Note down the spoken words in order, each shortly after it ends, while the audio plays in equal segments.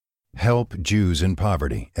Help Jews in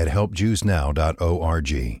Poverty at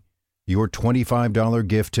helpjewsnow.org. Your $25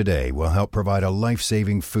 gift today will help provide a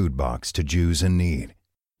life-saving food box to Jews in need.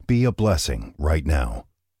 Be a blessing right now.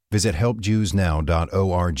 Visit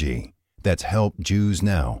helpjewsnow.org. That's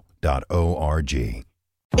helpjewsnow.org.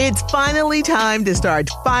 It's finally time to start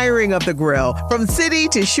firing up the grill. From city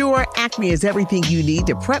to shore, Acme is everything you need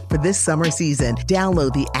to prep for this summer season.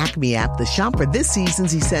 Download the Acme app to shop for this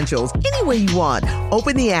season's essentials any way you want.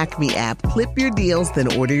 Open the Acme app, clip your deals,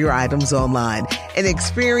 then order your items online. An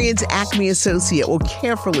experienced Acme associate will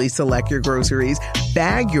carefully select your groceries,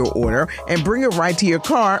 bag your order, and bring it right to your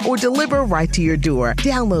car or deliver right to your door.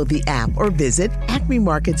 Download the app or visit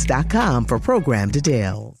acmemarkets.com for program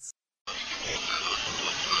details.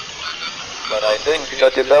 But I think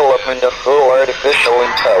the development of full artificial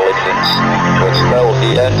intelligence would spell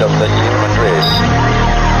the end of the human race.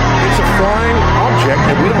 It's a flying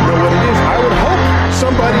object and we don't know what it is. I would hope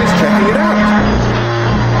somebody is checking it out.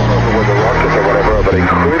 I don't know whether rockets or whatever, but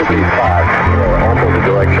incredibly fast, opposite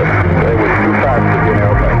direction. They were too fast to be an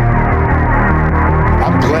airplane.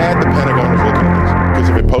 I'm glad the Pentagon is looking at this,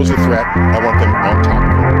 because if it poses a threat, I want them on top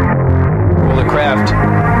of it. Well, the craft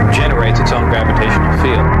generates its own gravitational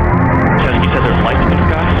field. You said there's light in the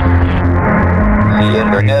sky? The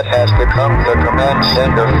internet has become the command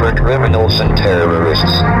center for criminals and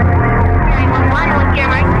terrorists.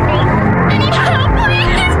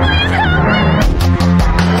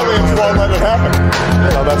 Aliens won't let it happen. You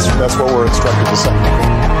know, that's what we're instructed to say.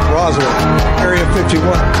 Roswell, Area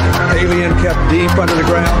 51. Alien kept deep under the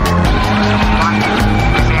ground.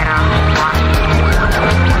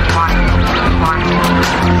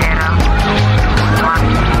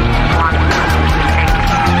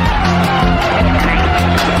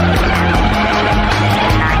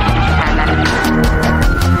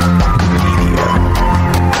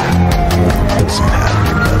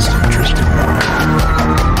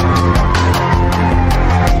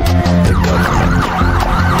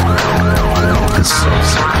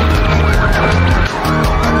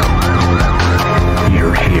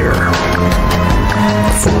 You're here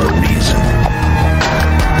for a reason.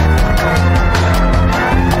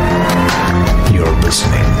 You're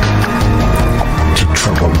listening to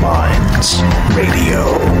Troubled Minds Radio.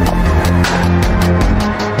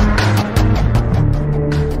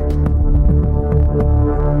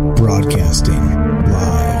 Broadcasting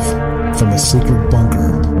live from a secret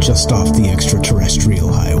bunker just off the extraterrestrial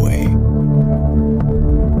highway.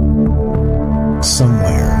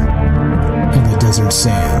 Somewhere in the desert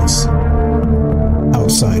sands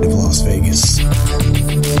outside of Las Vegas.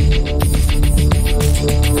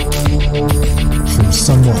 From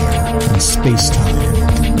somewhere in space-time,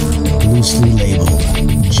 loosely labeled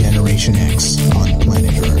Generation X on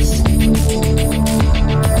planet Earth.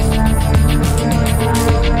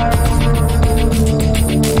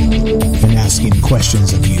 And asking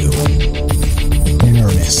questions of you in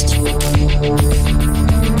earnest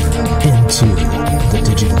into the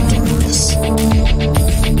digital darkness.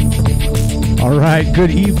 All right,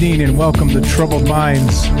 good evening and welcome to Troubled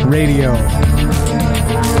Minds Radio.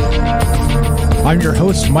 I'm your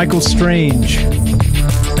host, Michael Strange,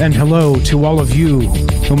 and hello to all of you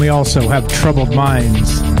who may also have troubled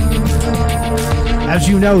minds. As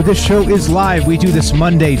you know, this show is live. We do this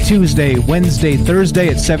Monday, Tuesday, Wednesday, Thursday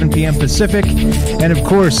at 7 p.m. Pacific, and of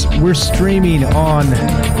course, we're streaming on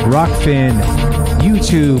Rockfin,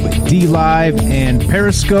 YouTube, DLive, and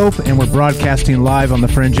Periscope, and we're broadcasting live on the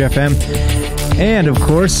Fringe FM. And, of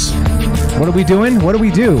course, what are we doing? What do we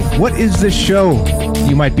do? What is this show,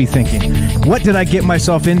 you might be thinking? What did I get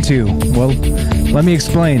myself into? Well, let me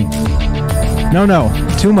explain. No,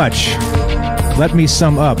 too much. Let me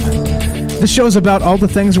sum up. This show's about all the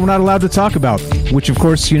things we're not allowed to talk about, which, of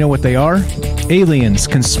course, you know what they are. Aliens,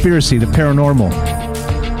 conspiracy, the paranormal.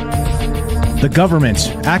 The government,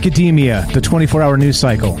 academia, the 24-hour news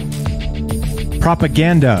cycle,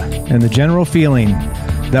 propaganda, and the general feeling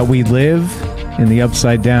that we live in the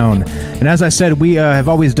upside down. And as I said, we have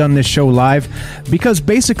always done this show live because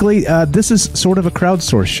basically this is sort of a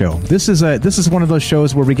crowdsourced show. This is one of those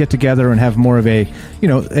shows where we get together and have more of a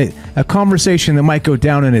conversation that might go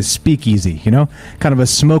down in a speakeasy, kind of a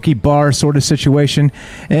smoky bar sort of situation,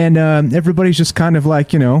 and everybody's just kind of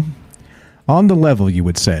like, on the level, you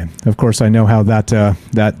would say. Of course, I know how that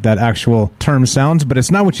actual term sounds, but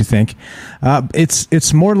it's not what you think.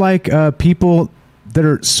 It's more like people that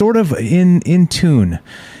are sort of in tune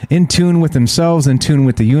with themselves, in tune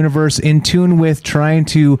with the universe, in tune with trying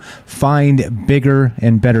to find bigger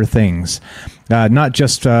and better things. Not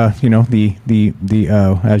just the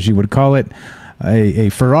as you would call it, a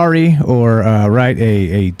Ferrari or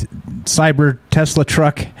a Cyber Tesla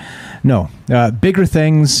truck. No, bigger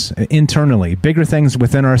things internally, bigger things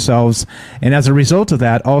within ourselves. And as a result of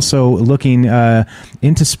that, also looking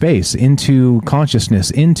into space, into consciousness,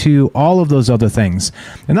 into all of those other things.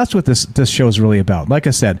 And that's what this show is really about. Like I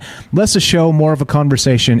said, less a show, more of a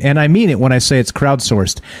conversation. And I mean it when I say it's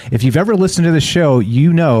crowdsourced. If you've ever listened to the show,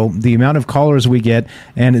 you know the amount of callers we get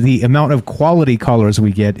and the amount of quality callers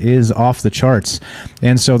we get is off the charts.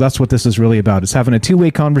 And so that's what this is really about. It's having a two-way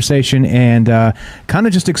conversation and kind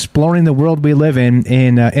of just exploring the world we live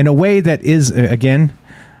in a way that is, again,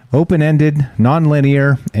 open-ended,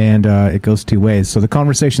 non-linear, and it goes two ways. So the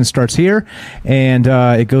conversation starts here, and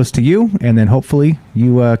it goes to you, and then hopefully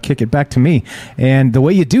you kick it back to me. And the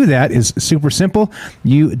way you do that is super simple.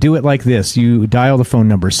 You do it like this. You dial the phone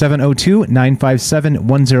number,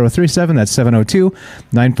 702-957-1037. That's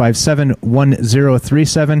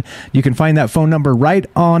 702-957-1037. You can find that phone number right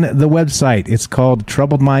on the website. It's called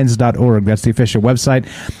troubledminds.org. That's the official website.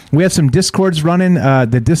 We have some Discords running.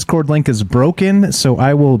 The Discord link is broken, so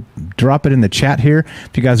I will drop it in the chat here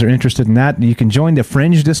if you guys are interested in that. You can join the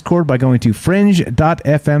Fringe Discord by going to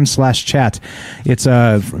fringe.fm/chat. It's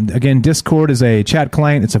again, Discord is a chat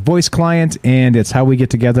client, it's a voice client, and it's how we get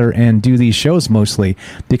together and do these shows mostly,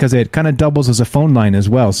 because it kind of doubles as a phone line as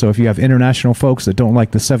well. So if you have international folks that don't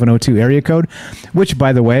like the 702 area code, which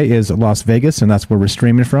by the way is Las Vegas, and that's where we're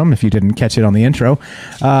streaming from if you didn't catch it on the intro,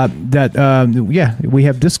 we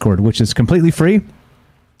have Discord, which is completely free.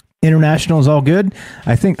 International is all good.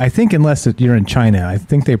 I think unless you're in China, I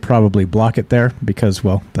think they probably block it there because,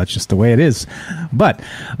 well, that's just the way it is. But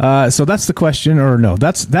so that's the question, or no?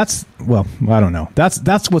 That's well, I don't know.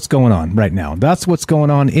 That's what's going on right now. That's what's going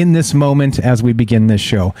on in this moment as we begin this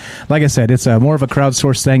show. Like I said, it's more of a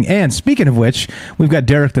crowdsourced thing. And speaking of which, we've got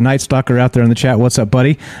Derek the Night Stalker out there in the chat. What's up,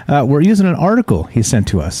 buddy? We're using an article he sent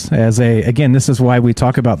to us again. This is why we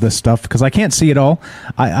talk about this stuff, because I can't see it all.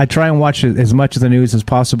 I try and watch as much of the news as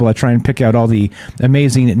possible. I try and pick out all the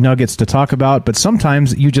amazing nuggets to talk about, but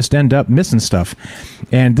sometimes you just end up missing stuff.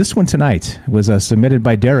 And this one tonight was submitted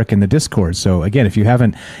by Derek in the Discord. So again, if you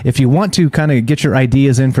want to kind of get your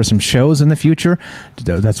ideas in for some shows in the future,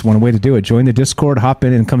 that's one way to do it. Join the Discord, hop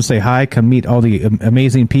in and come say hi, come meet all the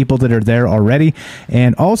amazing people that are there already.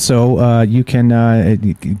 And also, you can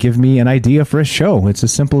give me an idea for a show. It's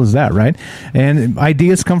as simple as that, right? And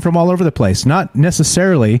ideas come from all over the place, not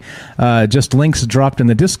necessarily just links dropped in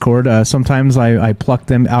the Discord. Sometimes I pluck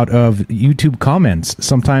them out of YouTube comments.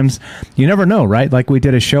 Sometimes you never know, right? Like we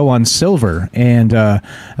did a show on silver and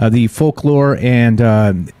the folklore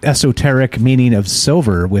and esoteric meaning of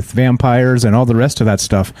silver with vampires and all the rest of that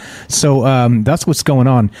stuff. So that's what's going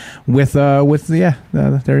on with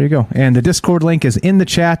there you go. And the Discord link is in the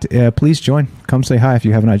chat. Please join. Come say hi if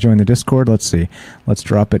you have not joined the Discord. Let's see. Let's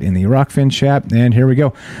drop it in the Rockfin chat. And here we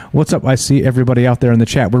go. What's up? I see everybody out there in the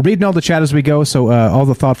chat. We're reading all the chat as we go, so all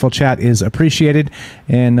the thoughtful chat is appreciated.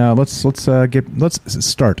 And let's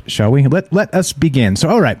start, shall we? Let us begin. So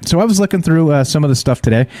all right. So I was looking through some of the stuff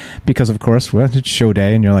today because, of course, it's show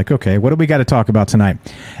day, and you're like, okay, what do we got to talk about tonight?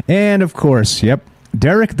 And of course, yep,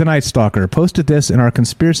 Derek the Night Stalker posted this in our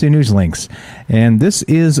conspiracy news links, and this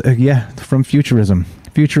is from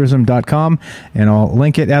Futurism.com, and I'll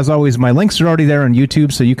link it. As always, my links are already there on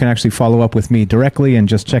YouTube, so you can actually follow up with me directly and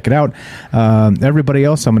just check it out. Everybody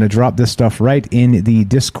else, I'm going to drop this stuff right in the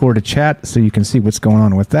Discord chat so you can see what's going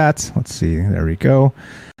on with that. Let's see. There we go.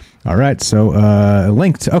 All right, so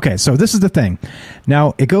linked. Okay, so this is the thing.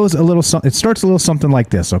 Now, it starts a little something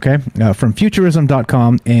like this, okay? From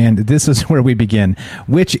Futurism.com, and this is where we begin,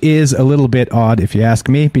 which is a little bit odd, if you ask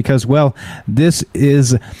me, because, well, this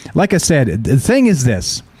is, like I said, the thing is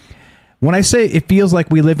this. When I say it feels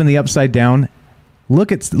like we live in the upside down,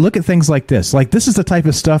 look at things like this. Like, this is the type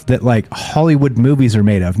of stuff that, like, Hollywood movies are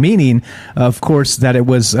made of, meaning, of course, that it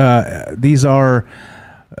was, these are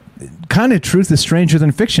kind of truth is stranger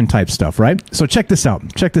than fiction type stuff, right? So check this out.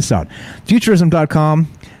 Futurism.com,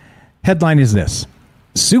 headline is this: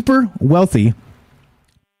 super wealthy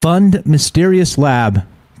fund mysterious lab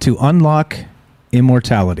to unlock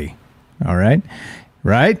immortality. All right?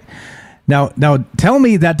 Right? Now tell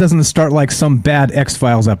me that doesn't start like some bad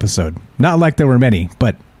X-Files episode. Not like there were many,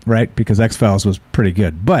 but, right? Because X-Files was pretty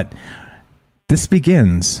good. But this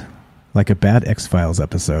begins like a bad X-Files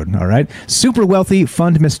episode, all right? Super wealthy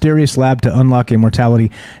fund mysterious lab to unlock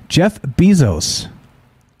immortality. Jeff Bezos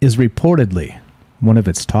is reportedly one of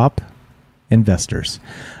its top investors.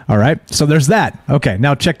 All right, so there's that. Okay,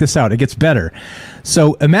 now check this out. It gets better.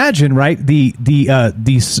 So imagine, right, the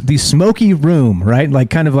smoky room, right, like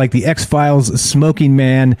kind of like the X-Files smoking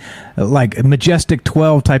man, like Majestic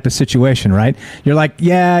 12 type of situation, right? You're like,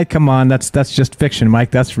 yeah, come on, that's just fiction,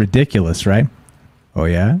 Mike. That's ridiculous, right? Oh,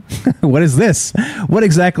 yeah? What is this? What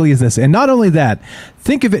exactly is this? And not only that,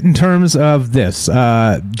 think of it in terms of this.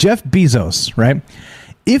 Jeff Bezos, right?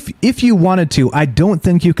 If you wanted to, I don't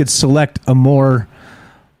think you could select a more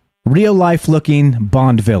real-life looking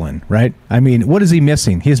Bond villain, right? I mean, what is he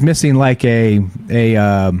missing? He's missing like a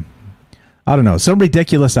I don't know, some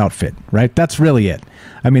ridiculous outfit, right? That's really it.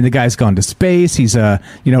 I mean, the guy's gone to space. He's,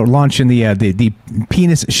 launching the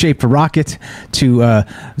penis-shaped rocket to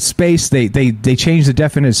space. They changed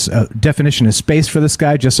the definition of space for this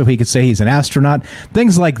guy just so he could say he's an astronaut.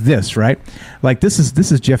 Things like this, right? Like this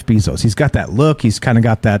is Jeff Bezos. He's got that look. He's kind of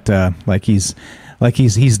got that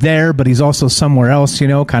he's there, but he's also somewhere else.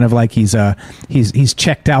 Kind of like he's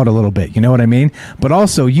checked out a little bit. You know what I mean? But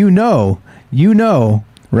also,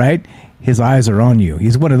 right? His eyes are on you.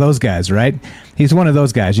 He's one of those guys, right? He's one of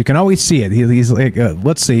those guys. You can always see it. He's like,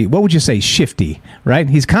 let's see, what would you say? Shifty, right?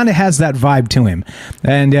 He's kind of has that vibe to him.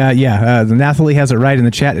 And Nathalie has it right in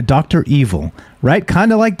the chat. Dr. Evil, right?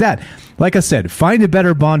 Kind of like that. Like I said, find a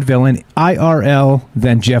better Bond villain, IRL,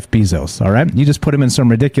 than Jeff Bezos, all right? You just put him in some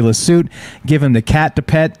ridiculous suit, give him the cat to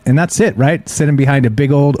pet, and that's it, right? Sit him behind a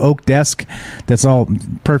big old oak desk that's all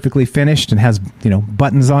perfectly finished and has,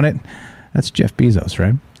 buttons on it. That's Jeff Bezos,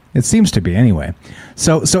 right? It seems to be, anyway.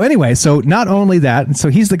 So not only that, so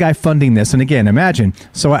he's the guy funding this. And again, imagine,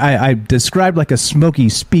 so I described like a smoky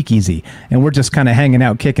speakeasy, and we're just kind of hanging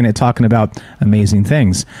out, kicking it, talking about amazing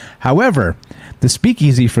things. However, the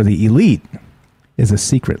speakeasy for the elite is a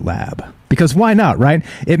secret lab. Because why not, right?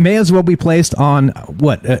 It may as well be placed on,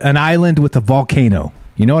 an island with a volcano.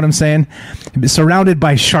 You know what I'm saying? Surrounded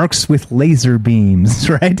by sharks with laser beams,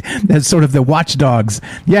 right? That's sort of the watchdogs.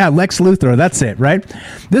 Yeah, Lex Luthor, that's it, right?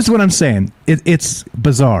 This is what I'm saying. It's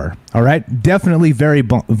bizarre, all right? Definitely very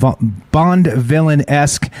Bond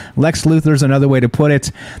villain-esque. Lex Luthor's another way to put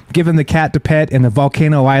it. Give him the cat to pet in the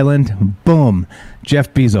volcano island. Boom.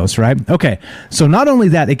 Jeff Bezos, right? Okay, so not only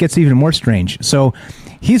that, it gets even more strange. So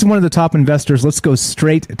he's one of the top investors. Let's go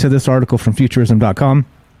straight to this article from Futurism.com.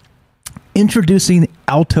 Introducing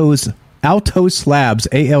Altos Labs,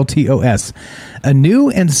 ALTOS, a new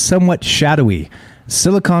and somewhat shadowy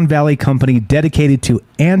Silicon Valley company dedicated to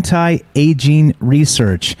anti-aging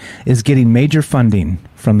research, is getting major funding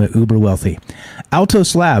from the uber wealthy.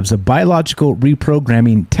 Altos Labs, a biological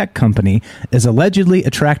reprogramming tech company, is allegedly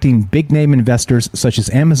attracting big-name investors such as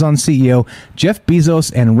Amazon CEO Jeff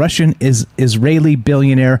Bezos and Russian-Israeli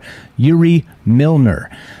billionaire Yuri Milner.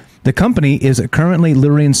 The company is currently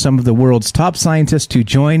luring some of the world's top scientists to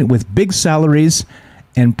join with big salaries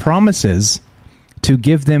and promises to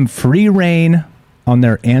give them free rein on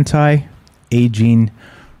their anti-aging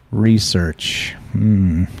research.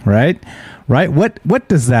 Right? What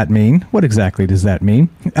does that mean? What exactly does that mean?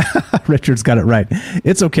 Richard's got it right.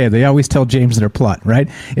 It's okay. They always tell James their plot, right?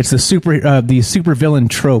 It's the super villain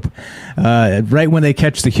trope. Right when they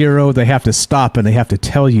catch the hero, they have to stop and they have to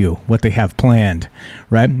tell you what they have planned,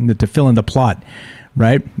 right? To fill in the plot,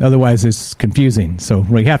 right? Otherwise, it's confusing. So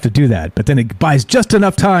we have to do that. But then it buys just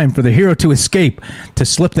enough time for the hero to escape, to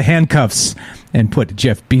slip the handcuffs and put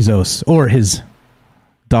Jeff Bezos or his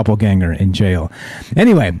doppelganger in jail.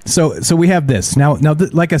 Anyway, so we have this now.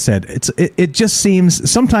 Like I said, it just seems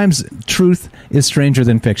sometimes truth is stranger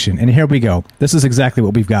than fiction. And here we go. This is exactly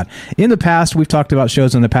what we've got. In the past, we've talked about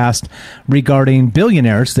shows in the past regarding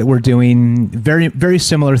billionaires that were doing very, very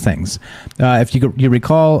similar things. If you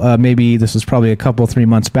recall, maybe this was probably 3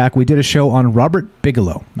 months back, we did a show on Robert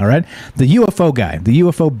Bigelow. All right, the UFO guy, the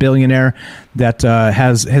UFO billionaire that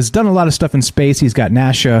has done a lot of stuff in space. He's got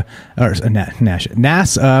NASA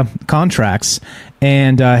contracts,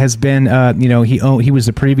 and has been he was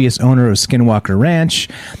the previous owner of Skinwalker Ranch.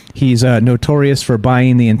 He's notorious for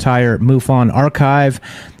buying the entire MUFON archive.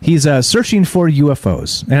 He's searching for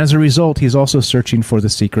UFOs, and as a result, he's also searching for the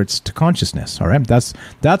secrets to consciousness. All right, that's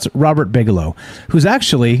Robert Bigelow, who's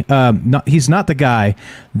actually he's not the guy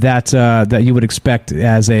that you would expect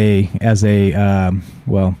as a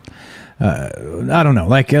I don't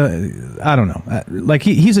know. I don't know.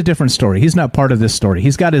 He's a different story. He's not part of this story.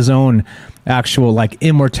 He's got his own actual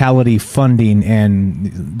immortality funding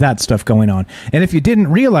and that stuff going on. And if you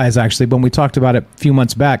didn't realize, actually, when we talked about it a few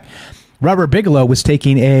months back, Robert Bigelow was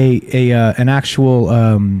taking an actual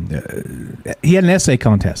he had an essay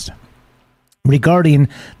contest regarding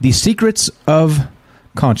the secrets of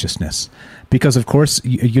consciousness. Because, of course,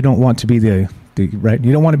 you don't want to be the right?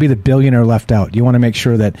 You don't want to be the billionaire left out. You want to make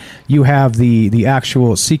sure that you have the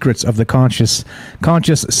actual secrets of the conscious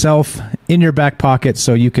self in your back pocket,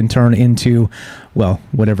 so you can turn into, well,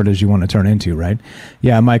 whatever it is you want to turn into, right?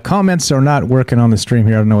 Yeah, my comments are not working on the stream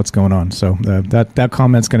here. I don't know what's going on. So that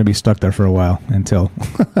comment's going to be stuck there for a while until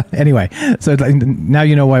anyway. So now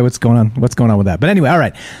you know what's going on with that. But anyway, all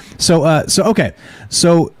right. So okay.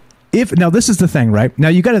 So now this is the thing, right? Now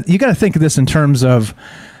you got to think of this in terms of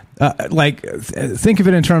think of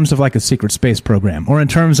it in terms of like a secret space program, or in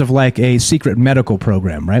terms of like a secret medical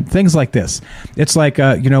program, right? Things like this. It's like,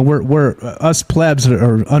 we're us plebs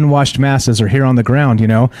or unwashed masses are here on the ground,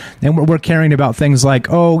 and we're caring about things like,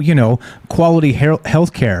 quality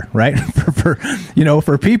health care, right?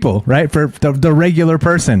 for people, right? For the regular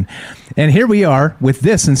person. And here we are with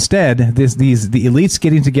this instead, the elites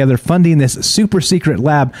getting together, funding this super secret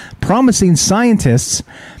lab, promising scientists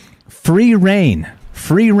free reign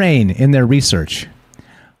in their research.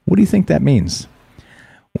 What do you think that means?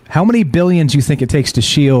 How many billions do you think it takes to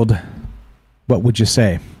shield, what would you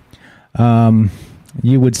say? You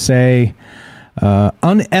would say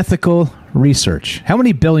unethical research. How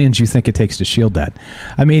many billions do you think it takes to shield that?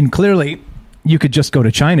 I mean, clearly, you could just go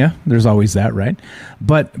to China. There's always that, right?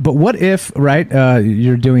 But what if, right,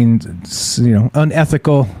 you're doing,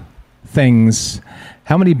 unethical things?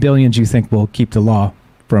 How many billions do you think will keep the law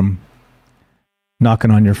from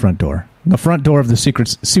knocking on your front door? The front door of the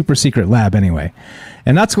super secret lab, anyway.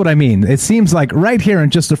 And that's what I mean. It seems like right here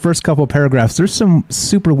in just the first couple of paragraphs, there's some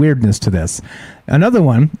super weirdness to this. Another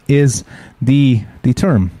one is the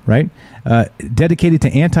term, right? Dedicated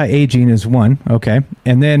to anti-aging is one, okay?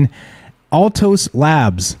 And then Altos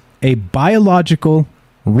Labs, a biological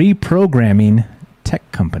reprogramming tech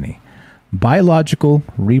company. Biological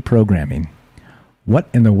reprogramming. What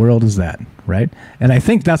in the world is that, right? And I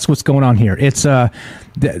think that's what's going on here. It's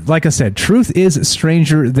like I said, truth is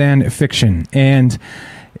stranger than fiction, and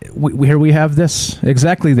here we have this,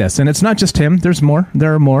 exactly this, and it's not just him. There's more.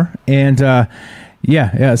 There are more, and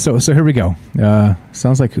yeah. So here we go.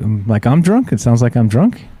 Sounds like I'm drunk. It sounds like I'm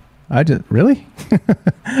drunk. I just really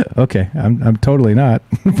okay. I'm totally not,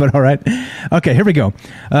 but all right. Okay, here we go.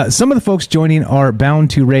 Some of the folks joining are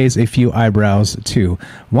bound to raise a few eyebrows too.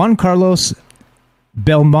 Juan Carlos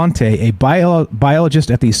Belmonte, a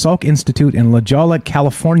biologist at the Salk Institute in La Jolla,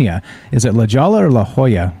 California. Is it La Jolla or La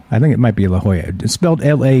Jolla? I think it might be La Jolla. It's spelled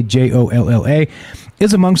Lajolla,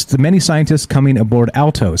 is amongst the many scientists coming aboard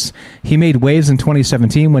Altos. He made waves in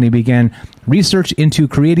 2017 when he began research into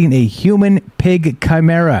creating a human-pig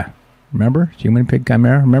chimera. Remember? Human-pig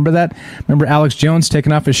chimera? Remember that? Remember Alex Jones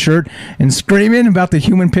taking off his shirt and screaming about the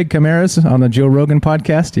human-pig chimeras on the Joe Rogan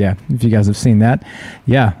podcast? Yeah, if you guys have seen that.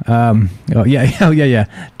 Yeah. Yeah.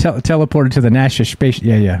 Teleported to the Nash space.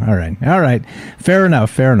 Yeah. All right. Fair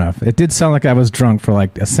enough. It did sound like I was drunk for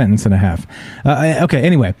like a sentence and a half. Okay,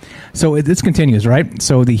 anyway. So this continues, right?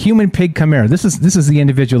 So the human-pig chimera. This is the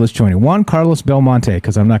individual that's joining. Juan Carlos Belmonte,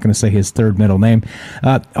 because I'm not going to say his third middle name.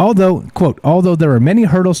 Although there are many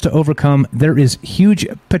hurdles to overcome, there is huge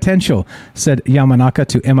potential, said Yamanaka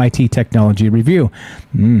to MIT Technology Review.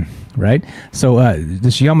 Right? So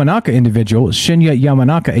this Yamanaka individual, Shinya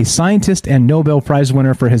Yamanaka, a scientist and Nobel Prize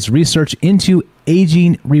winner for his research into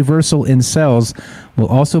aging reversal in cells, will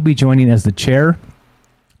also be joining as the chair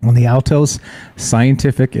on the Altos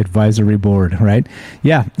Scientific Advisory Board, right?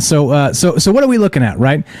 Yeah. So what are we looking at,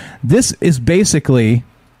 right? This is basically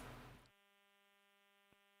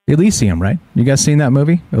Elysium, right? You guys seen that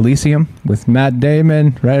movie, Elysium, with Matt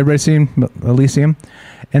Damon, right? Everybody seen Elysium?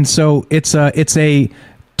 And so it's a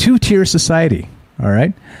two-tier society, all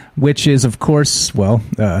right, which is, of course,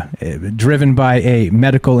 driven by a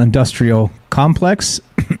medical industrial complex.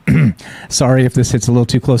 Sorry if this hits a little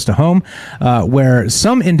too close to home, where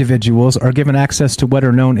some individuals are given access to what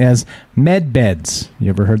are known as med beds. You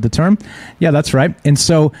ever heard the term? Yeah, that's right. And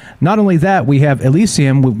so not only that, we have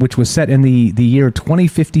Elysium, which was set in the year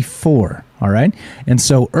 2054, all right? And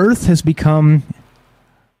so Earth has become,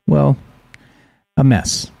 a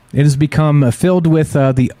mess. It has become filled with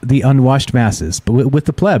the unwashed masses, but with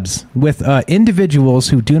the plebs, with individuals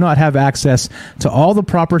who do not have access to all the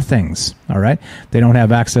proper things, all right? They don't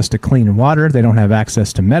have access to clean water. They don't have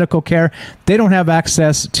access to medical care. They don't have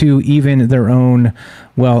access to even their own,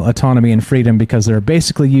 autonomy and freedom, because they're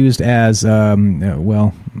basically used as,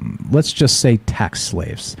 let's just say tax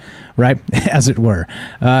slaves, right? As it were.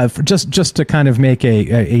 Just to kind of make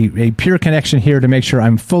a pure connection here to make sure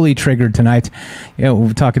I'm fully triggered tonight.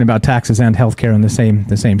 We're talking about taxes and healthcare in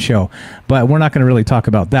the same show, but we're not going to really talk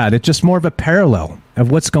about that. It's just more of a parallel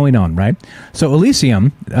of what's going on, right? So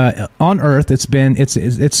Elysium on Earth,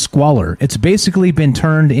 it's squalor. It's basically been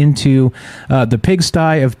turned into the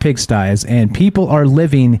pigsty of pigsties, and people are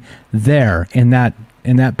living there in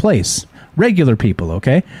that place. Regular people,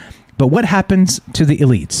 okay? But what happens to the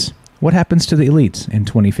elites? What happens to the elites in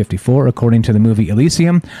 2054, according to the movie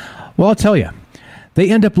Elysium? Well, I'll tell you. They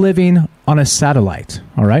end up living on a satellite,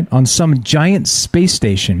 all right, on some giant space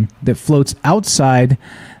station that floats outside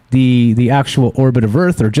the actual orbit of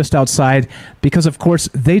Earth, or just outside, because, of course,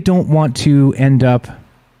 they don't want to end up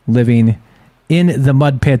living in the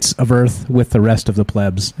mud pits of Earth with the rest of the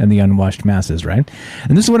plebs and the unwashed masses, right?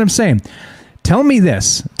 And this is what I'm saying. Tell me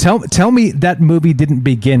this. Tell me that movie didn't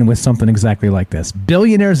begin with something exactly like this.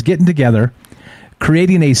 Billionaires getting together,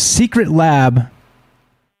 creating a secret lab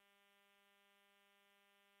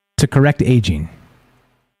to correct aging.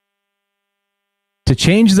 To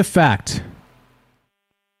change the fact.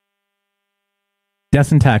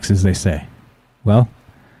 Death and taxes, they say. Well,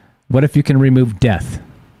 what if you can remove death?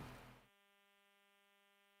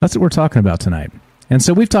 That's what we're talking about tonight. And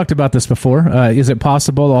so we've talked about this before. Is it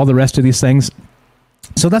possible? All the rest of these things.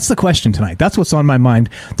 So that's the question tonight. That's what's on my mind.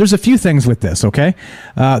 There's a few things with this, okay?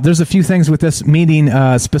 There's a few things with this, meaning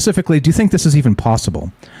specifically, do you think this is even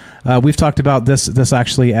possible? We've talked about this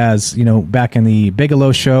actually as, back in the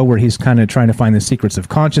Bigelow show, where he's kind of trying to find the secrets of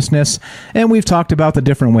consciousness. And we've talked about the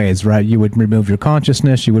different ways, right? You would remove your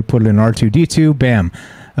consciousness, you would put it in R2-D2, bam.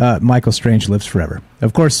 Michael Strange lives forever.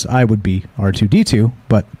 Of course, I would be R2-D2,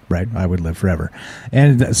 but, right, I would live forever.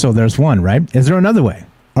 And so there's one, right? Is there another way?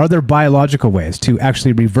 Are there biological ways to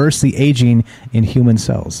actually reverse the aging in human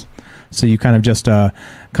cells? So you kind of just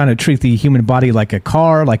treat the human body like a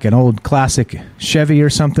car, like an old classic Chevy or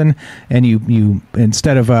something, and you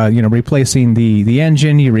instead of replacing the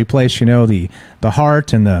engine, you replace the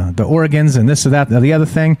heart and the organs and this or that and the other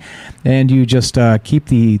thing, and you just keep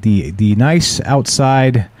the nice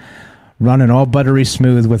outside running all buttery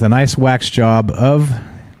smooth with a nice wax job of,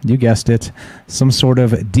 you guessed it, some sort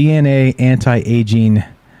of DNA anti-aging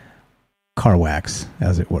car wax,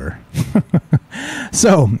 as it were.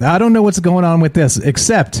 So I don't know what's going on with this,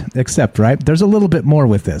 except right, there's a little bit more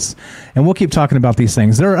with this, and we'll keep talking about these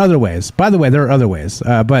things. There are other ways, by the way. There are other ways,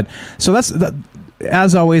 but so that's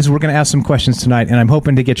as always, we're going to ask some questions tonight, and I'm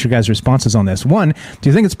hoping to get your guys' responses on this. One, do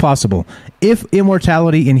you think it's possible? If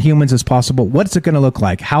immortality in humans is possible, what's it going to look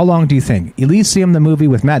like? How long do you think? Elysium, the movie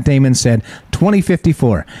with Matt Damon, said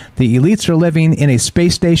 2054. The elites are living in a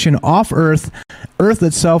space station off Earth. Earth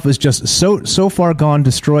itself is just so far gone,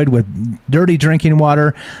 destroyed with dirty drinking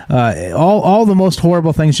water, all the most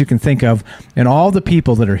horrible things you can think of, and all the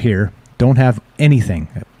people that are here don't have anything,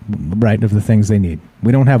 right, of the things they need.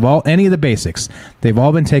 We don't have any of the basics. They've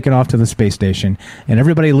all been taken off to the space station, and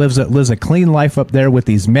everybody lives a clean life up there with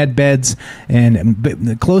these med beds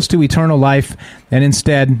and close to eternal life. And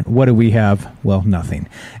instead, what do we have? Well, nothing.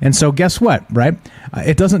 And so guess what, right?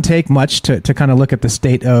 It doesn't take much to kind of look at the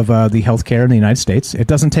state of the healthcare in the United States. It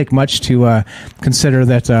doesn't take much to consider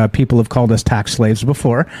that people have called us tax slaves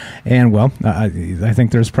before. And, well, I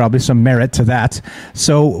think there's probably some merit to that.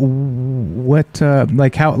 So what,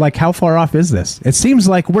 how far off is this? It seems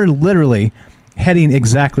like we're literally heading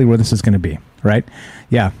exactly where this is going to be, right?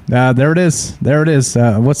 Yeah, there it is. There it is.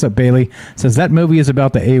 What's up, Bailey? Says that movie is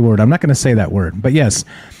about the A word. I'm not going to say that word, but yes.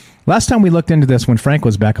 Last time we looked into this when Frank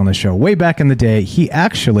was back on the show, way back in the day, he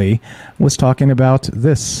actually was talking about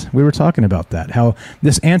this. We were talking about that, how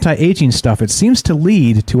this anti-aging stuff, it seems to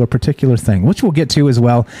lead to a particular thing, which we'll get to as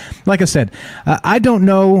well. Like I said, I don't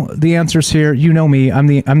know the answers here. You know me. I'm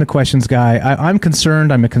the questions guy. I'm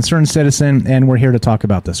concerned. I'm a concerned citizen, and we're here to talk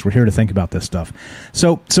about this. We're here to think about this stuff.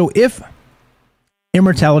 So if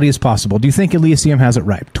immortality is possible, do you think Elysium has it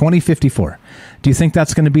right? 2054. Do you think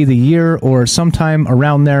that's going to be the year or sometime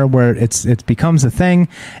around there where it becomes a thing,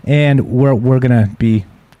 and we're going to be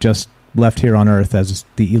just left here on Earth as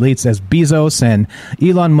the elites, as Bezos and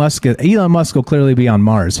Elon Musk? Elon Musk will clearly be on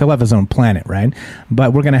Mars. He'll have his own planet, right?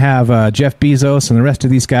 But we're going to have Jeff Bezos and the rest of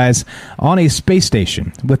these guys on a space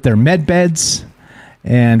station with their med beds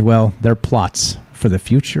and, well, their plots for the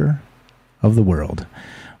future of the world.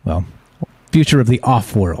 Well, future of the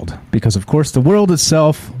off-world, because of course the world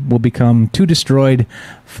itself will become too destroyed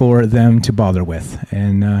for them to bother with.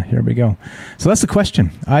 And here we go. So that's the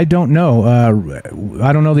question. I don't know.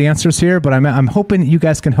 I don't know the answers here, but I'm hoping you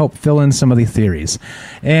guys can help fill in some of the theories.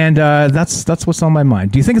 And that's what's on my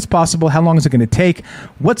mind. Do you think it's possible? How long is it going to take?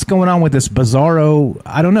 What's going on with this bizarro?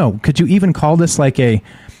 I don't know. Could you even call this like a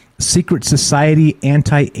secret society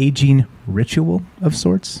anti-aging ritual of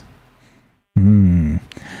sorts?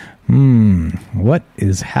 What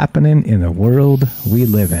is happening in the world we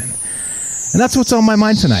live in? And that's what's on my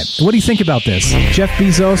mind tonight. What do you think about this? Jeff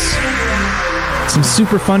Bezos, some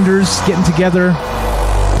super funders getting together,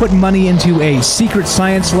 putting money into a secret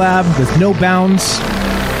science lab with no bounds,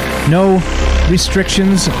 no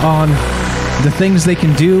restrictions on the things they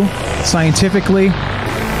can do scientifically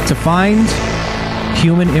to find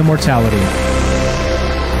human immortality.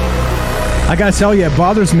 I gotta tell you, it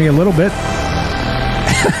bothers me a little bit.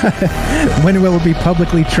 When will it be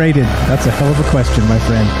publicly traded? That's a hell of a question, my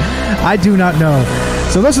friend. I do not know.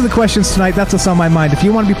 So those are the questions tonight. That's what's on my mind. If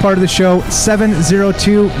you want to be part of the show,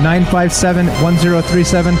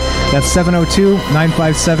 702-957-1037. That's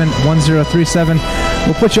 702-957-1037.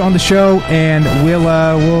 We'll put you on the show, and we'll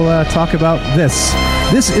talk about this.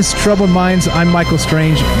 This is Troubled Minds. I'm Michael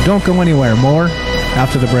Strange. Don't go anywhere. More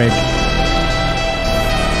after the break.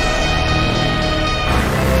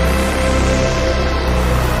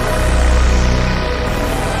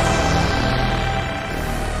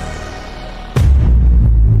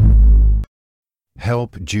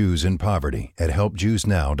 Help Jews in Poverty at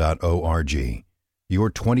helpjewsnow.org. Your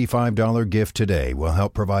 $25 gift today will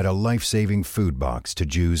help provide a life-saving food box to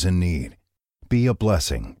Jews in need. Be a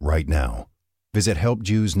blessing right now. Visit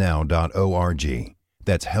helpjewsnow.org.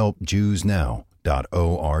 That's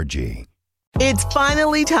helpjewsnow.org. It's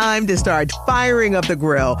finally time to start firing up the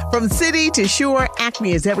grill. From city to shore,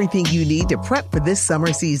 Acme is everything you need to prep for this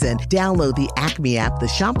summer season. Download the Acme app to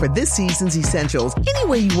shop for this season's essentials any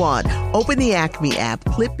way you want. Open the Acme app,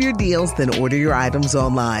 clip your deals, then order your items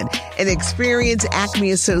online. An experienced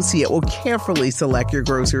Acme associate will carefully select your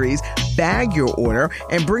groceries, bag your order,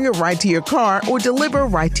 and bring it right to your car or deliver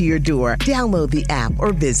right to your door. Download the app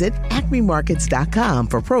or visit acmemarkets.com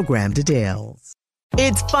for program details.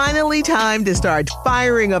 It's finally time to start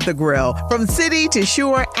firing up the grill. From city to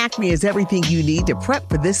shore, Acme is everything you need to prep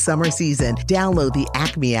for this summer season. Download the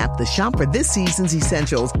Acme app to shop for this season's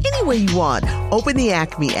essentials any way you want. Open the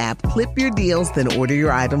Acme app, clip your deals, then order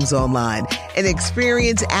your items online. An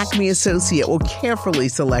experienced Acme associate will carefully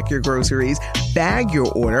select your groceries, bag your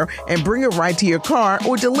order, and bring it right to your car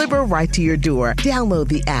or deliver right to your door. Download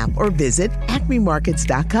the app or visit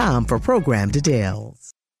acmemarkets.com for program details.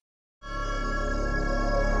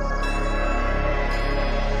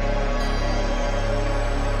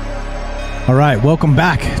 All right, welcome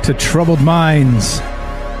back to Troubled Minds.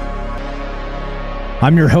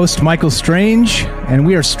 I'm your host, Michael Strange, and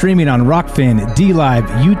we are streaming on Rockfin, DLive,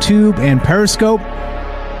 YouTube, and Periscope.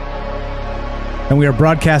 And we are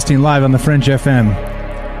broadcasting live on the Fringe FM.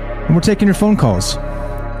 And we're taking your phone calls.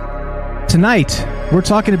 Tonight, we're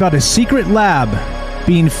talking about a secret lab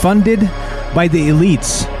being funded by the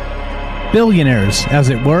elites. Billionaires, as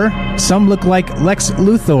it were. Some look like Lex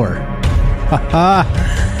Luthor. Ha ha.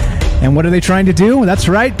 And what are they trying to do? That's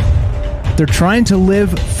right. They're trying to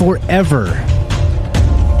live forever.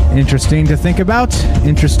 Interesting to think about.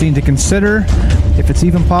 Interesting to consider if it's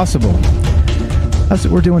even possible. That's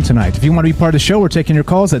what we're doing tonight. If you want to be part of the show, we're taking your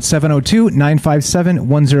calls at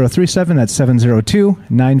 702-957-1037. That's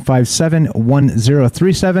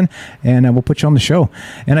 702-957-1037. And we'll put you on the show.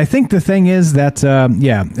 And I think the thing is that,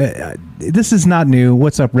 this is not new.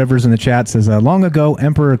 What's up, Rivers in the chat says, long ago,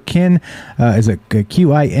 Emperor Qin,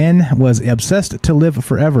 Qin, was obsessed to live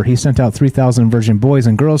forever. He sent out 3,000 virgin boys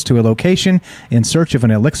and girls to a location in search of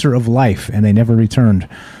an elixir of life, and they never returned.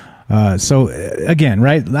 So again,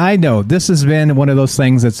 right, I know this has been one of those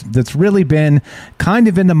things that's really been kind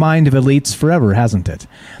of in the mind of elites forever, hasn't it?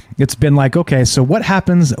 It's been like, okay, so what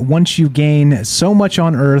happens once you gain so much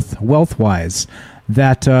on Earth wealth-wise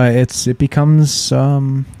that it becomes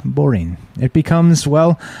boring? It becomes,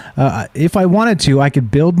 if I wanted to, I could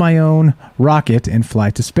build my own rocket and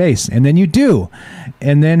fly to space. And then you do.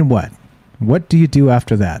 And then what? What do you do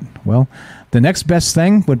after that? Well, the next best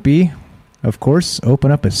thing would be, of course, open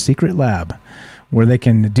up a secret lab where they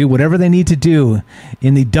can do whatever they need to do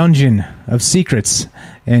in the dungeon of secrets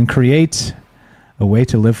and create a way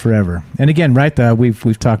to live forever. And again, right,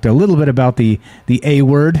 we've talked a little bit about the A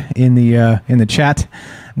word in the chat,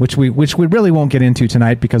 which we really won't get into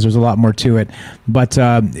tonight because there's a lot more to it. But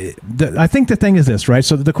I think the thing is this, right?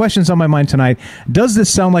 So the question's on my mind tonight. Does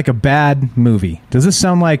this sound like a bad movie? Does this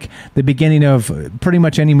sound like the beginning of pretty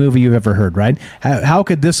much any movie you've ever heard, right? How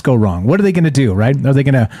could this go wrong? What are they going to do, right? Are they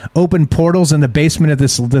going to open portals in the basement of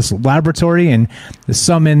this laboratory and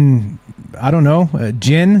summon, I don't know,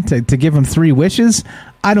 Jinn to give them 3 wishes?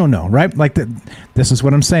 I don't know, right? Like, this is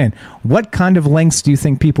what I'm saying. What kind of lengths do you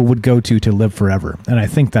think people would go to live forever? And I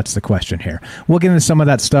think that's the question here. We'll get into some of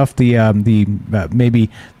that stuff. How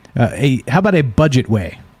about a budget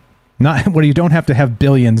way? Not where you don't have to have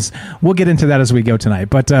billions. We'll get into that as we go tonight.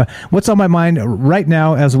 But what's on my mind right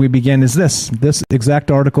now as we begin is this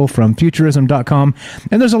exact article from Futurism.com.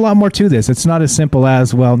 And there's a lot more to this. It's not as simple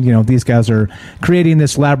as, well, these guys are creating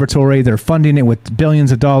this laboratory. They're funding it with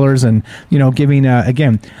billions of dollars and, giving,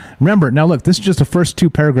 again, remember, now look, this is just the first 2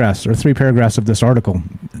 paragraphs or 3 paragraphs of this article.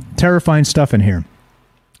 Terrifying stuff in here.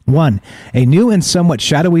 1, a new and somewhat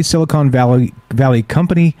shadowy Silicon Valley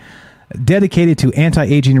company dedicated to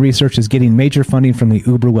anti-aging research is getting major funding from the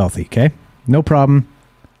uber wealthy. Okay, no problem.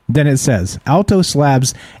 Then it says Altos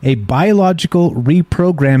Labs, a biological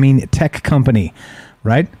reprogramming tech company,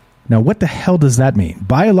 right? Now, what the hell does that mean?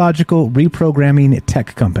 Biological reprogramming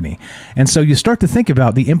tech company. And so you start to think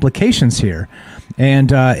about the implications here.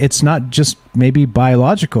 And it's not just maybe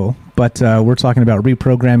biological, but we're talking about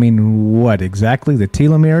reprogramming what exactly? The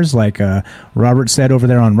telomeres, like Robert said over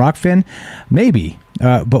there on Rockfin? Maybe.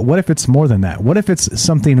 But what if it's more than that? What if it's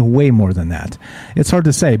something way more than that? It's hard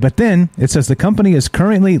to say. But then it says the company is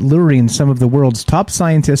currently luring some of the world's top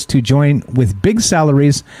scientists to join with big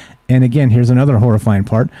salaries. And again, here's another horrifying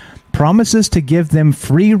part. Promises to give them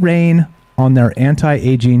free rein on their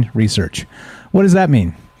anti-aging research. What does that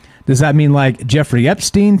mean? Does that mean like Jeffrey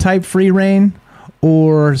Epstein type free rein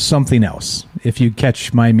or something else, if you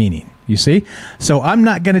catch my meaning? You see? So I'm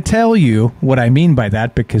not going to tell you what I mean by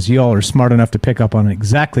that because you all are smart enough to pick up on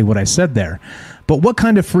exactly what I said there. But what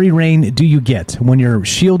kind of free rein do you get when you're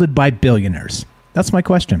shielded by billionaires? That's my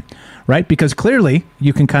question, right? Because clearly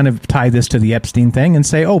you can kind of tie this to the Epstein thing and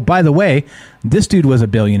say, oh, by the way, this dude was a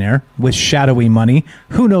billionaire with shadowy money.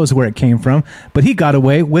 Who knows where it came from? But he got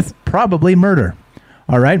away with probably murder.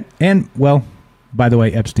 All right. And, well, by the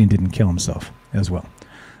way, Epstein didn't kill himself as well.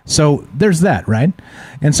 So there's that, right?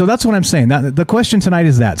 And so that's what I'm saying. Now, the question tonight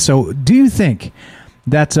is that. So do you think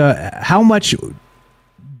that how much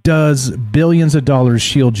does billions of dollars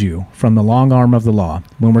shield you from the long arm of the law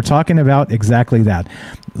when we're talking about exactly that?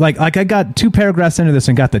 Like I got 2 paragraphs into this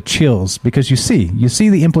and got the chills because you see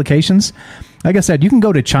the implications. Like I said, you can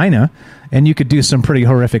go to China and you could do some pretty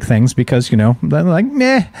horrific things because, like,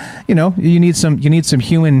 you need some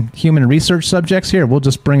human research subjects here. We'll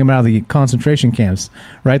just bring them out of the concentration camps,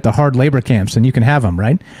 right? The hard labor camps, and you can have them,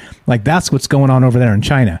 right? Like that's what's going on over there in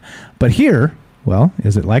China. But here, well,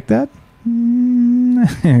 is it like that?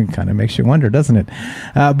 It kind of makes you wonder, doesn't it?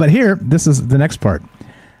 But here, this is the next part.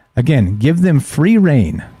 Again, give them free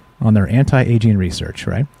rein on their anti-aging research,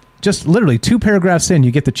 right? Just literally 2 paragraphs in,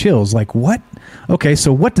 you get the chills. Like, what? Okay,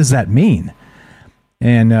 so what does that mean?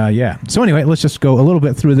 And yeah. So anyway, let's just go a little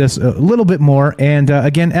bit through this, a little bit more. And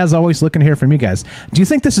again, as always, looking to hear from you guys. Do you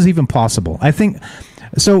think this is even possible? I think...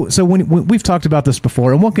 So when we've talked about this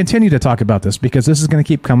before, and we'll continue to talk about this because this is going to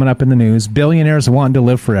keep coming up in the news. Billionaires wanting to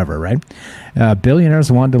live forever, right?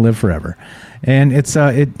 Billionaires wanting to live forever, and it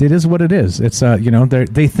is what it is. It's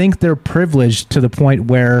they think they're privileged to the point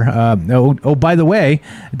where by the way,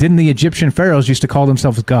 didn't the Egyptian pharaohs used to call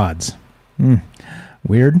themselves gods?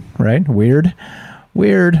 Weird, right? Weird.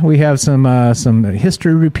 We have some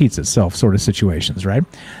history repeats itself sort of situations, right?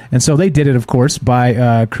 And so they did it, of course,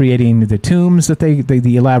 by creating the tombs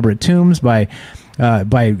the elaborate tombs, by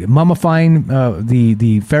mummifying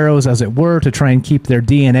the pharaohs, as it were, to try and keep their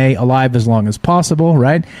DNA alive as long as possible,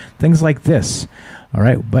 right? Things like this, all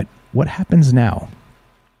right? But what happens now?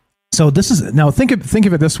 So this is now think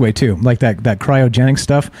of it this way too, like that cryogenic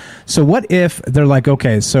stuff. So what if they're like,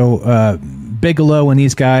 okay, so Bigelow and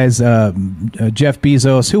these guys, Jeff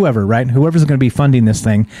Bezos, whoever, right? Whoever's going to be funding this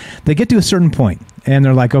thing, they get to a certain point and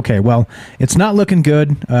they're like, okay, well, it's not looking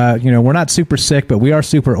good. We're not super sick, but we are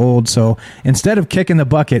super old. So instead of kicking the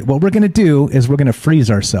bucket, what we're going to do is we're going to freeze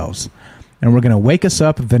ourselves. And we're going to wake us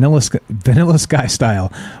up Vanilla Sky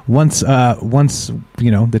style once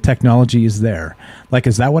the technology is there. Like,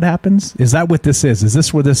 is that what happens? Is that what this is? Is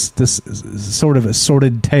this where this sort of a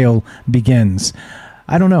sordid tale begins?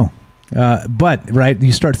 I don't know. But, right,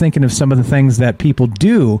 you start thinking of some of the things that people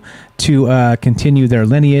do to continue their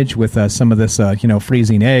lineage with some of this,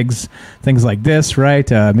 freezing eggs, things like this, right?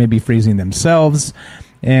 Maybe freezing themselves.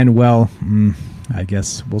 And, well... I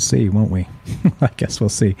guess we'll see, won't we? I guess we'll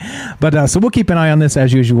see. But so we'll keep an eye on this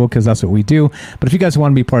as usual because that's what we do. But if you guys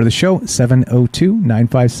want to be part of the show,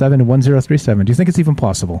 702-957-1037. Do you think it's even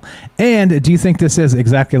possible? And do you think this is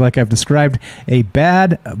exactly like I've described, a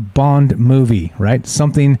bad Bond movie, right?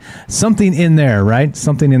 Something in there, right?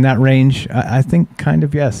 Something in that range. I think kind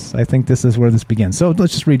of yes. I think this is where this begins. So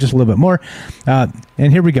let's just read just a little bit more. And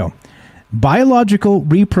here we go. Biological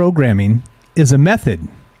reprogramming is a method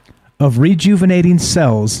of rejuvenating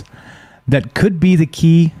cells that could be the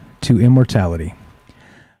key to immortality.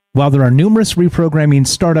 While there are numerous reprogramming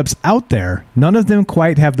startups out there, none of them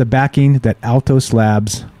quite have the backing that Altos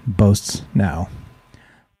Labs boasts now.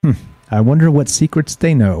 I wonder what secrets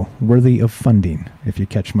they know worthy of funding, if you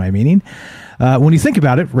catch my meaning. When you think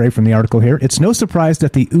about it, right from the article here, it's no surprise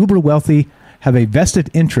that the uber wealthy have a vested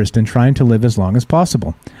interest in trying to live as long as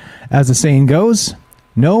possible. As the saying goes,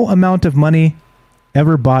 no amount of money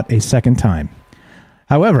ever bought a second time.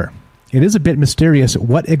 However, it is a bit mysterious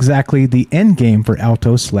what exactly the end game for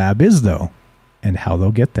Altos Lab is, though, and how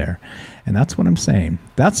they'll get there. And that's what I'm saying.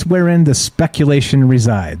 That's wherein the speculation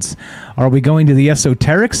resides. Are we going to the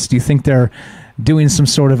esoterics? Do you think they're doing some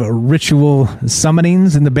sort of a ritual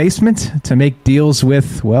summonings in the basement to make deals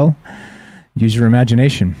with, well, use your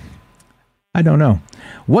imagination? I don't know.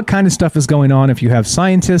 What kind of stuff is going on if you have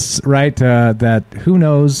scientists, right, that, who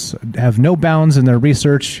knows, have no bounds in their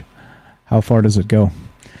research? How far does it go?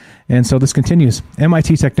 And so this continues.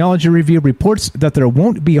 MIT Technology Review reports that there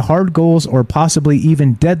won't be hard goals or possibly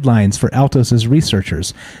even deadlines for Altos'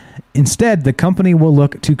 researchers. Instead, the company will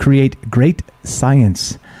look to create great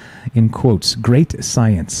science, in quotes, great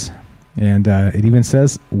science. And it even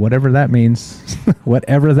says, whatever that means,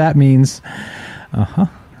 whatever that means.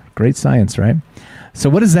 Great science, right? So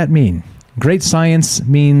what does that mean? Great science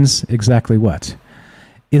means exactly what?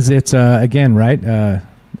 Is it, again, right,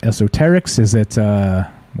 esoterics? Is it...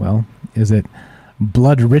 is it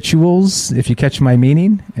blood rituals, if you catch my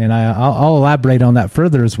meaning? And I'll elaborate on that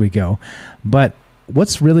further as we go. But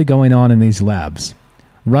what's really going on in these labs?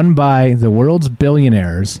 Run by the world's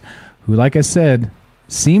billionaires who, like I said,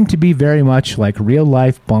 seem to be very much like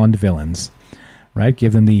real-life Bond villains, right?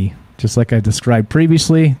 Give them the, just like I described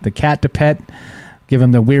previously, the cat to pet, give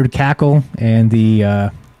them the weird cackle and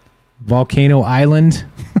the volcano island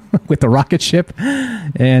with the rocket ship,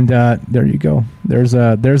 and there you go.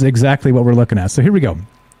 There's exactly what we're looking at. So here we go.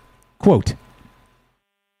 Quote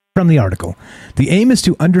from the article: "The aim is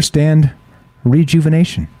to understand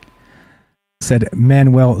rejuvenation," said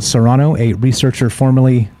Manuel Serrano, a researcher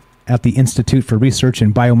formerly at the Institute for Research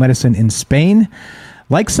in Biomedicine in Spain.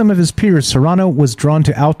 Like some of his peers, Serrano was drawn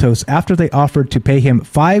to Altos after they offered to pay him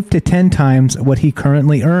 5 to 10 times what he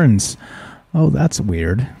currently earns. Oh, that's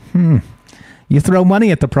weird. You throw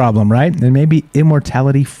money at the problem, right? And maybe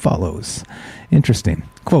immortality follows. Interesting.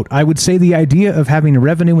 Quote, "I would say the idea of having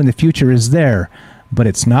revenue in the future is there, but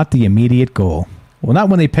it's not the immediate goal." Well, not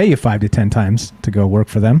when they pay you 5 to 10 times to go work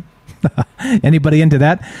for them. Anybody into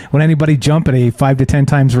that? Would anybody jump at a 5 to 10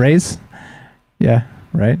 times raise? Yeah,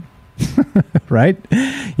 right? Right?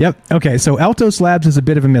 Yep. Okay, so Altos Labs is a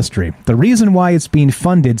bit of a mystery. The reason why it's being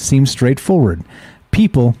funded seems straightforward.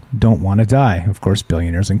 People don't want to die, of course,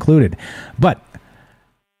 billionaires included. But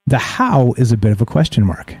the how is a bit of a question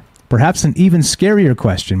mark. Perhaps an even scarier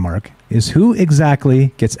question mark is who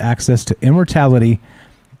exactly gets access to immortality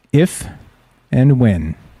if and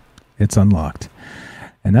when it's unlocked.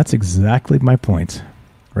 And that's exactly my point,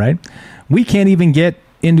 right? We can't even get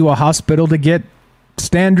into a hospital to get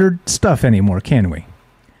standard stuff anymore, can we?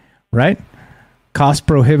 Right? Cost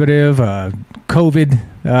prohibitive, COVID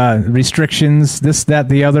restrictions, this, that,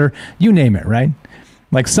 the other, you name it, right?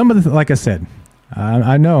 Like some of the, like I said,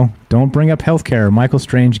 I know, don't bring up healthcare. Michael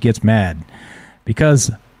Strange gets mad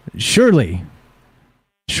because surely,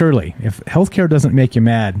 if healthcare doesn't make you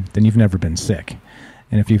mad, then you've never been sick.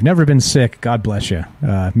 And if you've never been sick, God bless you.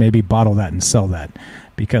 Maybe bottle that and sell that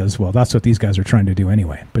because, well, that's what these guys are trying to do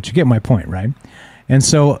anyway. But you get my point, right? And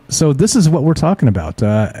so this is what we're talking about.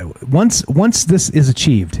 Once this is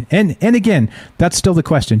achieved, and again, that's still the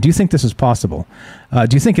question. Do you think this is possible? Do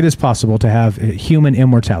you think it is possible to have human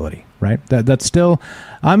immortality? Right. That's still.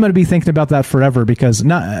 I'm going to be thinking about that forever because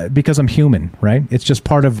I'm human. Right. It's just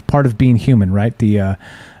part of being human. Right. The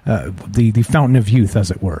fountain of youth, as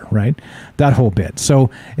it were. Right. That whole bit. So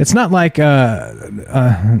it's not like.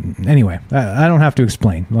 Anyway, I don't have to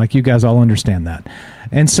explain. Like you guys all understand that.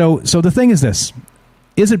 And so the thing is this.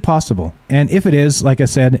 Is it possible? And if it is, like I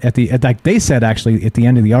said, like they said actually at the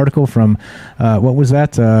end of the article from, what was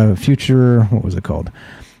that? Future, what was it called?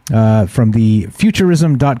 From the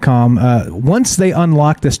futurism.com. Once they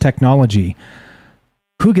unlock this technology,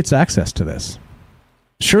 who gets access to this?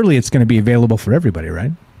 Surely it's going to be available for everybody,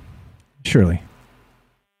 right? Surely.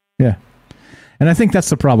 Yeah. And I think that's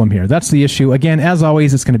the problem here. That's the issue. Again, as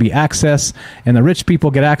always, it's going to be access, and the rich people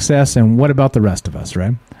get access, and what about the rest of us,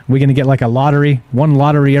 right? We're going to get like a lottery, one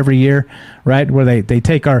lottery every year, right? Where they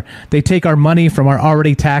take our money from our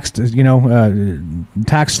already taxed,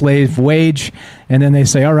 tax slave wage, and then they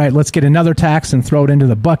say, all right, let's get another tax and throw it into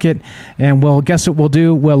the bucket, and well, guess what we'll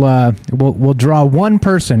do? We'll draw one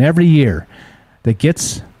person every year that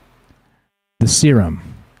gets the serum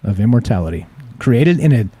of immortality, created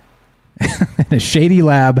in a in a shady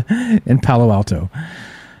lab in Palo Alto.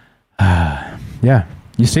 Yeah,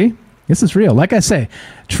 you see? This is real. Like I say,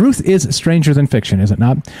 truth is stranger than fiction, is it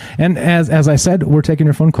not? And as I said, we're taking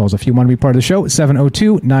your phone calls. If you want to be part of the show,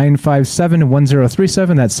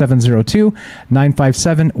 702-957-1037. That's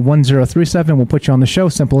 702-957-1037. We'll put you on the show.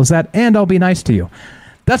 Simple as that. And I'll be nice to you.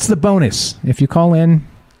 That's the bonus. If you call in,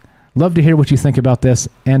 love to hear what you think about this,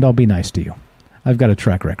 and I'll be nice to you. I've got a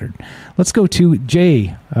track record. Let's go to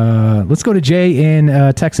Jay. Let's go to Jay in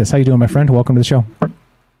Texas. How you doing, my friend? Welcome to the show.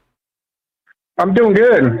 I'm doing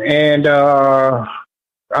good, and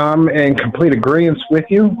I'm in complete agreement with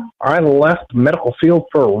you. I left the medical field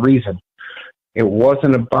for a reason. It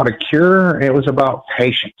wasn't about a cure. It was about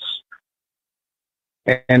patience.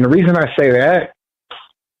 And the reason I say that,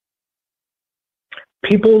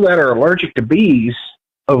 people that are allergic to bees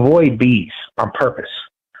avoid bees on purpose,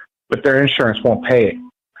 but their insurance won't pay it.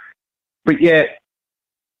 But yet,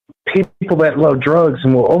 people that love drugs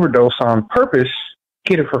and will overdose on purpose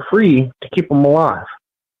get it for free to keep them alive.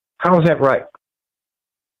 How is that right?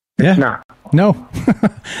 It's not. No.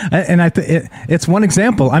 And it's one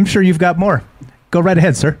example. I'm sure you've got more. Go right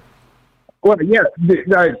ahead, sir. Well, yeah,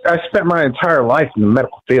 I spent my entire life in the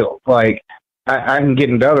medical field. Like, I can get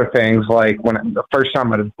into other things. Like, the first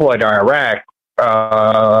time I deployed to Iraq,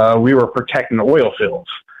 we were protecting the oil fields.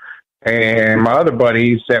 And my other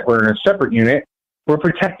buddies that were in a separate unit were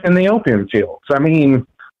protecting the opium fields. I mean,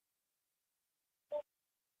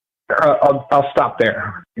 I'll stop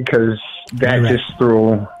there because that just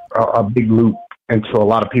threw a big loop into a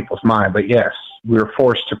lot of people's mind. But yes, we were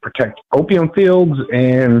forced to protect opium fields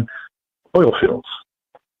and oil fields.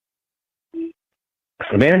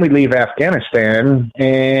 And then we leave Afghanistan,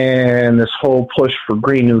 and this whole push for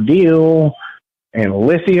Green New Deal and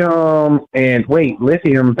lithium,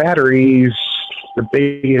 lithium batteries, the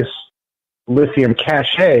biggest lithium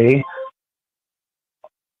cache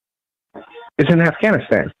is in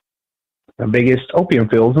Afghanistan. The biggest opium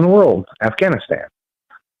fields in the world, Afghanistan.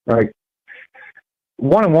 Like,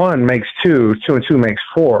 1 and 1 makes 2, 2 and 2 makes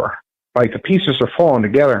 4. Like, the pieces are falling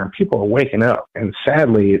together and people are waking up. And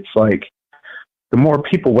sadly, it's like, the more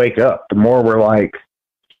people wake up, the more we're like,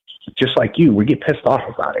 just like you, we get pissed off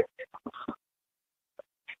about it.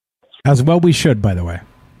 As well we should, by the way.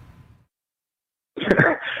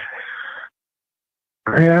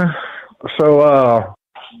 Yeah. So,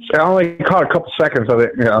 I only caught a couple seconds of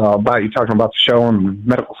it about you talking about the show and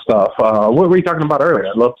medical stuff. What were you talking about earlier?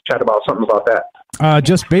 I'd love to chat about something about that.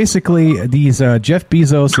 Just basically, these Jeff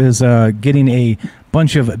Bezos is getting a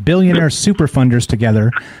bunch of billionaire super funders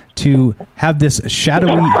together to have this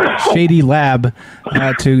shady lab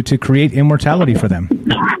to create immortality for them.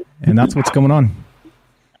 And that's what's going on.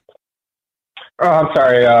 Oh, I'm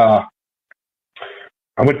sorry.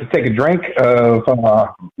 I went to take a drink of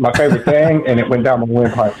my favorite thing, and it went down my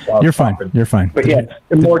windpipe. So You're fine. You're fine. But yeah,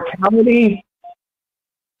 immortality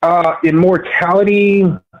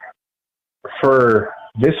for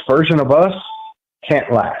this version of us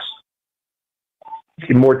can't last.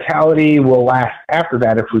 Immortality will last after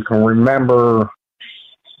that if we can remember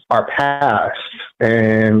our past,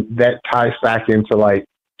 and that ties back into like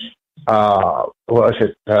what is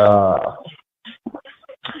it?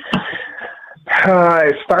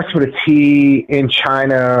 It starts with a T in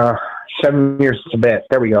China, 7 years in Tibet.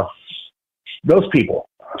 There we go. Those people.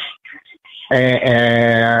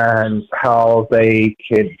 And how they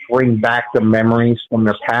could bring back the memories from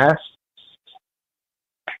their past.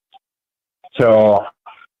 So,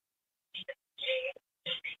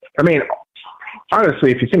 I mean,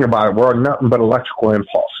 honestly, if you think about it, we're nothing but electrical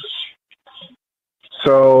impulses.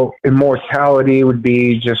 So, immortality would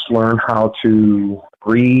be just learn how to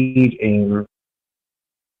read and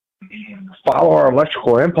follow our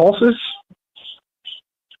electrical impulses.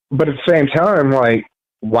 But at the same time, like,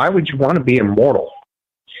 why would you want to be immortal?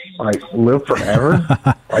 Like, live forever?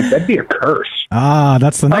 Like, that'd be a curse. Ah,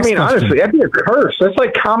 that's the next question. Honestly, that'd be a curse. That's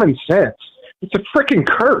like common sense. It's a freaking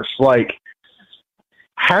curse. Like,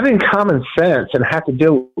 having common sense and have to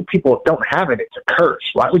deal with people that don't have it, it's a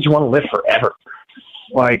curse. Why would you want to live forever?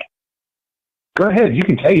 Like, go ahead, you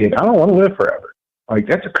can take it. I don't want to live forever. Like,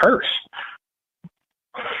 that's a curse.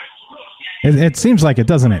 It seems like it,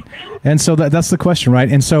 doesn't it? And so that's the question,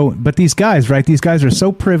 right? And so, but these guys, right? These guys are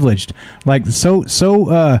so privileged, like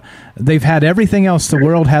they've had everything else the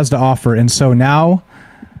world has to offer, and so now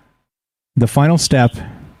the final step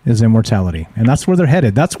is immortality, and that's where they're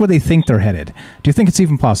headed. That's where they think they're headed. Do you think it's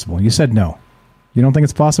even possible? You said no. You don't think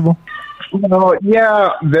it's possible? Well,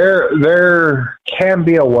 yeah, there can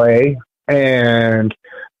be a way, and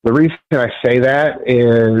the reason I say that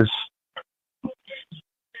is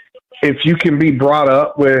if you can be brought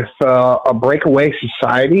up with a breakaway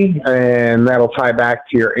society, and that'll tie back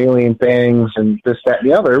to your alien things and this, that, and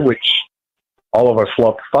the other, which all of us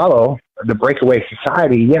love to follow, the breakaway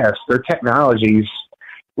society, yes, their technologies,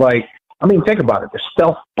 like, I mean, think about it. The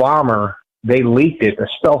stealth bomber, they leaked it. The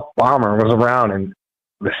stealth bomber was around in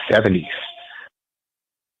the 70s.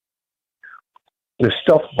 The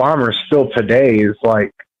stealth bomber still today is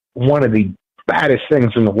like one of the baddest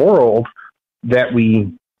things in the world that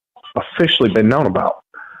we officially been known about.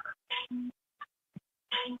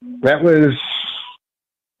 That was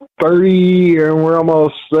 30, and we're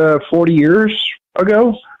almost 40 years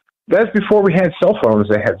ago. That's before we had cell phones.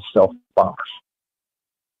 They had stealth bombers.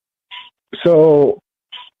 So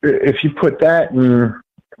if you put that in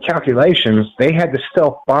calculations, they had the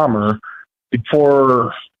stealth bomber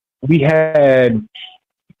before we had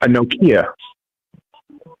a Nokia.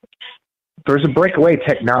 There's a breakaway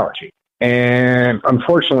technology. And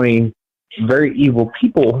unfortunately, very evil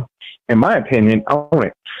people, in my opinion, own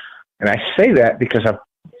it. And I say that because I've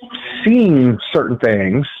seen certain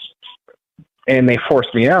things, and they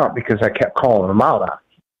forced me out because I kept calling them out on it.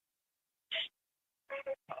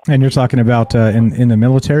 And you're talking about in the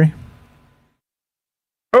military?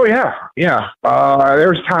 Oh, yeah, yeah. There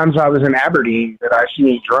was times I was in Aberdeen that I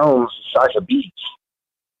seen drones the size of bees.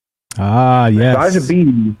 Ah, yes. The size of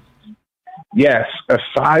bees. Yes, a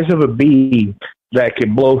size of a bee that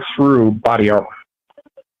could blow through body armor.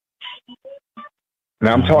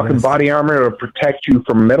 Now I'm talking body armor to protect you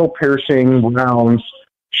from metal-piercing rounds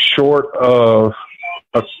short of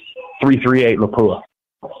a .338 Lapua.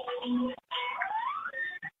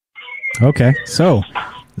 Okay, so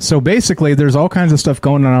basically there's all kinds of stuff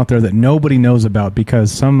going on out there that nobody knows about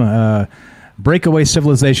because some breakaway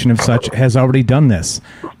civilization of such has already done this.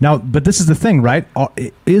 Now, but this is the thing, right?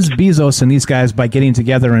 Is Bezos and these guys, by getting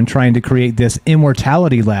together and trying to create this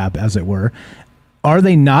immortality lab, as it were, are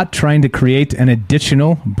they not trying to create an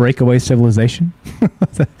additional breakaway civilization?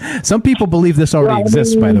 Some people believe this already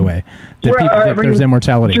exists, by the way, that there's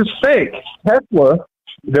immortality. Just fake. Tesla,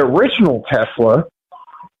 the original Tesla,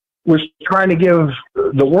 was trying to give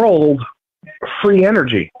the world free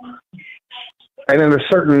energy. And then a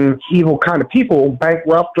certain evil kind of people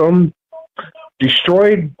bankrupt him,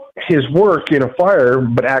 destroyed his work in a fire,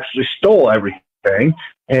 but actually stole everything.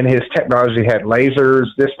 And his technology had lasers,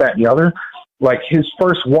 this, that, and the other. Like his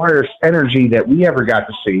first wireless energy that we ever got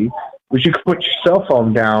to see was you could put your cell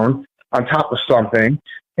phone down on top of something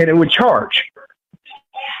and it would charge.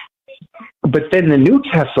 But then the new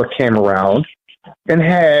Tesla came around and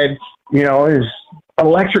had, you know, his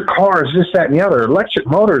electric cars, this, that, and the other. Electric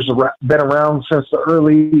motors have been around since the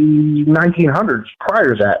early 1900s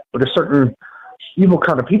prior to that. But a certain evil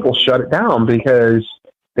kind of people shut it down because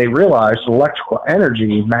they realized electrical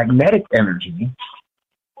energy, magnetic energy,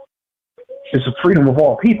 is the freedom of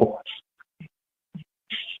all people.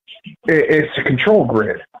 It's a control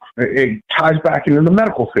grid. It ties back into the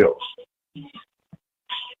medical field.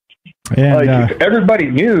 And everybody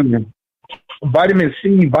knew vitamin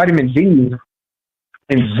C, vitamin D,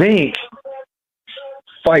 and zinc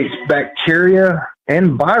fights bacteria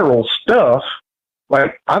and viral stuff.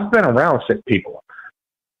 Like, I've been around sick people.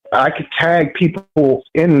 I could tag people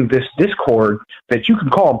in this Discord that you can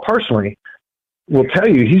call them personally. Will tell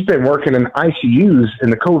you he's been working in ICUs in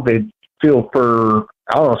the COVID field for,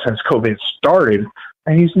 I don't know, since COVID started,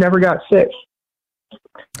 and he's never got sick.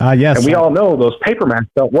 Yes. And we all know those paper masks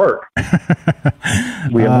don't work.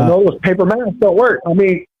 We all know those paper masks don't work. I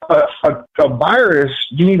mean, a virus,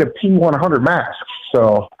 you need a P100 mask.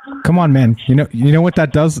 So come on, man. You know what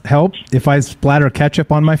that does help? If I splatter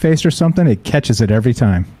ketchup on my face or something, it catches it every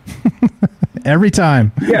time. Every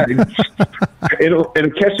time. Yeah, it'll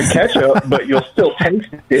catch the ketchup, but you'll still taste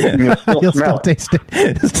it and you'll still smell it. Taste it.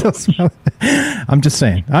 You'll still smell it. I'm just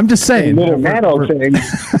saying. Little nano things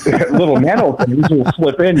will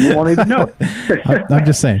slip in. You won't even know it. I'm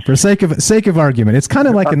just saying. For sake of argument, it's kind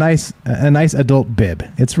of like a nice adult bib.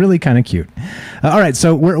 It's really kind of cute. All right,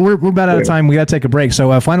 so we're about out of time. We got to take a break.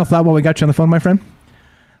 So final thought while we got you on the phone, my friend.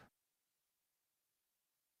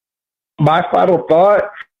 My final thought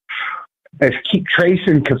is keep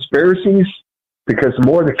tracing conspiracies, because the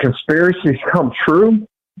more the conspiracies come true,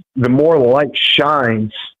 the more the light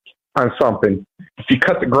shines on something. If you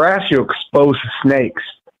cut the grass, you'll expose the snakes.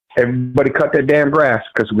 Everybody cut that damn grass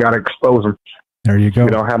because we got to expose them. There you go.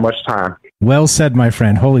 We don't have much time. Well said, my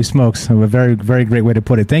friend. Holy smokes. A very, very great way to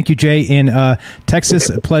put it. Thank you, Jay, in Texas.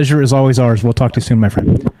 Pleasure is always ours. We'll talk to you soon, my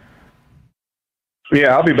friend.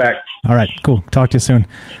 Yeah, I'll be back. All right, cool. Talk to you soon.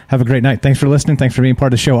 Have a great night. Thanks for listening. Thanks for being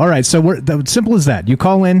part of the show. All right, so simple as that. You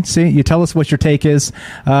call in, see, you tell us what your take is.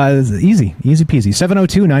 Easy peasy.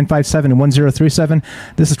 702-957-1037.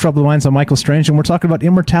 This is Troubled Minds. I'm Michael Strange, and we're talking about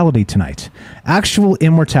immortality tonight. Actual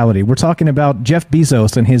immortality. We're talking about Jeff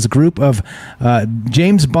Bezos and his group of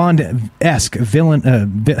James Bond-esque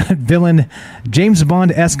villain, James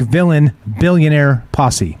Bond-esque villain billionaire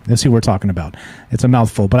posse. That's who we're talking about. It's a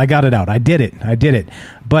mouthful, but I got it out. I did it.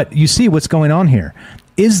 But you see what's going on here.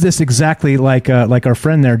 Is this exactly like our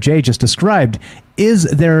friend there, Jay, just described? Is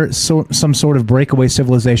there some sort of breakaway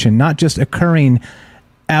civilization not just occurring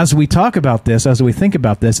as we talk about this, as we think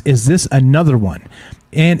about this? Is this another one?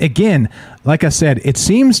 And again, like I said, it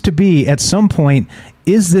seems to be at some point,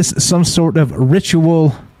 is this some sort of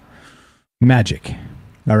ritual magic?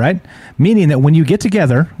 All right. Meaning that when you get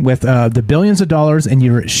together with the billions of dollars and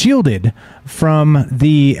you're shielded from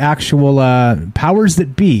the actual powers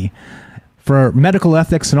that be for medical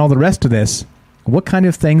ethics and all the rest of this, what kind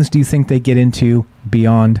of things do you think they get into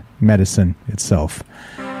beyond medicine itself?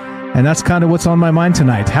 And that's kind of what's on my mind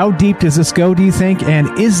tonight. How deep does this go, do you think? And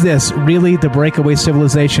is this really the breakaway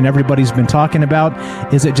civilization everybody's been talking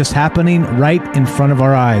about? Is it just happening right in front of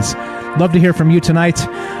our eyes? Love to hear from you tonight.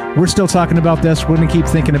 We're still talking about this. We're going to keep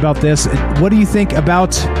thinking about this. What do you think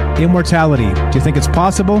about immortality? Do you think it's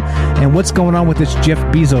possible? And what's going on with this Jeff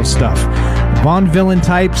Bezos stuff? Bond villain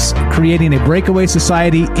types creating a breakaway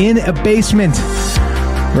society in a basement,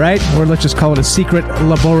 right? Or let's just call it a secret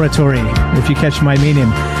laboratory, if you catch my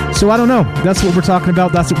meaning. So I don't know. That's what we're talking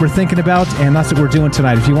about. That's what we're thinking about. And that's what we're doing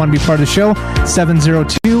tonight. If you want to be part of the show,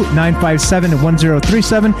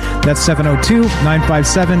 702-957-1037. That's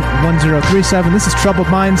 702-957-1037. This is Troubled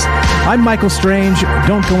Minds. I'm Michael Strange.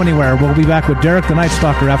 Don't go anywhere. We'll be back with Derek the Night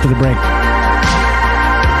Stalker after the break.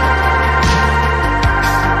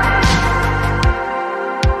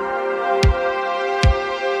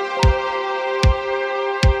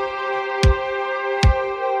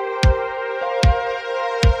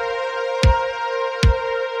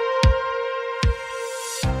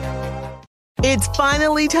 It's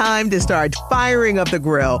finally time to start firing up the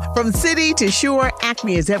grill. From city to shore,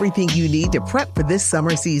 Acme is everything you need to prep for this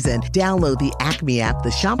summer season. Download the Acme app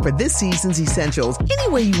to shop for this season's essentials any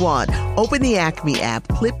way you want. Open the Acme app,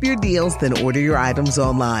 clip your deals, then order your items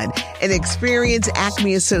online. An experienced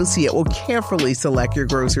Acme associate will carefully select your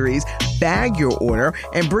groceries, bag your order,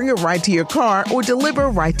 and bring it right to your car or deliver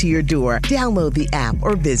right to your door. Download the app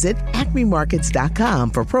or visit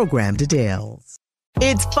acmemarkets.com for program details.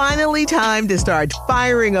 It's finally time to start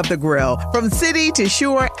firing up the grill. From city to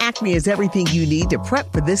shore, Acme is everything you need to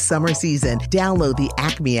prep for this summer season. Download the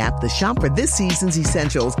Acme app to shop for this season's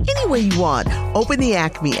essentials any way you want. Open the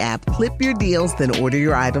Acme app, clip your deals, then order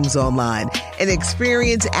your items online. An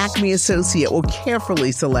experienced Acme associate will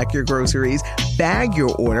carefully select your groceries, bag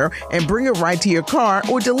your order, and bring it right to your car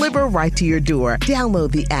or deliver right to your door.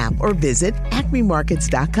 Download the app or visit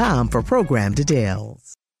acmemarkets.com for program details.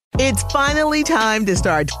 It's finally time to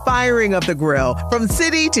start firing up the grill. From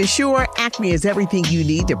city to shore, Acme is everything you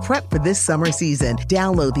need to prep for this summer season.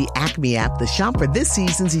 Download the Acme app to shop for this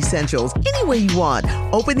season's essentials any way you want.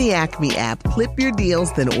 Open the Acme app, clip your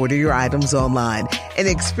deals, then order your items online. An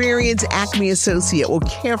experienced Acme associate will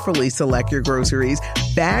carefully select your groceries,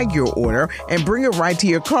 bag your order, and bring it right to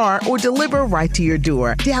your car or deliver right to your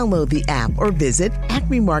door. Download the app or visit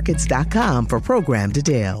acmemarkets.com for program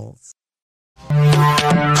details.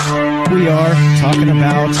 We are talking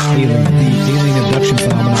about the alien abduction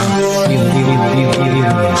phenomenon.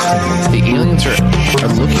 The aliens are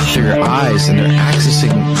looking through your eyes and they're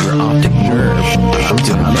accessing your optic nerve. I'm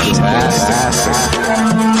doing fantastic.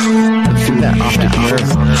 And through that optic nerve,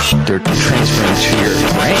 they're transferring to your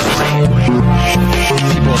brain.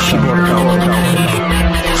 People are calling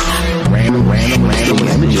random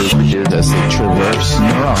images as they traverse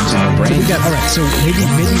neurons in the brain. So all right, so maybe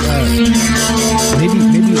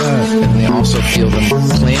and they also feel them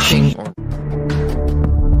planting.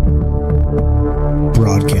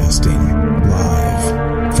 Broadcasting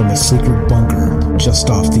live from a secret bunker just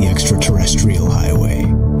off the extraterrestrial highway.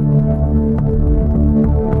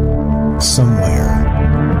 Somewhere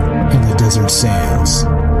in the desert sands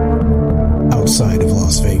outside of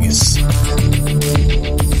Las Vegas.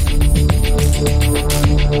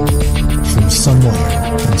 From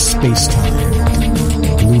somewhere in space-time,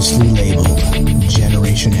 loosely labeled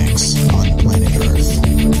Generation X on planet Earth.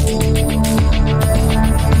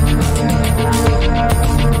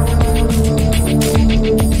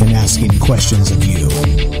 And asking questions of you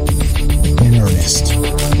in earnest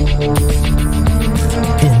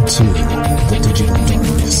into the digital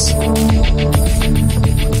darkness.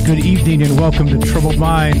 Good evening and welcome to Troubled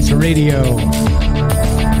Minds Radio.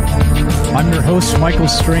 I'm your host, Michael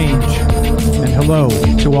Strange, and hello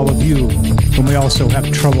to all of you whom we also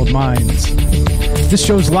have troubled minds. This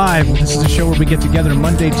show's live. This is a show where we get together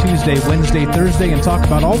Monday, Tuesday, Wednesday, Thursday, and talk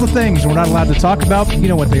about all the things we're not allowed to talk about. You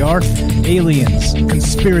know what they are. Aliens,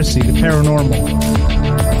 conspiracy, the paranormal,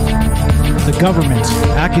 the government,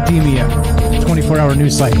 academia, 24-hour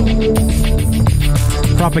news cycle,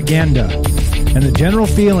 propaganda, and the general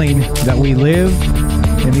feeling that we live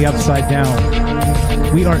in the upside down.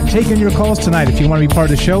 We are taking your calls tonight. If you want to be part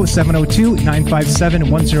of the show,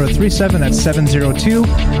 702-957-1037. That's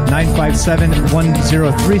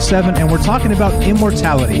 702-957-1037. And we're talking about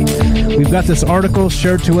immortality. We've got this article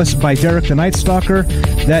shared to us by Derek the Night Stalker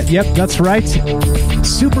that, yep, that's right,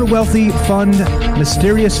 super wealthy fund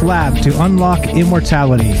mysterious lab to unlock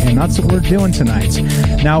immortality. And that's what we're doing tonight.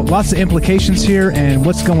 Now, lots of implications here, and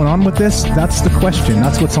what's going on with this? That's the question.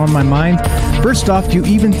 That's what's on my mind. First off, do you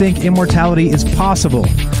even think immortality is possible?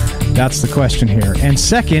 That's the question here. And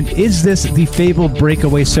second, is this the fabled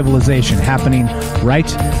breakaway civilization happening right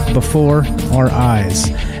before our eyes?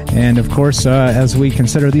 And of course, as we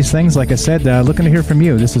consider these things, like I said, looking to hear from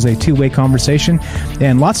you. This is a two-way conversation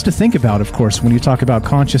and lots to think about, of course, when you talk about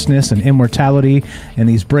consciousness and immortality and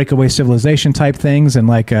these breakaway civilization type things and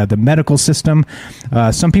like the medical system.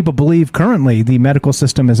 Some people believe currently the medical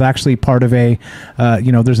system is actually part of a,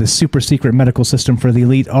 there's a super secret medical system for the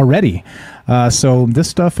elite already. So this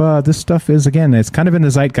stuff is, again, it's kind of in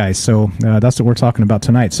the zeitgeist. So that's what we're talking about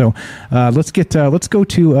tonight. So let's go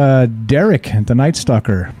to Derek, the Night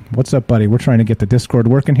Stalker. What's up, buddy? We're trying to get the Discord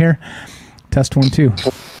working here. Test 1, 2.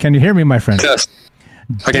 Can you hear me, my friend? Test.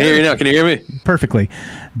 I can hear you now. Can you hear me? Perfectly.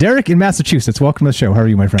 Derek in Massachusetts. Welcome to the show. How are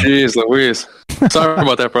you, my friend? Jeez Louise. Sorry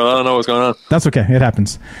about that, bro. I don't know what's going on. That's okay. It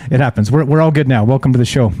happens. We're all good now. Welcome to the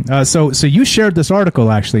show. So you shared this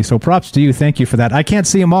article, actually. So props to you. Thank you for that. I can't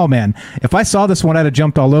see them all, man. If I saw this one, I'd have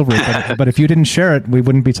jumped all over it. But if you didn't share it, we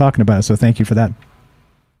wouldn't be talking about it. So thank you for that.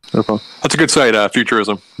 No problem. That's a good site,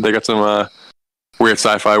 Futurism. They got some weird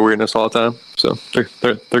sci-fi weirdness all the time. So they're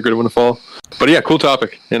a good one to follow. But yeah, cool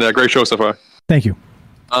topic. And a great show so far. Thank you.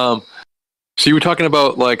 So you were talking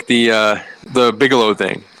about like the Bigelow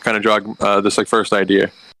thing, kind of jogged this like first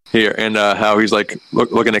idea here, and how he's like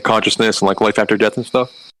looking at consciousness and like life after death and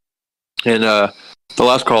stuff. And the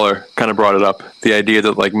last caller kind of brought it up, the idea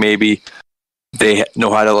that like maybe they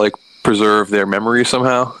know how to like preserve their memories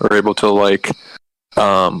somehow, or able to like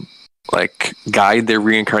guide their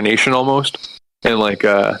reincarnation almost. And like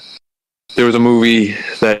there was a movie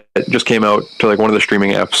that just came out to like one of the streaming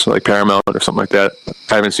apps, like Paramount or something like that.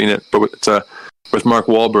 I haven't seen it, but it's with Mark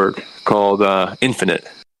Wahlberg called Infinite,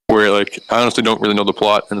 where like I honestly don't really know the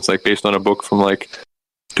plot, and it's like based on a book from like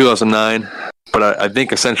 2009. But I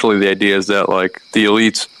think essentially the idea is that like the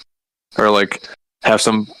elites are like have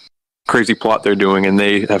some crazy plot they're doing, and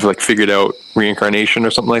they have like figured out reincarnation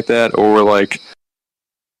or something like that, or like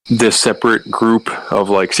this separate group of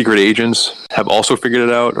like secret agents have also figured it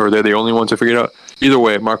out, or they're the only ones who figured it out. Either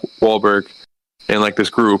way, Mark Wahlberg and like this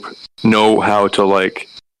group know how to like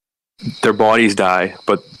their bodies die,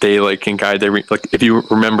 but they like can guide their like if you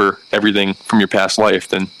remember everything from your past life,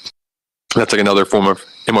 then that's like another form of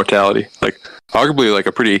immortality. Like arguably like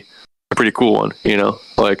a pretty cool one, you know.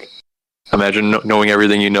 Like imagine knowing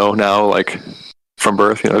everything you know now, like from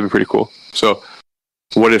birth. You know, that'd be pretty cool. So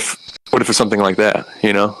what if it's something like that,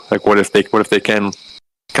 you know? Like what if they can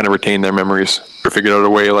kind of retain their memories, or figure out a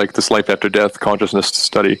way like this life after death consciousness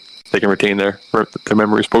study, they can retain their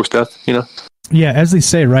memories post death, you know? Yeah, as they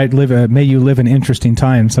say, right? May you live in interesting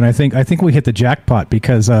times, and I think we hit the jackpot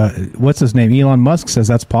because what's his name? Elon Musk says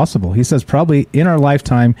that's possible. He says probably in our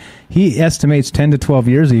lifetime, he estimates 10 to 12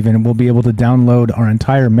 years even, and we'll be able to download our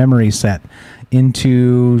entire memory set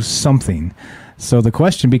into something. So the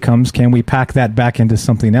question becomes, can we pack that back into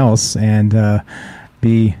something else and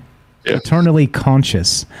be eternally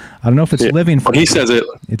conscious? I don't know if it's living. When he says it,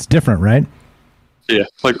 it's different, right? Yeah,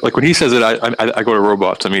 like when he says it, I go to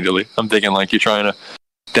robots immediately. I'm thinking like you're trying to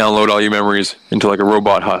download all your memories into like a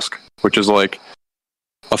robot husk, which is like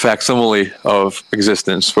a facsimile of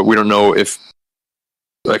existence, but we don't know if,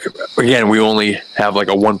 like, again, we only have like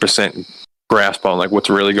a 1% grasp on like what's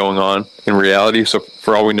really going on in reality. So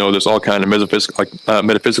for all we know, there's all kind of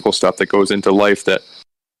metaphysical stuff that goes into life that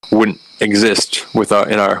wouldn't exist with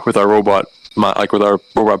our robot, like with our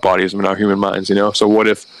robot bodies and our human minds, you know. So what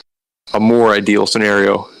if a more ideal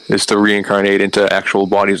scenario is to reincarnate into actual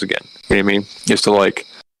bodies again? You know what I mean? Is to like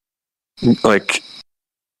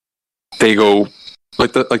they go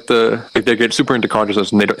they get super into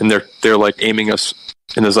consciousness, and they're like aiming us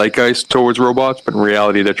in the zeitgeist towards robots, but in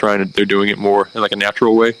reality they're doing it more in like a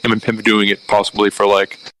natural way. I mean, him doing it possibly for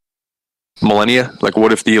like millennia. Like,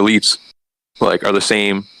 what if the elites like are the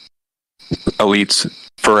same elites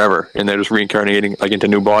forever, and they're just reincarnating like into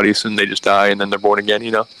new bodies, and they just die and then they're born again,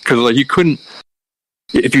 you know? Because like you couldn't,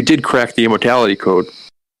 if you did crack the immortality code,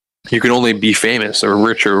 you could only be famous or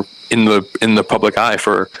rich or in the public eye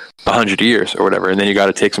for 100 years or whatever, and then you got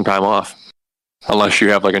to take some time off, unless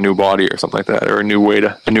you have like a new body or something like that, or a new way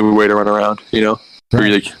to run around, you know? Right. Or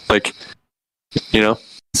you like, you know.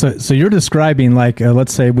 So you're describing like,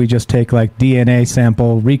 let's say we just take like DNA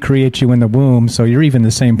sample, recreate you in the womb, so you're even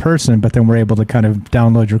the same person, but then we're able to kind of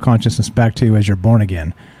download your consciousness back to you as you're born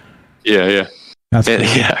again. Yeah.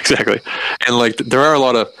 Yeah, exactly. And like there are a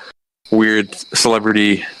lot of weird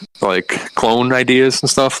celebrity like clone ideas and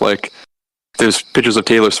stuff. Like there's pictures of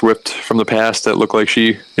Taylor Swift from the past that look like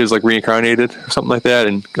she is like reincarnated or something like that,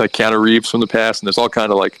 and like Keanu Reeves from the past, and there's all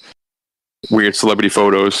kind of like weird celebrity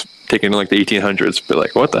photos taken in like the 1800s. But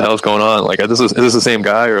like, what the hell is going on? Like, is this the same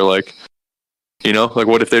guy, or like, you know, like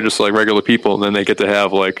what if they're just like regular people and then they get to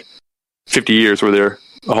have like 50 years where they're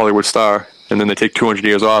a Hollywood star, and then they take 200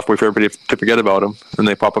 years off, wait for everybody to forget about them, and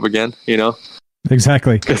they pop up again, you know?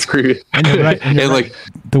 Exactly. That's creepy. And you're right. And like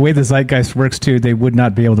the way the zeitgeist works too, they would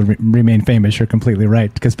not be able to remain famous. You're completely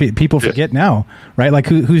right, because people forget now, right? Like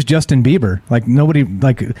who's Justin Bieber? Like nobody,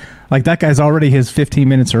 like that guy's already his 15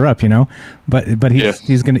 minutes are up, you know. But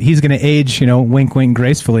he's gonna age, you know, wink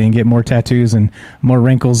gracefully, and get more tattoos and more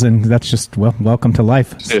wrinkles, and that's just welcome to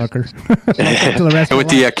life, sucker. To the rest with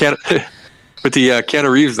the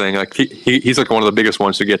Keanu Reeves thing, like he's like one of the biggest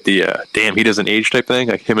ones to get the damn he doesn't age type thing,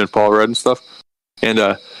 like him and Paul Rudd and stuff.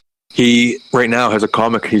 And he right now has a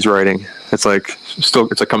comic he's writing. It's like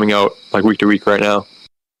coming out like week to week right now,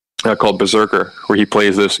 called Berserker, where he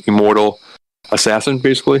plays this immortal assassin,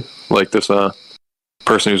 basically, like this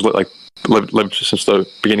person who's like lived since the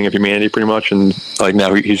beginning of humanity, pretty much, and like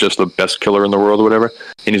now he's just the best killer in the world or whatever.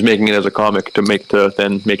 And he's making it as a comic to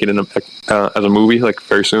then make it in as a movie like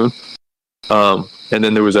very soon. And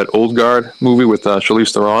then there was that Old Guard movie with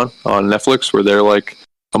Charlize Theron on Netflix, where they're like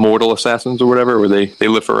immortal assassins or whatever, where they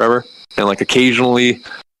live forever, and like occasionally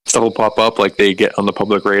stuff will pop up, like they get on the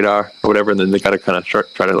public radar or whatever, and then they gotta kind of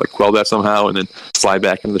try to like quell that somehow, and then slide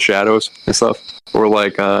back into the shadows and stuff. Or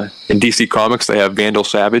like in DC Comics, they have Vandal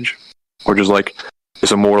Savage, which is like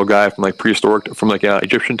this immortal guy from like prehistoric, from like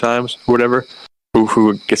Egyptian times or whatever,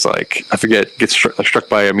 who gets like, I forget, gets struck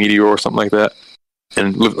by a meteor or something like that,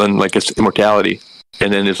 and like gets immortality,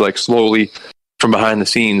 and then is like slowly from behind the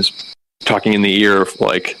scenes talking in the ear of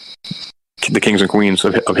like the kings and queens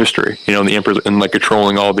of history, you know, and the emperors, and like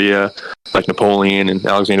controlling all the like Napoleon and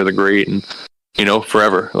Alexander the Great, and you know,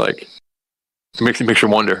 forever. Like it makes you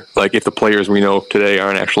wonder, like if the players we know today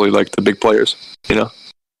aren't actually like the big players, you know.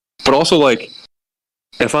 But also, like,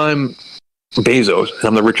 if I'm Bezos and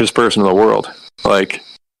I'm the richest person in the world, like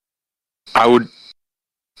I would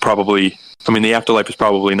probably, I mean, the afterlife is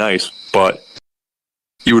probably nice, but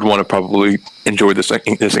you would want to probably enjoy this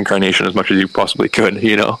incarnation as much as you possibly could,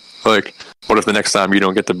 you know? Like, what if the next time you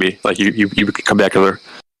don't get to be, like, you come back as a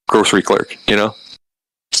grocery clerk, you know?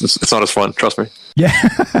 It's not as fun, trust me. Yeah,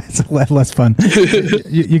 it's less fun.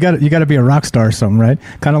 you got to be a rock star or something, right?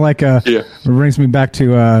 Kind of like it brings me back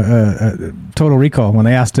to Total Recall, when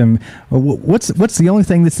they asked him, what's the only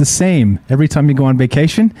thing that's the same every time you go on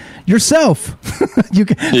vacation? Yourself. Wouldn't you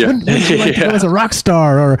like to go as a rock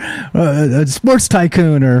star or a sports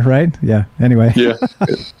tycoon, or right? Yeah. Anyway. Yeah.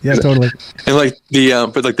 Yeah, totally. And like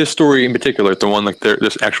but like this story in particular, the one like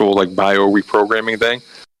this actual like bio reprogramming thing,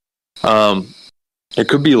 it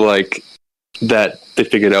could be like that they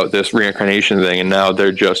figured out this reincarnation thing, and now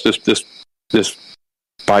they're just this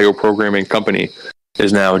bioprogramming company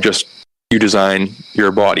is now just, you design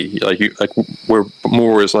your body, like you, like where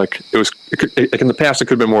more is like like in the past it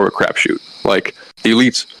could have been more of a crapshoot. Like the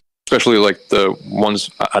elites, especially like the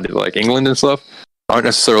ones like England and stuff, aren't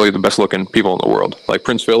necessarily the best looking people in the world. Like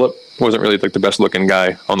Prince Philip wasn't really like the best looking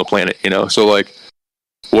guy on the planet, you know. So like,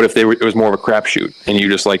 what if it was more of a crapshoot, and you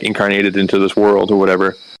just like incarnated into this world or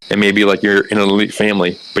whatever, and maybe like you're in an elite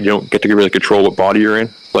family, but you don't get to really control what body you're in.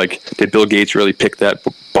 Like, did Bill Gates really pick that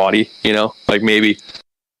body? You know, like maybe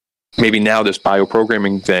now this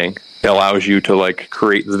bioprogramming thing allows you to like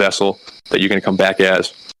create the vessel that you're going to come back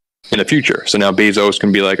as in the future. So now Bezos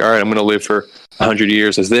can be like, all right, I'm going to live for 100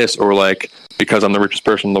 years as this, or like, because I'm the richest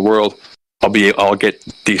person in the world, I'll get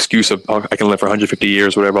the excuse of, I can live for 150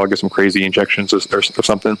 years, whatever. I'll get some crazy injections or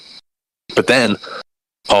something. But then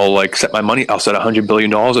I'll like set my money. I'll set $100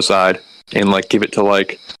 billion aside and like give it to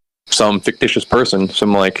like some fictitious person,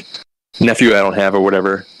 some like nephew I don't have or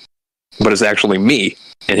whatever, but it's actually me.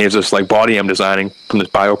 And here's this like body I'm designing from this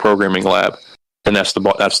bioprogramming lab, and that's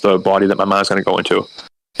the body that my mind's going to go into,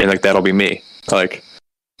 and like that'll be me. Like,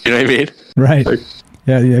 you know what I mean? Right. Like,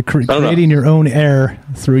 yeah. Creating your own air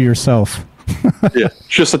through yourself. Yeah,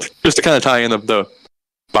 just to kind of tie in the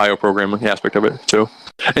bioprogramming aspect of it too.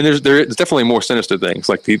 And there's definitely more sinister things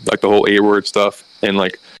like the whole A word stuff, and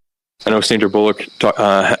like I know Sandra Bullock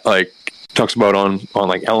talks about on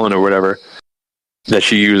like Ellen or whatever, that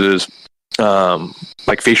she uses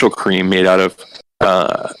like facial cream made out of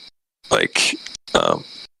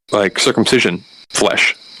like circumcision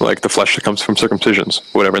flesh, like the flesh that comes from circumcisions,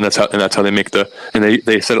 whatever, and that's how they make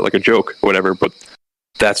they said it like a joke, whatever, but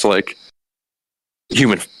that's like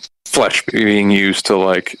human flesh being used to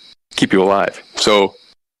like keep you alive. So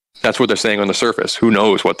that's what they're saying on the surface. Who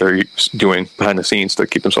knows what they're doing behind the scenes to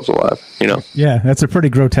keep themselves alive, you know? Yeah, that's a pretty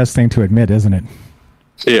grotesque thing to admit, isn't it?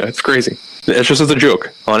 Yeah, it's crazy. It's just as a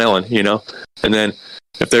joke on Ellen, you know? And then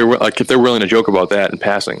if they're willing to joke about that in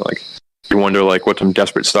passing, like you wonder like what some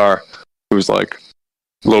desperate star who's like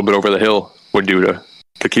a little bit over the hill would do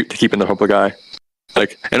to keep in the public eye.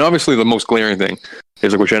 Like, and obviously the most glaring thing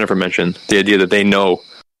is like what Jennifer mentioned, the idea that they know,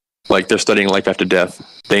 like they're studying life after death.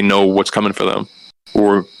 They know what's coming for them.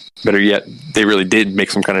 Or better yet, they really did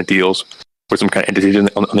make some kind of deals with some kind of entities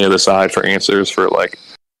on the other side for answers, for like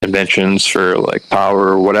inventions, for like power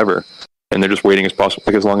or whatever. And they're just waiting as possible,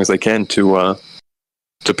 like as long as they can to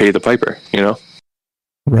pay the piper, you know?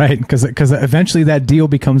 Right, because eventually that deal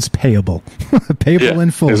becomes payable. Payable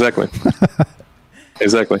in full. Exactly.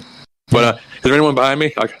 Exactly. But is there anyone behind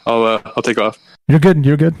me? I'll take off. You're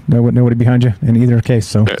good. Nobody behind you in either case.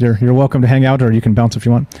 So you're welcome to hang out, or you can bounce if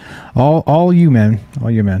you want. All you, man.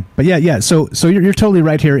 But yeah. So you're totally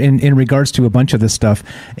right here in regards to a bunch of this stuff,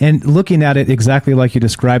 and looking at it exactly like you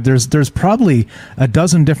described. There's probably a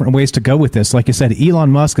dozen different ways to go with this. Like you said,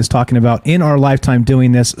 Elon Musk is talking about in our lifetime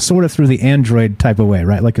doing this sort of through the android type of way,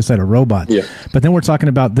 right? Like I said, a robot. Yeah. But then we're talking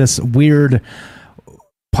about this weird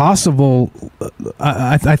possible.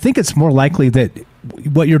 I think it's more likely that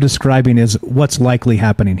what you're describing is what's likely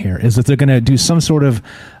happening here is that they're going to do some sort of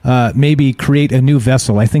maybe create a new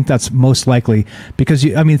vessel. I think that's most likely because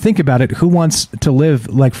think about it. Who wants to live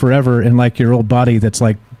like forever in like your old body that's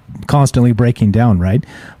like constantly breaking down, right?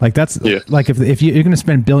 Like that's like if you're going to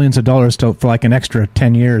spend billions of dollars for like an extra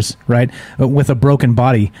 10 years, right, with a broken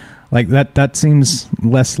body, like that seems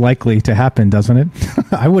less likely to happen, doesn't it?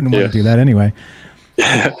 I wouldn't want to do that anyway.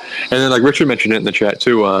 And then like Richard mentioned it in the chat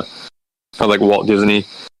too, how like Walt Disney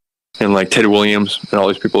and like Ted Williams and all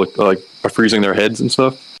these people like are freezing their heads and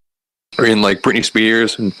stuff. Or in like Britney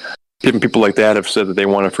Spears and different people like that have said that they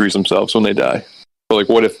want to freeze themselves when they die. So like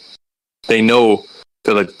what if they know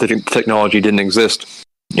that like the technology didn't exist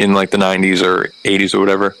in like the 90s or 80s or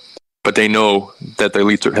whatever, but they know that their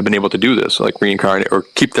elites have been able to do this, like reincarnate or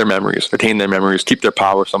keep their memories, retain their memories, keep their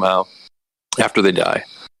power somehow after they die.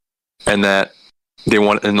 And that they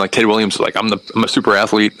want, and like Ted Williams is like, I'm a super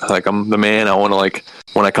athlete, like I'm the man. I want to like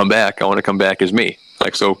when I come back as me.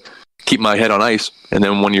 Like so, keep my head on ice, and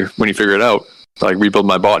then when you figure it out, like rebuild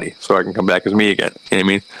my body so I can come back as me again. You know what I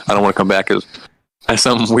mean? I don't want to come back as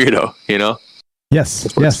some weirdo. You know?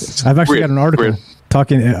 Yes. I've actually got an article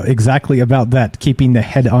talking exactly about that. Keeping the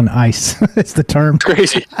head on ice. It's the term. It's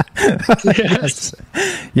crazy. Yes.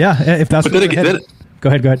 Yeah. If that's but then go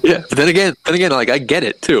ahead. Yeah, but then again, like I get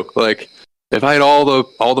it too. Like. If I had all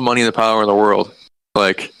the money and the power in the world,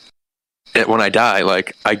 like when I die,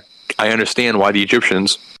 like I understand why the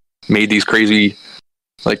Egyptians made these crazy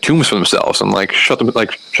like tombs for themselves and like shut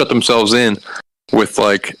themselves in with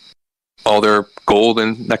like all their gold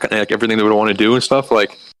and that kind of, like everything they would want to do and stuff.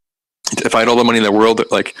 Like if I had all the money in the world,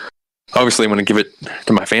 like obviously I'm going to give it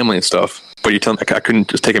to my family and stuff. But you tell me I couldn't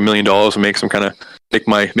just take $1 million and make some kind of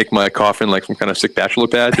make my coffin like some kind of sick bachelor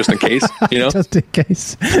pad just in case, you know? Just in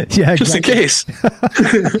case. Yeah, just in case.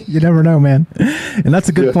 You never know, man. And that's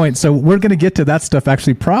a good point. So we're going to get to that stuff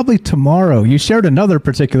actually probably tomorrow. You shared another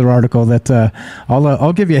particular article that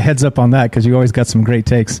I'll give you a heads up on that because you always got some great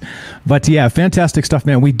takes. But yeah, fantastic stuff,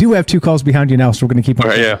 man. We do have 2 calls behind you now, so we're going to keep on.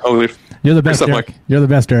 All right, yeah, I'll leave. You're the best, Derek. You're the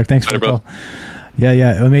best, Derek. Thanks for the call.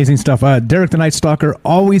 Yeah, amazing stuff. Derek the Night Stalker,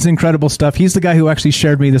 always incredible stuff. He's the guy who actually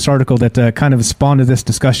shared me this article that kind of spawned this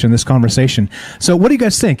discussion, this conversation. So what do you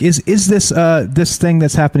guys think? Is this this thing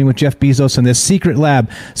that's happening with Jeff Bezos and this secret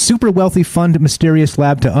lab, super wealthy fund, mysterious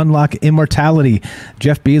lab to unlock immortality?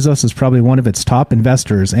 Jeff Bezos is probably one of its top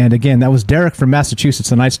investors. And again, that was Derek from Massachusetts,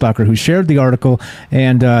 the Night Stalker, who shared the article,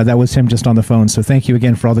 and that was him just on the phone. So thank you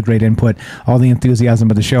again for all the great input, all the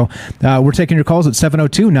enthusiasm of the show. We're taking your calls at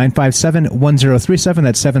 702-957-1037. 1037.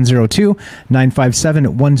 That's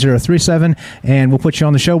 702-957-1037. And we'll put you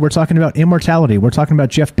on the show. We're talking about immortality. We're talking about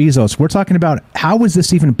Jeff Bezos. We're talking about how is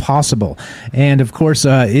this even possible? And of course,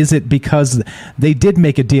 is it because they did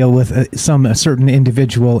make a deal with a certain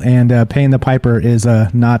individual, and paying the piper is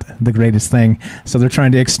not the greatest thing. So they're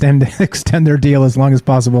trying to extend their deal as long as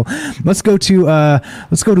possible. Let's go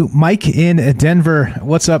to Mike in Denver.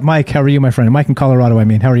 What's up, Mike? How are you, my friend? Mike in Colorado, I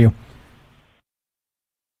mean. How are you?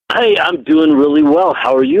 Hey, I'm doing really well.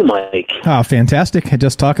 How are you, Mike? Oh, fantastic.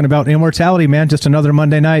 Just talking about immortality, man. Just another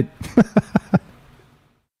Monday night.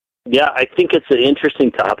 Yeah, I think it's an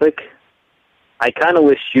interesting topic. I kind of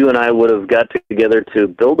wish you and I would have got together to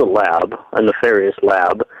build a nefarious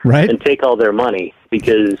lab, right, and take all their money,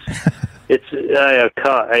 because it's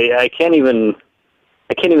I can't even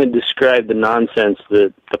describe the nonsense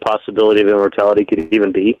that the possibility of immortality could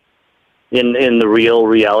even be in the real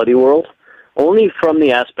reality world. Only from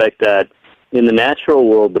the aspect that in the natural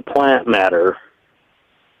world, the plant matter,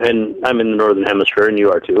 and I'm in the northern hemisphere and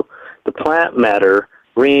you are too, the plant matter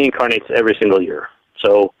reincarnates every single year.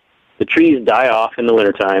 So the trees die off in the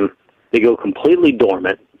wintertime, they go completely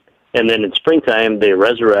dormant, and then in springtime they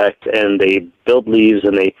resurrect and they build leaves,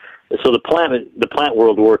 and so the plant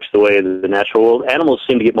world works the way the natural world. Animals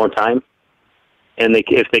seem to get more time, and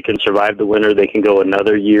if they can survive the winter, they can go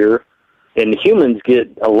another year. And humans get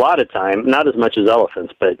a lot of time, not as much as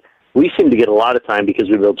elephants, but we seem to get a lot of time because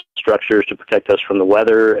we build structures to protect us from the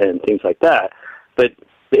weather and things like that. But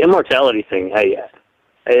the immortality thing,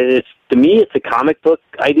 to me, it's a comic book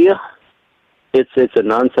idea. It's a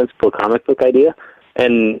nonsensical comic book idea,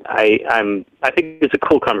 and I think it's a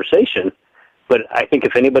cool conversation. But I think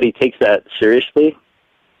if anybody takes that seriously,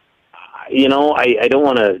 I don't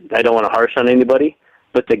want to harsh on anybody.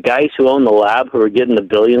 But the guys who own the lab, who are getting the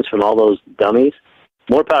billions from all those dummies,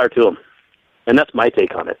 more power to them. And that's my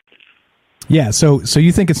take on it. Yeah, so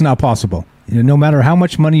you think it's not possible. No matter how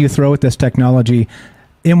much money you throw at this technology,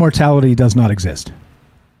 immortality does not exist.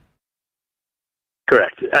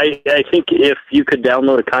 Correct. I think if you could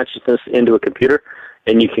download a consciousness into a computer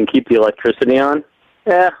and you can keep the electricity on,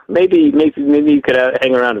 maybe you could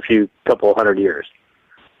hang around a couple hundred years.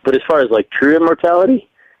 But as far as like true immortality,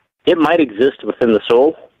 it might exist within the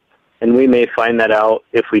soul, and we may find that out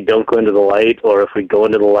if we don't go into the light, or if we go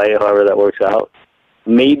into the light, however that works out.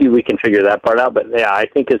 Maybe we can figure that part out, but yeah, I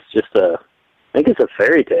think it's a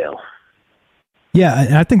fairy tale. Yeah,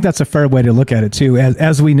 and I think that's a fair way to look at it too.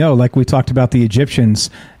 As we know, like we talked about the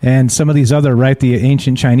Egyptians and some of these other, right, the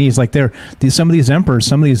ancient Chinese, like some of these emperors,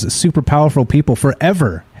 some of these super powerful people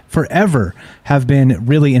forever have been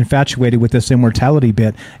really infatuated with this immortality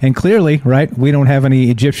bit. And clearly, right, we don't have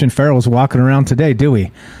any Egyptian pharaohs walking around today, do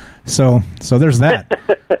we? So there's that.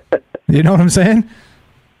 You know what I'm saying?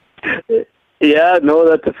 Yeah, no,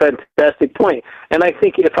 that's a fantastic point. And I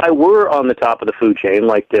think if I were on the top of the food chain,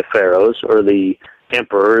 like the pharaohs or the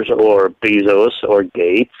emperors or Bezos or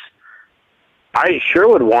Gates, I sure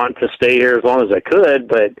would want to stay here as long as I could,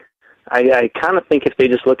 but I kind of think if they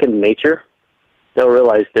just look into nature, they'll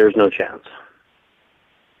realize there's no chance.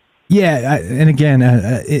 Yeah, and again,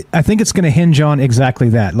 I think it's going to hinge on exactly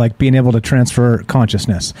that, like being able to transfer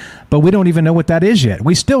consciousness. But we don't even know what that is yet.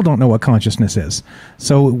 We still don't know what consciousness is.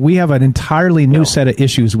 So we have an entirely new set of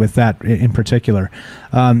issues with that in particular.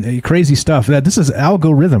 Crazy stuff. This is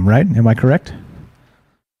algorithm, right? Am I correct?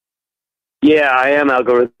 Yeah, I am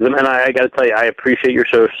algorithm, and I got to tell you, I appreciate your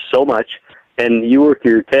show so much, and you work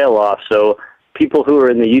your tail off, so people who are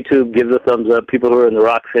in the YouTube, give the thumbs up. People who are in the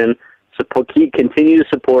Rockfin, continue to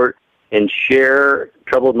support and share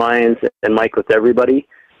Troubled Minds and Mike with everybody.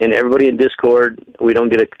 And everybody in Discord, we don't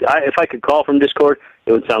get if I could call from Discord,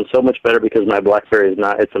 it would sound so much better because my BlackBerry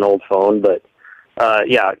it's an old phone. But,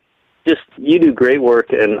 you do great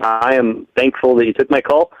work, and I am thankful that you took my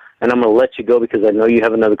call. And I'm going to let you go because I know you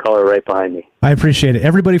have another caller right behind me. I appreciate it.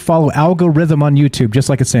 Everybody follow Algorithm on YouTube, just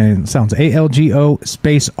like it sounds. ALGO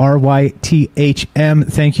space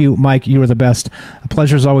RYTHM. Thank you, Mike. You are the best. A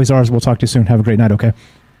pleasure is always ours. We'll talk to you soon. Have a great night, okay?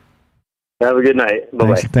 Have a good night.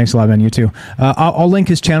 Bye-bye. Thanks a lot, man. You too. I'll link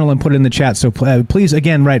his channel and put it in the chat. So please,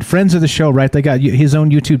 again, right, friends of the show, right? They got his own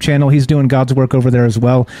YouTube channel. He's doing God's work over there as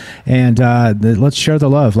well. And let's share the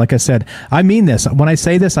love. Like I said, I mean this. When I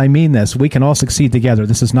say this, I mean this. We can all succeed together.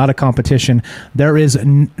 This is not a competition. There is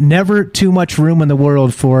never too much room in the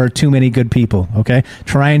world for too many good people, okay?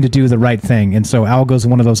 Trying to do the right thing. And so Algo's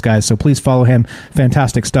one of those guys. So please follow him.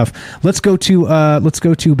 Fantastic stuff. Let's go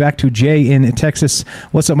back to Jay in Texas.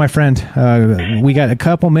 What's up, my friend? We got a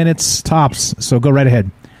couple minutes tops, so go right ahead.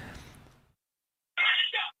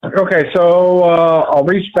 Okay, so I'll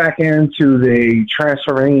reach back into the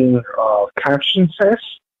transferring consciousness.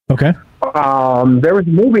 Okay. There was a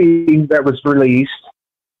movie that was released,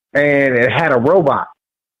 and it had a robot,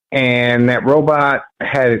 and that robot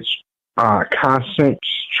had its constant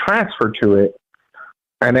transfer to it,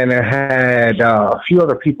 and then it had a few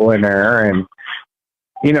other people in there, and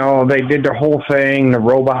you know, they did their whole thing. The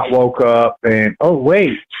robot woke up, and oh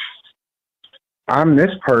wait, I'm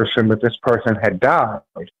this person, but this person had died.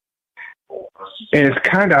 And it's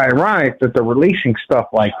kind of ironic that they're releasing stuff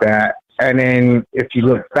like that. And then if you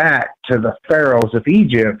look back to the pharaohs of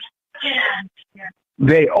Egypt,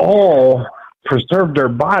 they all preserved their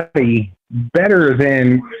body better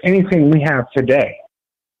than anything we have today.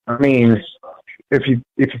 I mean, if you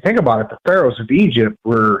think about it, the pharaohs of Egypt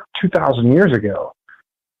were 2,000 years ago.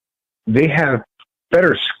 They have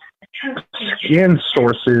better skin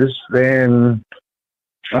sources than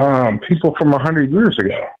people from 100 years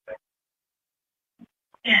ago.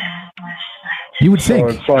 You would think.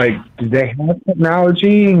 So it's like, do they have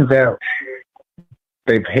technology that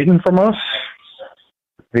they've hidden from us?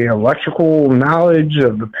 The electrical knowledge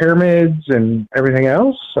of the pyramids and everything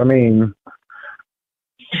else? I mean,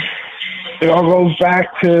 it all goes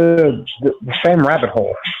back to the same rabbit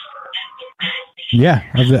hole. Yeah,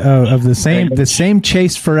 of the same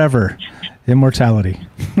chase forever. Immortality.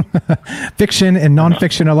 Fiction and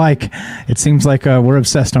nonfiction alike. It seems like we're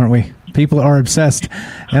obsessed, aren't we? People are obsessed.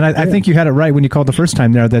 And I think you had it right when you called the first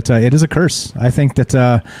time there that it is a curse. I think that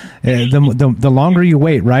the longer you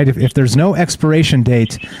wait, right, if there's no expiration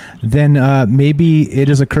date, then maybe it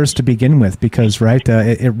is a curse to begin with because, right,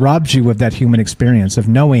 it robs you of that human experience of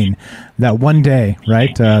knowing that one day,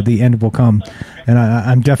 right, the end will come. And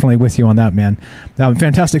I'm definitely with you on that, man.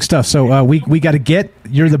 Fantastic stuff. So we got to get.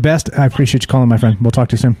 You're the best. I appreciate you calling, my friend. We'll talk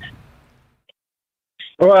to you soon.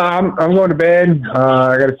 Well, I'm going to bed.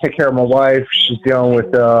 I got to take care of my wife. She's dealing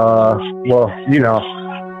with, well, you know.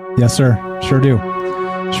 Yes, sir. Sure do.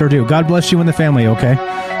 Sure do. God bless you and the family, okay?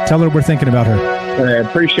 Tell her we're thinking about her. I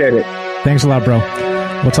appreciate it. Thanks a lot, bro.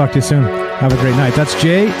 We'll talk to you soon. Have a great night. That's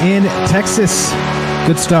Jay in Texas.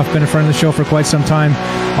 Good stuff. Been a friend of the show for quite some time.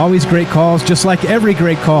 Always great calls, just like every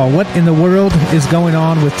great call. What in the world is going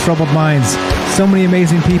on with Troubled Minds? So many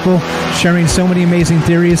amazing people sharing so many amazing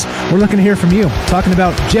theories. We're looking to hear from you, talking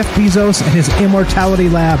about Jeff Bezos and his Immortality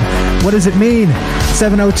Lab. What does it mean?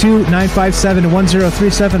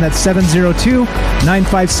 702-957-1037. That's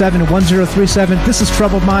 702-957-1037. This is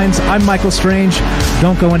Troubled Minds. I'm Michael Strange.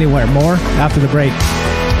 Don't go anywhere. More after the break.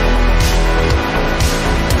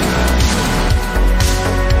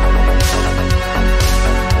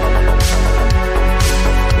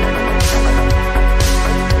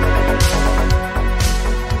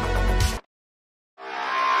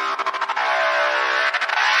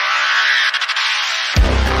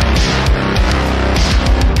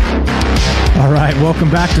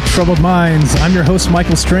 Welcome back to Troubled Minds. I'm your host,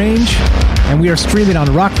 Michael Strange, and we are streaming on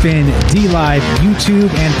Rockfin, D-Live, YouTube,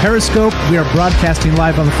 and Periscope. We are broadcasting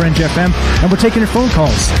live on the Fringe FM, and we're taking your phone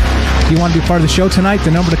calls. If you want to be part of the show tonight,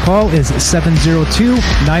 the number to call is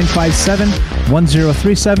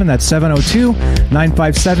 702-957-1037. That's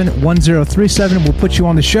 702-957-1037. We'll put you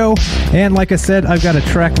on the show. And like I said, I've got a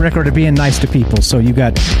track record of being nice to people. So you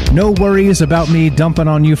got no worries about me dumping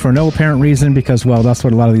on you for no apparent reason because, well, that's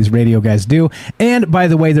what a lot of these radio guys do. And by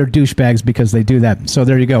the way, they're douchebags because they do that. So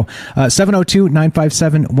there you go.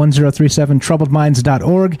 702-957-1037,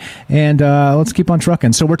 troubledminds.org. And let's keep on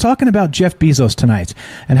trucking. So we're talking about Jeff Bezos tonight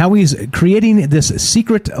and how he's creating this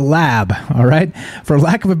secret lab, all right? For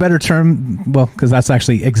lack of a better term, well, because that's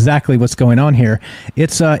actually exactly what's going on here.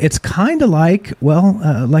 It's kind of like, well,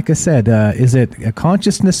 like I said, is it a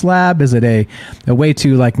consciousness lab? Is it a way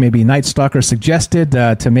to, like maybe Night Stalker suggested,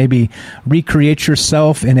 to maybe recreate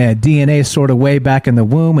yourself in a DNA sort of way back in the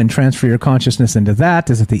womb and transfer your consciousness into that?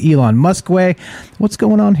 Is it the Elon Musk way? What's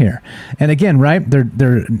going on here? And again, right,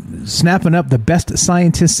 they're snapping up the best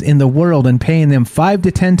scientists in the world and paying them 5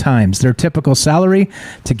 to 10 times their typical salary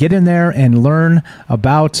to get in there and learn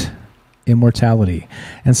about immortality.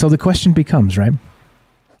 And so the question becomes, right?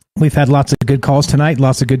 We've had lots of good calls tonight,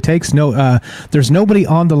 lots of good takes. No, there's nobody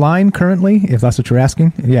on the line currently, if that's what you're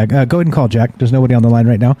asking. Yeah, go ahead and call, Jack. There's nobody on the line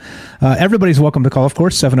right now. Everybody's welcome to call, of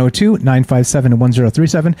course,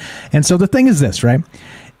 702-957-1037. And so the thing is this, right?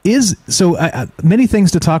 Many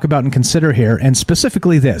things to talk about and consider here, and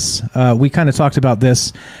specifically this. We kind of talked about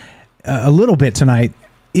this a little bit tonight.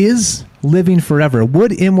 Is living forever,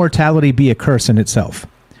 would immortality be a curse in itself?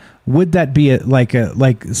 Would that be like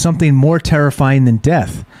something more terrifying than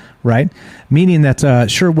death, right? Meaning that,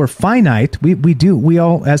 sure, we're finite. We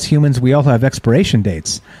all, as humans, we all have expiration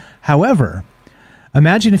dates. However,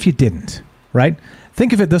 imagine if you didn't, right?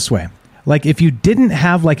 Think of it this way. like if you didn't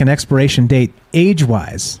have like an expiration date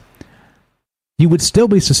age-wise, you would still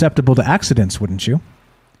be susceptible to accidents, wouldn't you?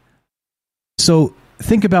 So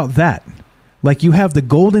think about that. Like you have the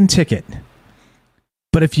golden ticket,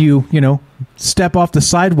 but if you step off the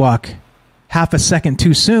sidewalk half a second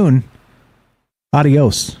too soon,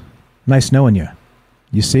 adios. Nice knowing you.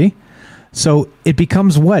 You see? So it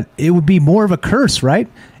becomes what? It would be more of a curse, right?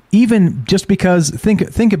 Even just because,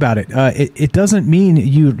 think about it. It doesn't mean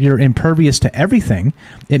you're impervious to everything.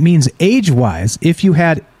 It means age-wise, if you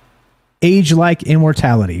had age-like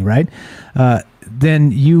immortality, right?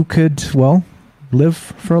 Then you could, live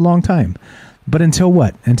for a long time. But until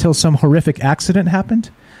what? Until some horrific accident happened?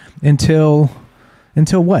 Until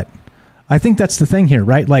what? I think that's the thing here,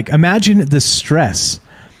 right? Like, imagine the stress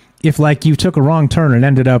if, like, you took a wrong turn and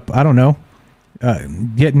ended up, I don't know,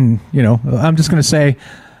 getting, I'm just going to say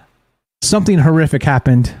something horrific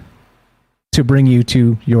happened to bring you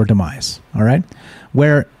to your demise, all right?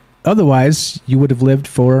 Where otherwise you would have lived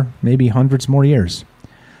for maybe hundreds more years.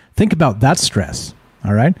 Think about that stress,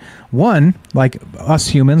 all right? One, like us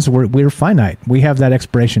humans, we're finite. We have that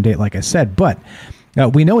expiration date, like I said, but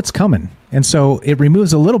we know it's coming. And so it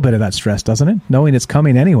removes a little bit of that stress, doesn't it? Knowing it's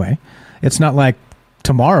coming anyway. It's not like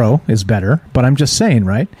tomorrow is better, but I'm just saying,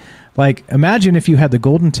 right? Like, imagine if you had the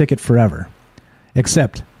golden ticket forever,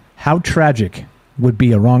 except how tragic would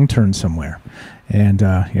be a wrong turn somewhere. And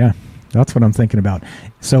yeah, that's what I'm thinking about.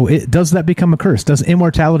 So does that become a curse? Does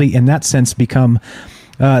immortality in that sense become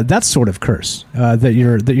that sort of curse, that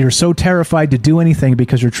you're so terrified to do anything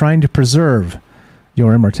because you're trying to preserve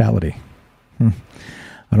your immortality?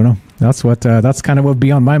 I don't know. That's kind of what would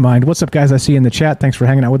be on my mind. What's up, guys? I see you in the chat. Thanks for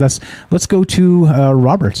hanging out with us. Let's go to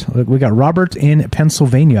Robert. We got Robert in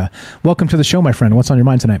Pennsylvania. Welcome to the show, my friend. What's on your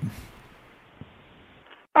mind tonight?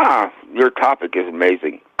 Your topic is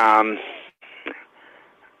amazing.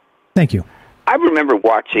 Thank you. I remember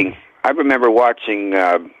watching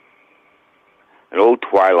an old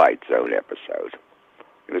Twilight Zone episode.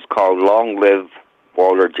 It was called Long Live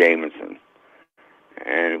Walter Jameson.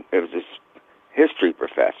 And it was this history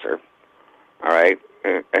professor, all right,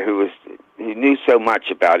 he knew so much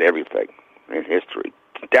about everything in history,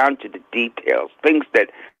 down to the details, things that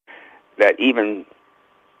even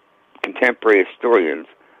contemporary historians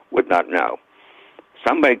would not know.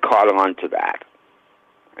 Somebody caught on to that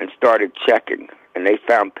and started checking, and they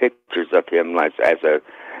found pictures of him as a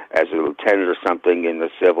lieutenant or something in the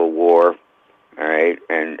Civil War, all right,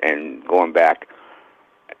 and going back.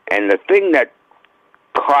 And the thing that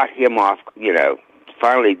caught him off,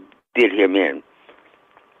 finally did him in,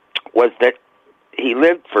 was that he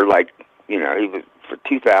lived for he was for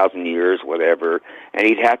 2,000 years, whatever, and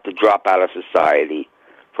he'd have to drop out of society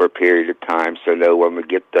for a period of time so no one would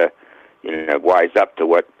get the, wise up to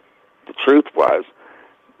what the truth was.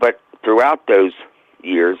 But throughout those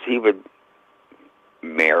years, he would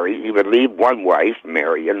marry. He would leave one wife,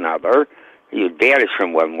 marry another. He would vanish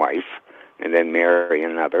from one wife and then marry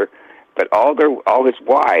another. But all his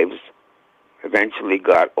wives eventually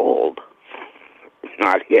got old,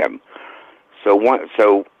 not him.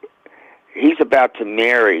 So he's about to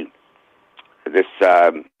marry this.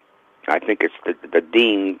 I think it's the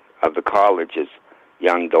dean of the college's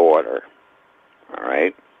young daughter. All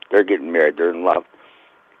right, they're getting married. They're in love,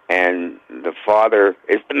 and the father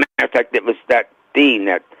is. As a matter of fact, it was that dean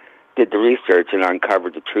that did the research and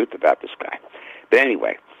uncovered the truth about this guy. But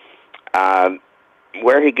anyway.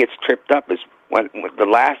 Where he gets tripped up is when the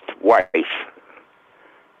last wife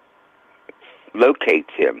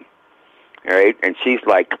locates him, all right, and she's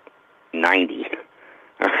like 90,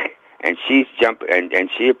 all right, and she's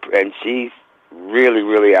she's really,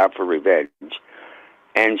 really out for revenge,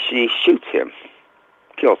 and she shoots him,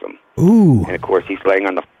 kills him. Ooh! And of course he's laying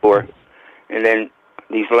on the floor, and then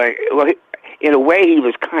he's laying. Well, in a way, he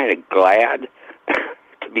was kind of glad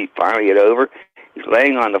to be finally over. He's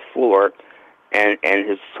laying on the floor. And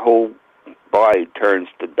his whole body turns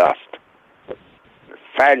to dust.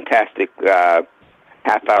 Fantastic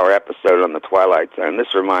half-hour episode on the Twilight Zone.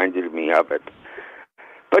 This reminded me of it.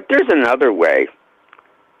 But there's another way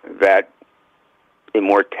that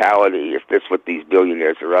immortality, if that's what these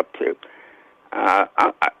billionaires are up to.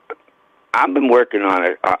 I've been working on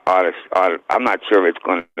it. I'm not sure if it's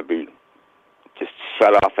going to be just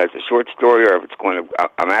shut off as a short story or if it's going to.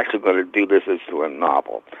 I'm actually going to do this as a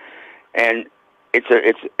novel, and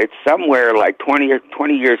it's somewhere like 20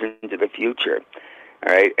 years into the future,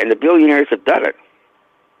 all right? And the billionaires have done it.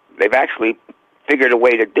 They've actually figured a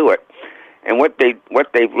way to do it. And what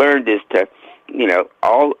they've learned is to,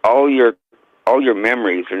 all your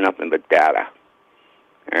memories are nothing but data,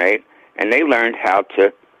 all right? And they learned how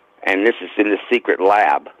to, and this is in the secret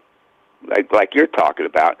lab, like you're talking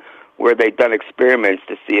about, where they've done experiments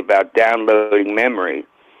to see about downloading memory,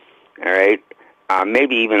 all right,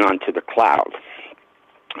 maybe even onto the cloud,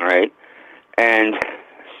 all right? And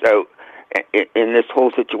so in this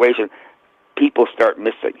whole situation, people start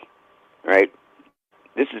missing, right?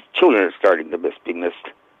 This is children are starting to be missed,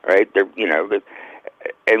 right? They're,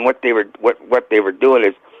 and what they were doing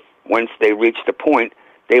is, once they reached the point,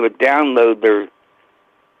 they would download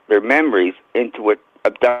their memories into an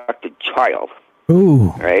abducted child.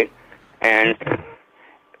 Ooh. Right? And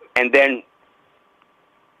then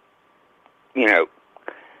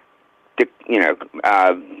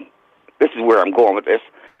this is where I'm going with this,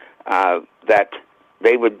 that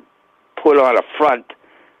they would put on a front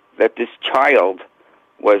that this child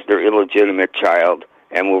was their illegitimate child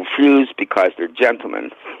and will refuse because they're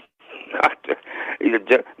gentlemen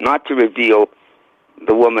not to reveal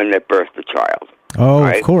the woman that birthed the child. Oh,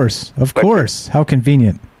 right? Of course. How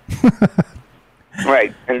convenient.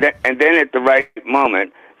 Right, and then at the right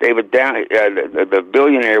moment, they would the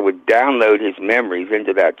billionaire would download his memories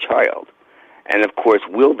into that child, and of course,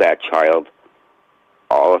 will that child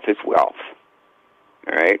all of his wealth.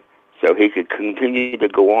 All right, so he could continue to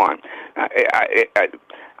go on.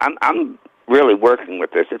 I'm really working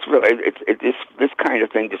with this. It's really this kind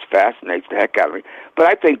of thing just fascinates the heck out of me. But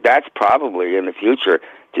I think that's probably in the future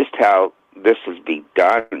just how this is being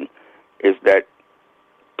done. Is that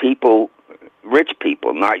people, rich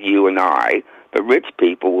people, not you and I, but rich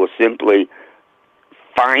people will simply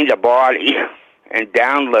find a body and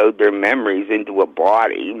download their memories into a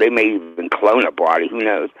body. They may even clone a body, who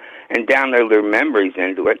knows, and download their memories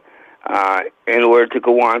into it in order to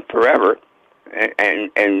go on forever.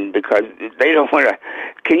 And because they don't want to...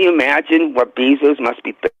 Can you imagine what Bezos must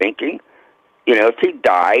be thinking? If he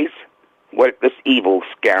dies, what this evil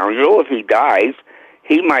scoundrel, if he dies,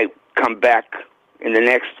 he might come back in the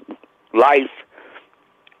next life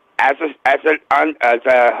as a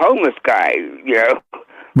homeless guy,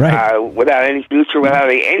 right. Without any future, without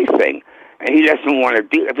anything. And he doesn't want to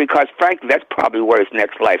do it because, frankly, that's probably what his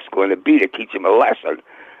next life's going to be, to teach him a lesson.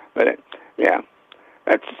 But,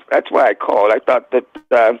 that's why I called. I thought that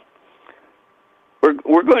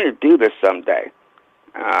we're going to do this someday.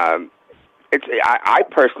 I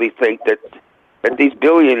personally think that these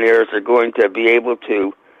billionaires are going to be able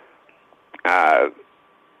to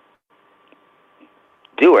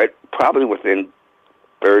do it probably within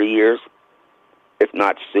 30 years, if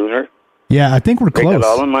not sooner. Yeah, I think we're close. They got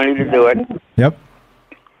all the money to do it. Yep.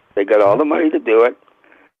 They got all the money to do it.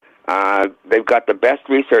 They've got the best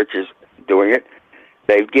researchers doing it.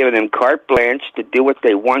 They've given them carte blanche to do what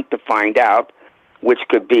they want to find out, which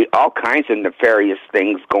could be all kinds of nefarious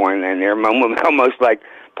things going in there, almost like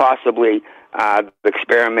possibly the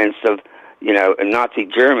experiments of, in Nazi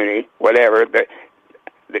Germany, whatever.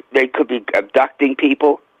 They could be abducting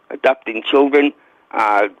people, abducting children.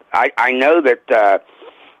 I know that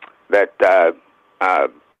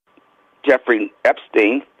Jeffrey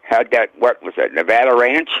Epstein had that, what was that, Nevada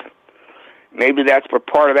Ranch? Maybe that's where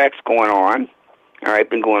part of that's going on. All right,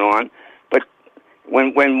 been going on. But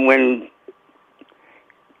when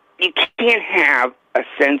you can't have a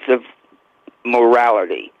sense of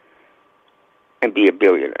morality and be a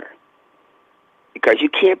billionaire, because you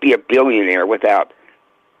can't be a billionaire without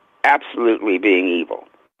absolutely being evil.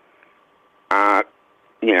 Because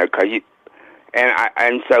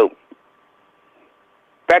and so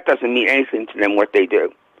that doesn't mean anything to them what they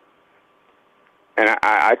do. And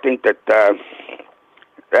I think that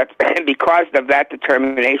that's and because of that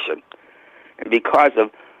determination, and because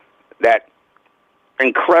of that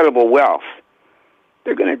incredible wealth,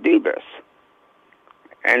 they're going to do this.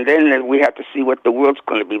 And then we have to see what the world's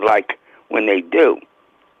going to be like when they do.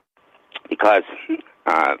 Because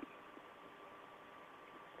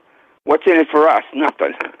what's in it for us?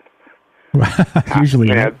 Nothing. Usually.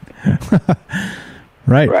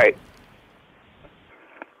 Right. Right.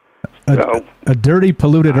 A dirty,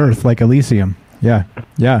 polluted earth like Elysium. Yeah.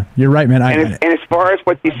 You're right, man. And as far as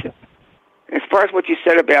what you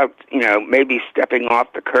said about maybe stepping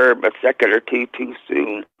off the curb a second or two too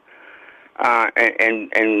soon,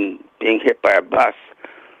 and being hit by a bus,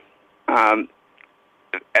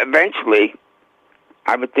 eventually,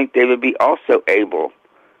 I would think they would be also able,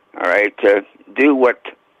 all right, to do what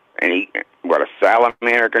a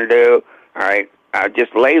salamander can do. All right,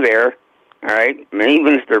 just lay there. All right,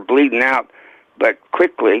 even if they're bleeding out, but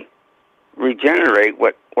quickly regenerate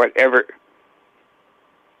whatever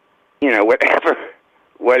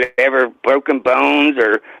broken bones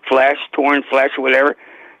or torn flesh or whatever,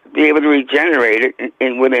 be able to regenerate it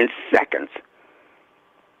within seconds.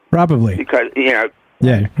 Probably. Because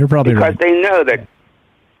Yeah, you're probably right. Because they know that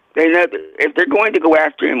If they're going to go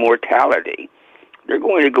after immortality, they're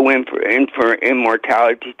going to go in for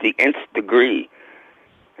immortality to the nth degree,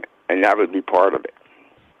 and that would be part of it.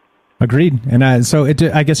 Agreed. And so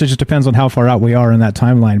I guess it just depends on how far out we are in that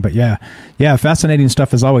timeline. But yeah, fascinating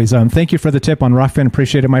stuff as always. Thank you for the tip on Rockfin.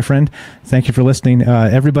 Appreciate it, my friend. Thank you for listening.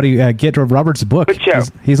 Everybody, get Robert's book.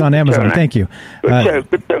 He's on Amazon. Thank you.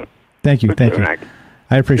 Thank you.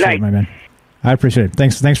 I appreciate it, my man. I appreciate it.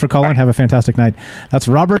 Thanks for calling. Have a fantastic night. That's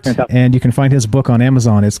Robert, and you can find his book on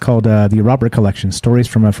Amazon. It's called The Robert Collection: Stories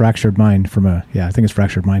from a Fractured Mind. I think it's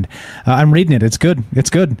Fractured Mind. I'm reading it. It's good.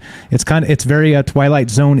 It's very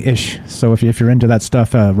Twilight Zone-ish. So if you're into that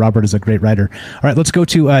stuff, Robert is a great writer. All right, let's go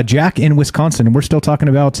to Jack in Wisconsin, and we're still talking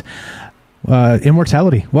about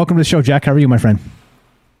immortality. Welcome to the show, Jack. How are you, my friend?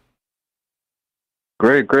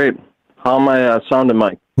 Great. How am I sounding,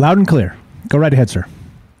 Mike? Loud and clear. Go right ahead, sir.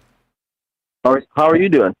 How are you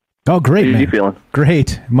doing? Oh, great, man. How are you feeling?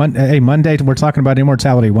 Great. Monday, we're talking about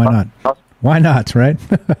immortality. Why not? Why not, right?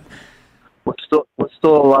 We're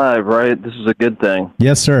still alive, right? This is a good thing.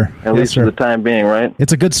 Yes, sir. At least for the time being, right?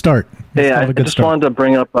 It's a good start. Hey, I just wanted to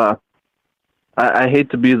bring up, I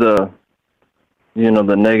hate to be the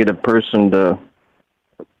negative person to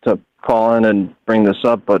call in and bring this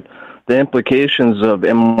up, but the implications of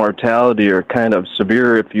immortality are kind of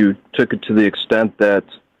severe if you took it to the extent that,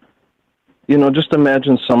 just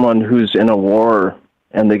imagine someone who's in a war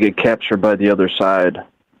and they get captured by the other side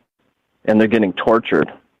and they're getting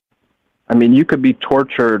tortured. I mean, you could be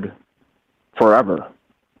tortured forever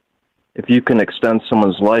if you can extend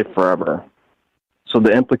someone's life forever. So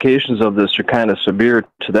the implications of this are kind of severe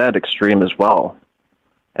to that extreme as well.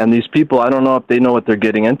 And these people, I don't know if they know what they're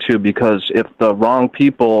getting into, because if the wrong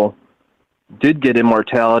people did get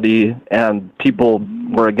immortality and people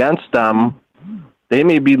were against them, they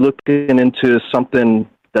may be looking into something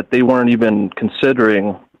that they weren't even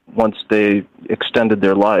considering once they extended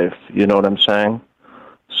their life. You know what I'm saying?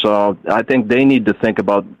 So I think they need to think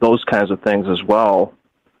about those kinds of things as well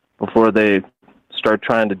before they start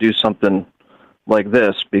trying to do something like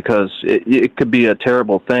this, because it could be a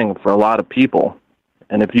terrible thing for a lot of people.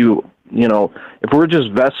 And if if we're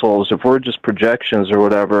just vessels, if we're just projections or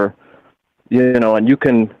whatever, and you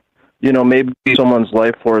can, maybe someone's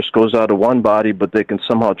life force goes out of one body, but they can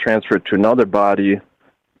somehow transfer it to another body.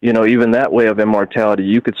 Even that way of immortality,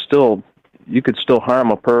 you could still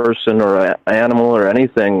harm a person or an animal or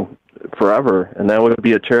anything forever, and that would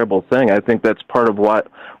be a terrible thing. I think that's part of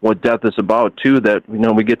what death is about too. That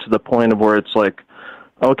we get to the point of where it's like,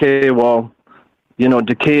 okay, well,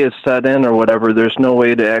 decay is set in or whatever. There's no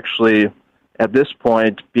way to actually, at this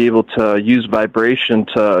point, be able to use vibration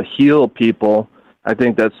to heal people. I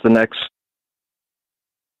think that's the next.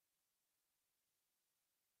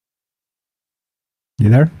 You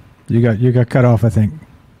there? You got cut off, I think.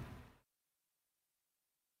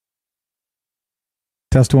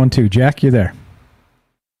 Test 1 2. Jack, you there?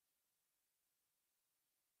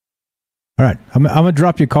 All right, I'm gonna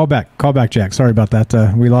drop you. Call back, Jack. Sorry about that.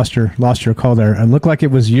 We lost your call there. It looked like it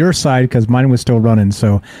was your side because mine was still running.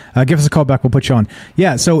 So give us a call back. We'll put you on.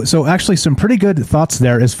 Yeah. So actually, some pretty good thoughts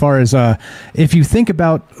there as far as if you think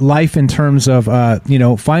about life in terms of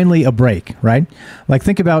finally a break, right? Like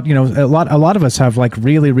think about a lot of us have like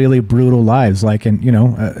really really brutal lives. Like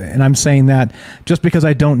and I'm saying that just because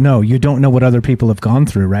I don't know. You don't know what other people have gone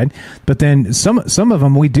through, right? But then some of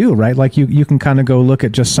them we do, right? Like you can kind of go look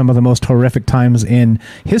at just some of the most horrific times in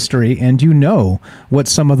history, and what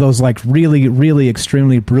some of those like really really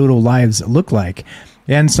extremely brutal lives look like,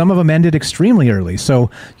 and some of them ended extremely early. So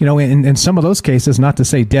in some of those cases, not to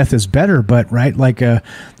say death is better, but right, like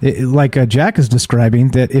Jack is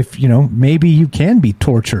describing, that if maybe you can be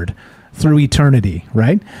tortured through eternity,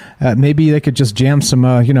 right? Maybe they could just jam some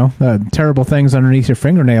terrible things underneath your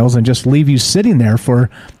fingernails and just leave you sitting there for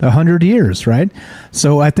 100 years, right?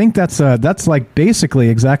 So I think that's like basically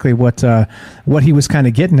exactly what he was kind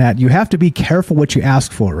of getting at. You have to be careful what you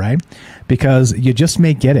ask for, right? Because you just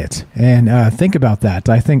may get it. And think about that.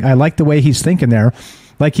 I like the way he's thinking there.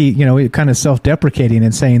 Like he kind of self-deprecating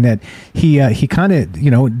and saying that he kind of,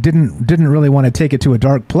 didn't really want to take it to a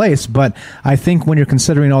dark place. But I think when you're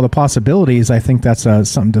considering all the possibilities, I think that's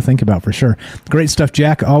something to think about for sure. Great stuff,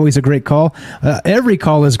 Jack. Always a great call. Every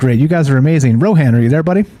call is great. You guys are amazing. Rohan, are you there,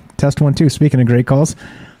 buddy? Test 1 2. Speaking of great calls,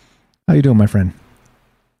 how you doing, my friend?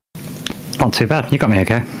 Not too bad. You got me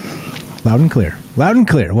okay. Loud and clear. Loud and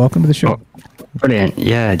clear. Welcome to the show. Brilliant.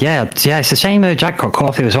 Yeah. It's a shame Jack got caught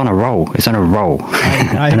off. He was on a roll.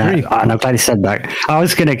 I agree. And I'm glad he said that. I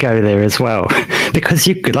was going to go there as well, because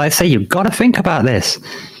you've got to think about this.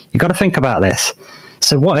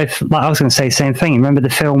 So what if, like I was going to say the same thing. Remember the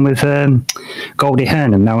film with Goldie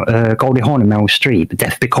Hawn and Meryl Streep,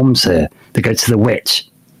 Death Becomes Her. They go to the witch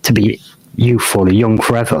to be youthful or young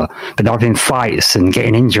forever, but they're having fights and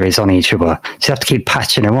getting injuries on each other. So you have to keep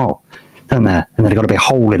patching them up, don't they? And then they've got to be a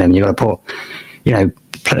hole in them. You've got to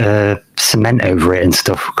put, cement over it and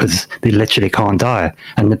stuff because they literally can't die.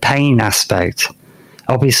 And the pain aspect,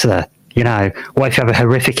 obviously, what if you have a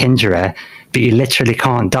horrific injury, but you literally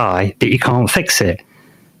can't die, but you can't fix it?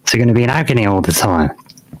 So you're going to be in agony all the time.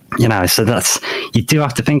 So you do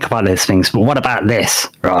have to think about those things. But what about this,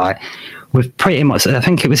 right? We've pretty much, I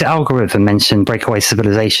think it was Algorithm mentioned breakaway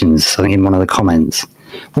civilizations, I think in one of the comments.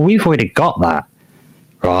 Well, we've already got that,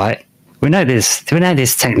 right? We know there's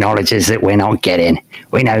technologies that we're not getting.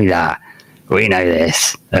 We know that. We know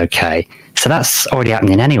this. Okay. So that's already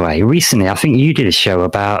happening anyway. Recently, I think you did a show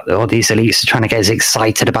about all these elites are trying to get us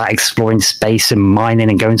excited about exploring space and mining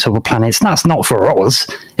and going to other planets. That's not for us,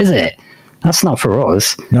 is it? That's not for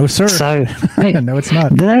us. No, sir. So, no, it's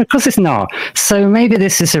not. No, of course it's not. So maybe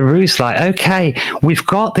this is a ruse, like, okay, we've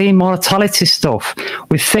got the immortality stuff.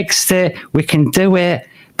 We've fixed it. We can do it.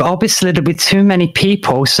 But obviously there'll be too many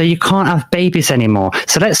people, so you can't have babies anymore.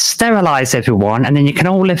 So let's sterilize everyone, and then you can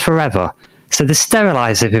all live forever. So they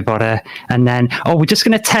sterilize everybody, and then, we're just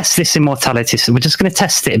going to test this immortality. So we're just going to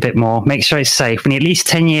test it a bit more, make sure it's safe. We need at least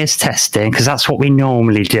 10 years testing, because that's what we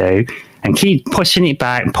normally do. And keep pushing it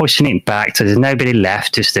back so there's nobody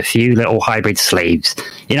left, just a few little hybrid slaves.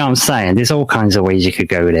 You know what I'm saying? There's all kinds of ways you could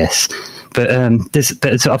go with this. But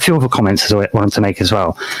there's a few other comments I wanted to make as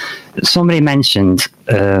well. Somebody mentioned,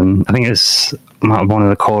 I think it was one of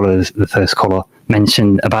the callers, the first caller,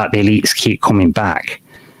 mentioned about the elites keep coming back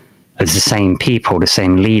as the same people, the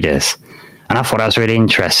same leaders. And I thought that was really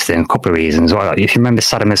interesting, a couple of reasons. Well, if you remember,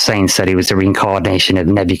 Saddam Hussein said he was the reincarnation of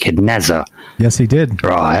Nebuchadnezzar. Yes, he did.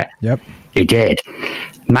 Right. Yep. He did.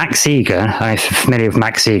 Max Egan, I'm familiar with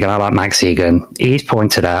Max Egan, I like Max Egan, he's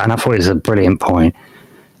pointed out, and I thought it was a brilliant point,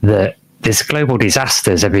 that there's global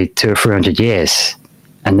disasters every 200 or 300 years,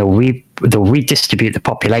 and they'll redistribute the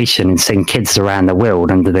population and send kids around the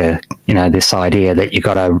world under this idea that you've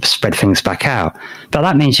got to spread things back out. But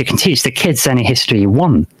that means you can teach the kids any history you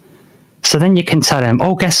want. So then you can tell them,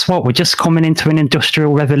 guess what? We're just coming into an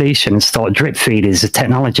industrial revolution and start drip feeding the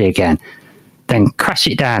technology again. Then crash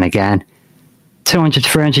it down again. 200,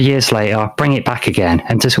 300 years later, bring it back again.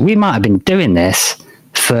 And we might have been doing this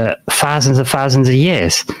for thousands of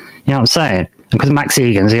years. You know what I'm saying? Because Max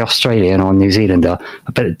Egan's the Australian or New Zealander,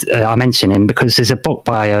 but I mention him because there's a book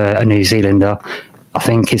by a New Zealander, I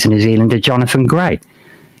think it's a New Zealander, Jonathan Gray,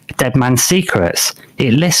 Dead Man's Secrets.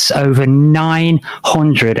 It lists over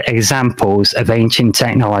 900 examples of ancient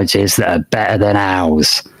technologies that are better than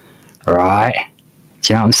ours. Right?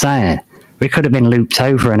 Do you know what I'm saying? We could have been looped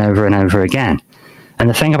over and over and over again. And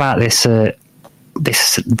the thing about this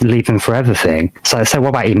leaving forever thing, so what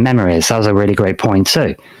about your memories? That was a really great point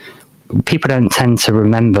too. People don't tend to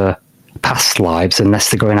remember past lives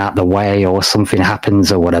unless they're going out the way or something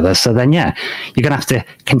happens or whatever. So then, you're going to have to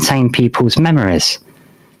contain people's memories.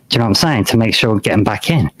 Do you know what I'm saying? To make sure we get them back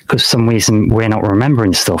in. Because for some reason we're not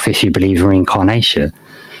remembering stuff if you believe in reincarnation.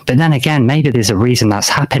 But then again, maybe there's a reason that's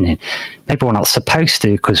happening. Maybe we're not supposed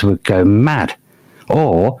to because we'd go mad.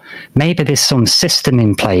 Or maybe there's some system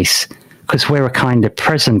in place because we're a kind of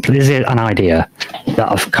prison. This is an idea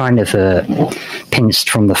that I've kind of pinched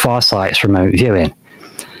from the Farsight's remote viewing.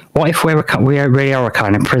 What if we really are a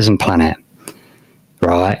kind of prison planet,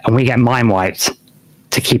 right? And we get mind wiped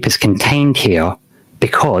to keep us contained here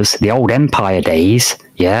because the old empire days,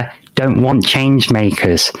 don't want change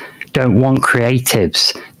makers, don't want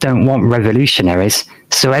creatives, don't want revolutionaries.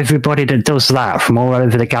 So everybody that does that from all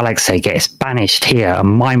over the galaxy gets banished here and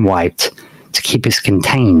mind wiped to keep us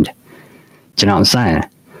contained. Do you know what I'm saying?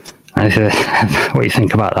 What do you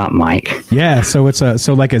think about that, Mike? Yeah, so it's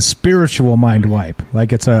like a spiritual mind wipe.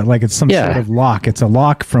 Like it's some sort of lock. It's a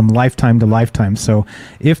lock from lifetime to lifetime. So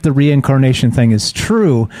if the reincarnation thing is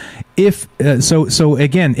true, if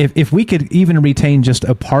we could even retain just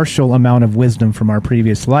a partial amount of wisdom from our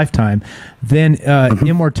previous lifetime, then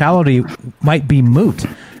immortality might be moot.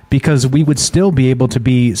 Because we would still be able to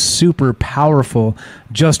be super powerful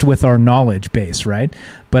just with our knowledge base, right?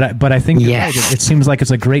 But I think you're right. It seems like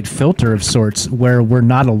it's a great filter of sorts where we're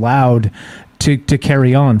not allowed to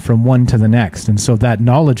carry on from one to the next, and so that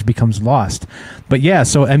knowledge becomes lost. But yeah,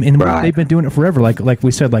 so they've been doing it forever. Like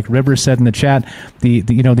we said, like Rivers said in the chat,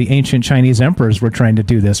 the ancient Chinese emperors were trying to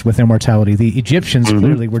do this with immortality. The Egyptians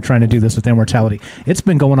clearly were trying to do this with immortality. It's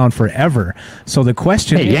been going on forever. So the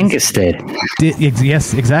question is, Genghis did.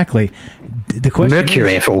 Yes, exactly. The question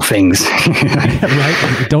Mercury, of all things.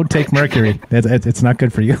 Right? Don't take mercury. It's not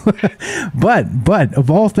good for you. But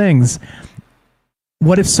of all things,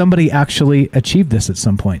 what if somebody actually achieved this at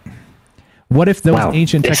some point? What if those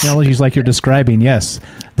ancient technologies like you're describing, yes,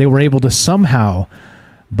 they were able to somehow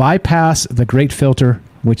bypass the great filter,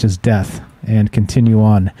 which is death, and continue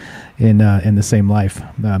on in the same life,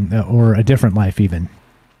 or a different life even.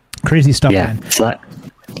 Crazy stuff, man.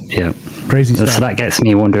 Crazy stuff. So that gets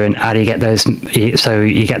me wondering, how do you get those? So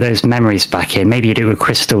you get those memories back in. Maybe you do with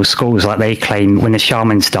crystal skulls, like they claim when the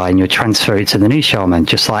shamans die, and you transfer it to the new shaman,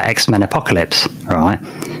 just like X-Men Apocalypse, right?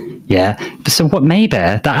 Yeah. So maybe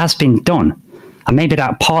that has been done, and maybe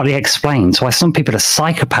that partly explains why some people are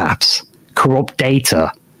psychopaths, corrupt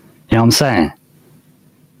data. You know what I'm saying?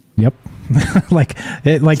 Yep.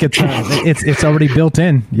 it's already built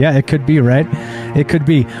in. Yeah, it could be, right? It could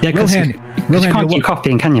be. Yeah, Rohan, you can't keep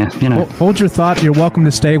copying, can you? Hold your thought. You're welcome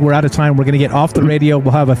to stay. We're out of time. We're going to get off the radio.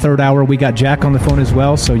 We'll have a third hour. We got Jack on the phone as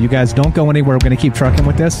well, so you guys don't go anywhere. We're going to keep trucking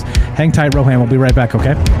with this. Hang tight, Rohan. We'll be right back,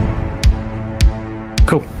 okay?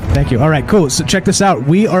 Cool. Thank you. All right, cool. So check this out.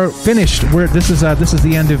 We are finished. This is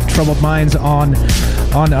the end of Troubled Minds on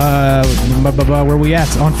where are we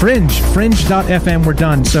at? On Fringe.fm. We're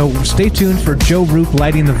done. So stay tuned for Joe Roop,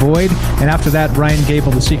 Lighting the Void, and after that, Ryan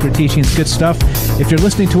Gable, The Secret Teachings. Good stuff. If you're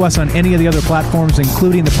listening to us on any of the other platforms,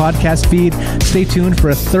 including the podcast feed, stay tuned for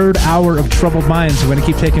a third hour of Troubled Minds. We're going to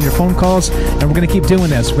keep taking your phone calls, and we're going to keep doing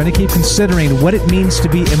this. We're going to keep considering what it means to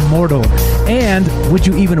be immortal, and would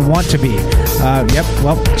you even want to be?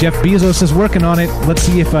 Well, Jeff Bezos is working on it. Let's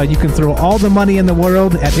see if you can throw all the money in the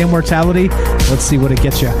world at immortality. Let's see what it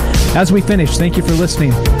gets you. As we finish, thank you for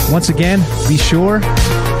listening. Once again, be sure,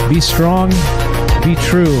 be strong, be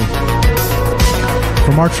true.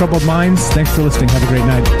 From our Troubled Minds, thanks for listening. Have a great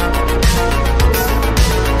night.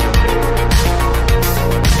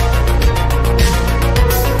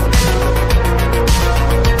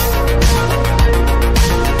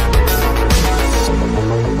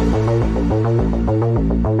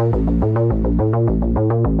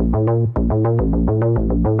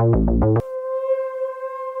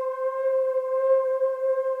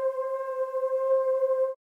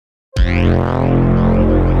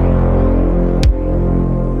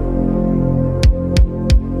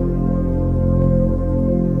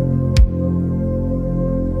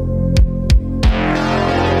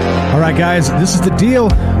 Guys, this is the deal.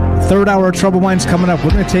 Third hour of Troubled Minds coming up.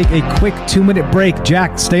 We're going to take a quick 2-minute break.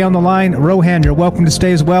 Jack, stay on the line. Rohan, you're welcome to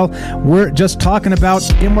stay as well. We're just talking about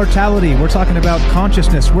immortality. We're talking about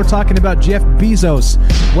consciousness. We're talking about Jeff Bezos.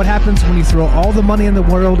 What happens when you throw all the money in the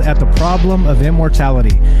world at the problem of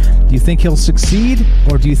immortality? Do you think he'll succeed,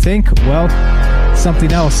 or do you think, well,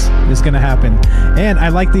 something else is going to happen? And I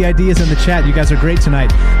like the ideas in the chat. You guys are great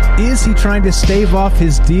tonight. Is he trying to stave off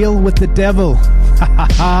his deal with the devil?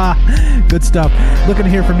 Good stuff. Looking to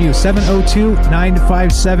hear from you.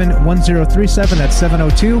 702-957-1037. That's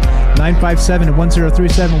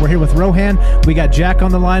 702-957-1037. We're here with Rohan. We got Jack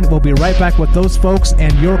on the line. We'll be right back with those folks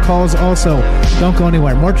and your calls also. Don't go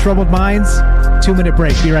anywhere. More Troubled Minds. 2-minute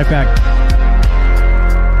break. Be right back.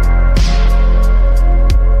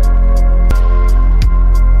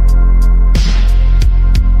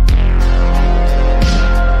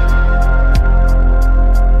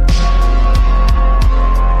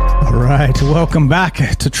 Right, welcome back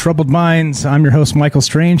to Troubled Minds. I'm your host, Michael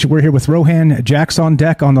Strange. We're here with Rohan. Jack's on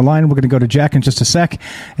deck on the line. We're going to go to Jack in just a sec.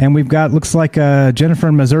 And we've got, looks like Jennifer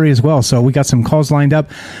in Missouri as well. So we got some calls lined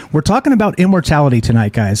up. We're talking about immortality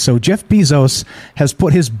tonight, guys. So Jeff Bezos has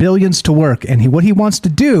put his billions to work. And what he wants to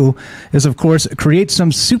do is, of course, create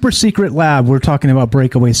some super secret lab. We're talking about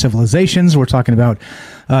breakaway civilizations. We're talking about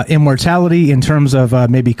immortality in terms of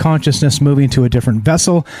maybe consciousness moving to a different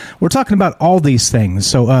vessel. We're talking about all these things.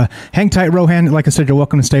 So hang tight, Rohan. Like I said, you're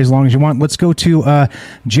welcome to stay as long as you want. Let's go to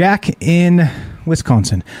Jack in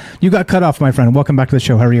Wisconsin. You got cut off, my friend. Welcome back to the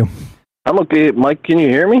show. How are you? I'm okay. Mike, can you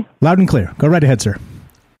hear me? Loud and clear. Go right ahead, sir.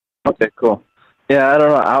 Okay, cool. Yeah, I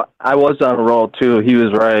don't know. I was on a roll, too. He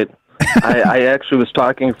was right. I actually was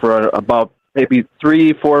talking for about maybe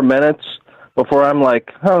 3-4 minutes before I'm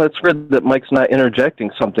like, oh, that's weird that Mike's not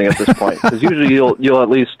interjecting something at this point. Because usually you'll at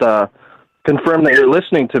least confirm that you're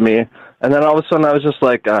listening to me. And then all of a sudden I was just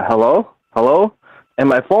like, hello? And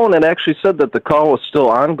my phone had actually said that the call was still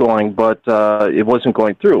ongoing, but it wasn't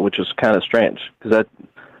going through, which was kind of strange. Because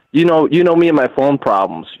you know me and my phone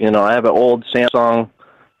problems. You know, I have an old Samsung,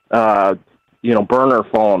 burner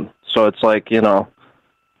phone. So it's like,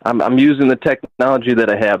 I'm using the technology that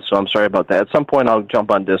I have. So I'm sorry about that. At some point I'll jump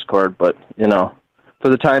on Discord, but for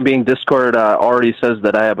the time being, Discord already says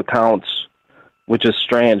that I have accounts, which is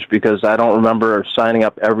strange because I don't remember signing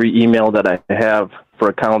up every email that I have for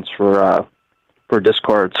accounts for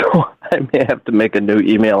Discord. So I may have to make a new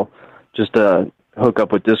email just to hook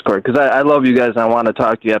up with Discord because I love you guys and I want to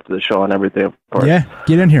talk to you after the show and everything. Of course. Yeah,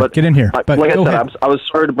 get in here. But like I said, I was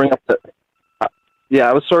sorry to bring up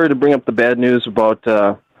the bad news about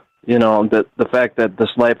the fact that this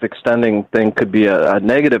life extending thing could be a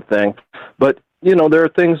negative thing, but there are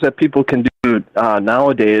things that people can do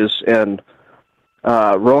nowadays. And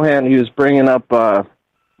Rohan, he was bringing up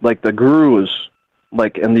like the gurus,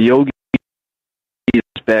 like and the yogis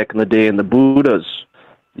back in the day, and the Buddhas.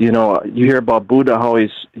 You hear about Buddha, how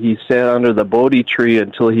he sat under the Bodhi tree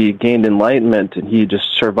until he gained enlightenment, and he just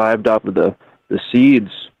survived off of the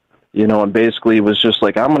seeds. And basically was just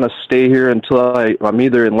like, I'm going to stay here until I'm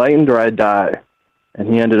either enlightened or I die. And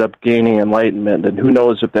he ended up gaining enlightenment, and who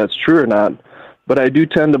knows if that's true or not. But I do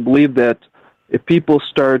tend to believe that if people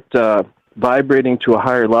start vibrating to a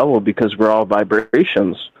higher level, because we're all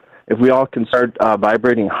vibrations, if we all can start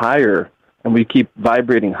vibrating higher, and we keep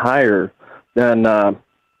vibrating higher, then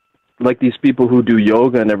like these people who do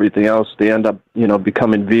yoga and everything else, they end up,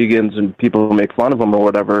 becoming vegans and people make fun of them or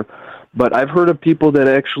whatever. But I've heard of people that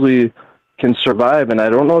actually can survive, and I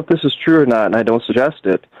don't know if this is true or not, and I don't suggest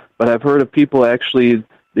it, but I've heard of people actually,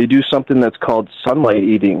 they do something that's called sunlight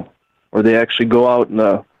eating, where they actually go out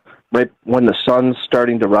right when the sun's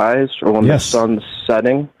starting to rise or when the sun's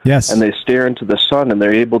setting, and they stare into the sun, and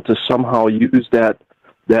they're able to somehow use that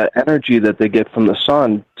energy that they get from the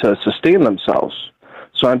sun to sustain themselves.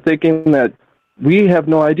 So I'm thinking that we have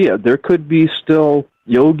no idea. There could be still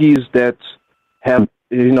yogis that have,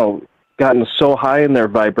 gotten so high in their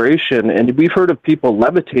vibration, and we've heard of people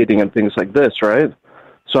levitating and things like this, right?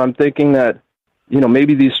 So I'm thinking that,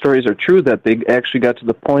 maybe these stories are true, that they actually got to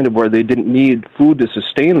the point of where they didn't need food to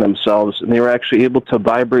sustain themselves, and they were actually able to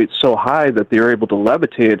vibrate so high that they were able to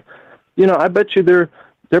levitate. I bet you there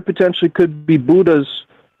potentially could be Buddhas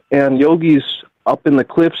and yogis up in the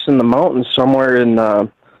cliffs in the mountains somewhere in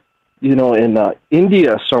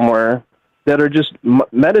India somewhere that are just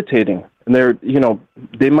meditating. And they're,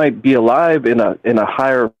 they might be alive in a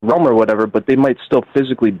higher realm or whatever, but they might still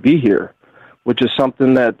physically be here, which is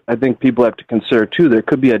something that I think people have to consider too. There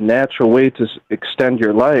could be a natural way to extend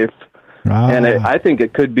your life. And I think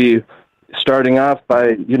it could be starting off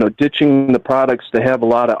by, ditching the products that have a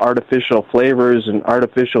lot of artificial flavors and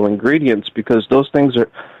artificial ingredients, because those things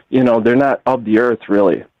are, they're not of the earth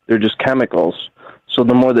really. They're just chemicals. So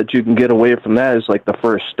the more that you can get away from that is like the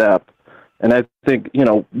first step. And I think,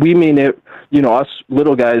 we may never, us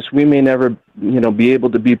little guys, we may never, be able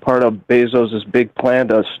to be part of Bezos' big plan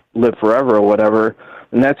to live forever or whatever.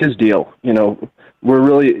 And that's his deal.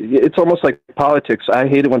 It's almost like politics. I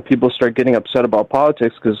hate it when people start getting upset about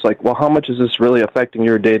politics because it's like, well, how much is this really affecting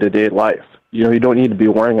your day-to-day life? You don't need to be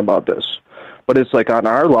worrying about this. But it's like on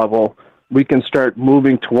our level, we can start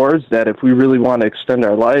moving towards that. If we really want to extend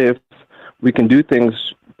our life, we can do things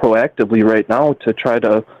proactively right now to try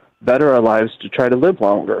to better our lives, to try to live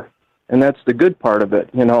longer. And that's the good part of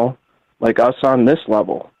it, like us on this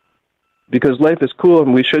level. Because life is cool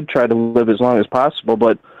and we should try to live as long as possible,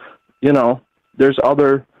 but, there's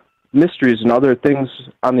other mysteries and other things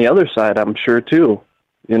on the other side, I'm sure, too.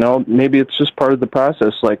 Maybe it's just part of the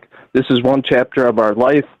process. Like, this is one chapter of our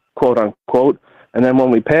life, quote unquote, and then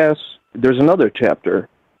when we pass, there's another chapter,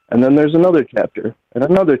 and then there's another chapter, and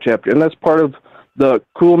another chapter. And that's part of the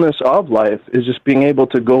coolness of life, is just being able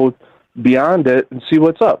to go beyond it and see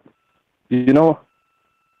what's up,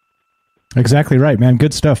 Exactly right, man.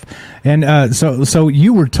 Good stuff. And so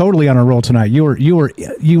you were totally on a roll tonight.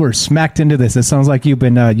 You were smacked into this. It sounds like you've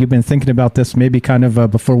been thinking about this maybe kind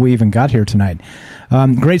of before we even got here tonight.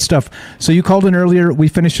 Great stuff. So you called in earlier. We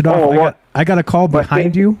finished it off. I got a call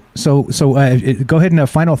behind you. So go ahead and a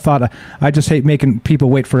final thought. I just hate making people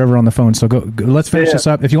wait forever on the phone. So go let's finish this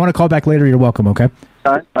up. If you want to call back later, you're welcome. Okay.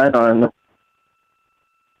 I know.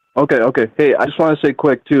 Okay. Hey, I just want to say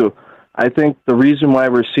quick too. I think the reason why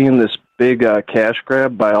we're seeing this big cash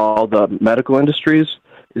grab by all the medical industries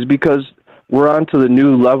is because we're on to the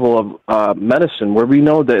new level of medicine, where we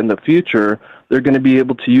know that in the future they're going to be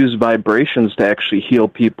able to use vibrations to actually heal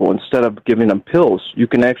people instead of giving them pills. You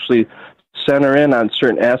can actually center in on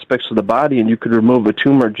certain aspects of the body, and you could remove a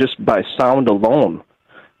tumor just by sound alone.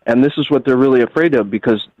 And this is what they're really afraid of,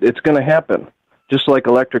 because it's going to happen. just like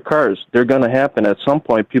electric cars. They're going to happen at some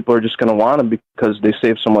point. People are just going to want them because they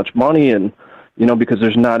save so much money and, because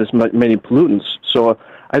there's not as many pollutants. So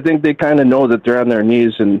I think they kind of know that they're on their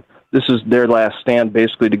knees and this is their last stand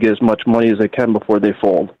basically to get as much money as they can before they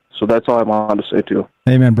fold. So that's all I wanted to say too.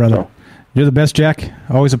 Amen, brother. You're the best, Jack.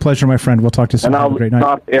 Always a pleasure, my friend. We'll talk to you soon. Have a great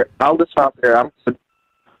night. I'll just stop there.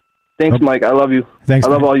 Thanks, Mike. I love you. Thanks, I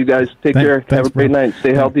love all you guys. Take care. Have a great night.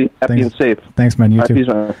 Stay healthy, happy, and safe. Thanks, man. You too. Peace,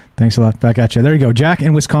 man. Thanks a lot. Back at you. There you go. Jack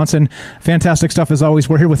in Wisconsin. Fantastic stuff as always.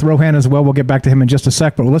 We're here with Rohan as well. We'll get back to him in just a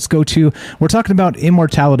sec, but we're talking about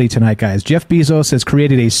immortality tonight, guys. Jeff Bezos has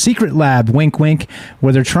created a secret lab, wink, wink,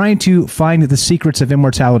 where they're trying to find the secrets of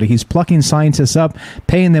immortality. He's plucking scientists up,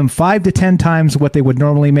 paying them 5 to 10 times what they would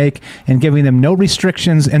normally make, and giving them no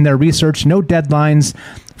restrictions in their research, no deadlines.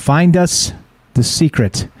 Find us the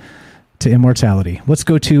secret to immortality. Let's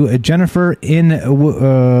go to Jennifer in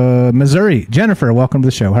Missouri. Jennifer, welcome to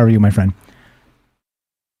the show. How are you, my friend?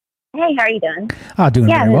 Hey, how are you doing? Doing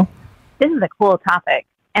very well. This is a cool topic,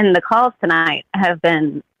 and the calls tonight have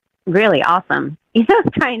been really awesome.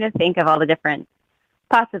 Trying to think of all the different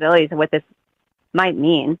possibilities of what this might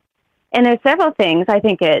mean. And there's several things. I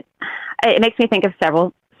think it makes me think of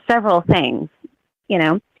several things.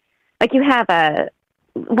 Like you have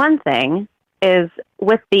one thing is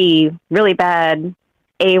with the really bad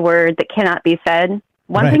A word that cannot be said.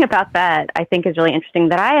 One thing about that I think is really interesting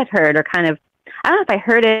that I had heard, or kind of, I don't know if I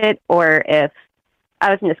heard it or if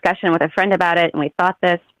I was in discussion with a friend about it and we thought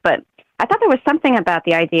this, but I thought there was something about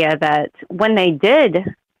the idea that when they did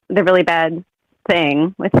the really bad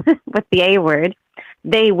thing with the A word,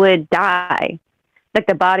 they would die. Like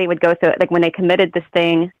the body would go through it. Like when they committed this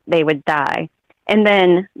thing, they would die. And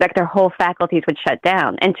then like their whole faculties would shut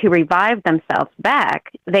down. And to revive themselves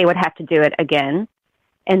back, they would have to do it again.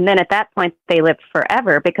 And then at that point, they lived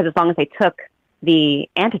forever because as long as they took the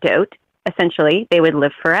antidote, essentially, they would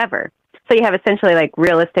live forever. So you have essentially like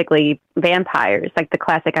realistically vampires, like the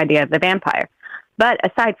classic idea of the vampire. But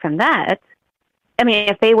aside from that, I mean,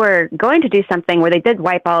 if they were going to do something where they did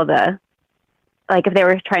wipe all the, like if they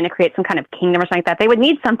were trying to create some kind of kingdom or something like that, they would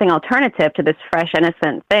need something alternative to this fresh,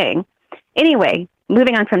 innocent thing. Anyway,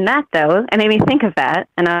 moving on from that, though, it made me think of that,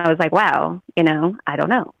 and I was like, wow, I don't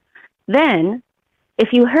know. Then,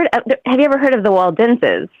 if you heard, have you ever heard of the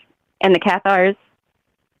Waldenses and the Cathars,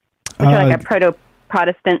 which are like a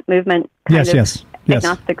proto-Protestant movement? Yes.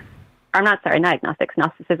 Agnostics. I'm not agnostics,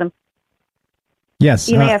 Gnosticism. Yes.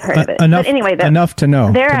 You may have heard of it. Enough, but anyway, enough to know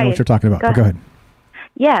what you're talking about. Go ahead.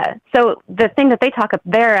 Yeah, so the thing that they talk about,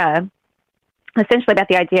 they're essentially about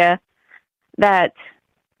the idea that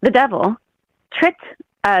the devil tricked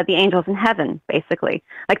the angels in heaven, basically.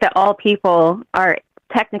 Like that all people were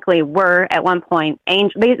at one point,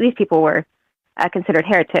 these people were considered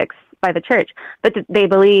heretics by the church, but they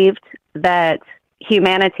believed that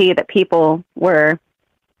humanity, that people were,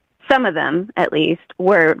 some of them at least,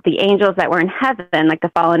 were the angels that were in heaven, like the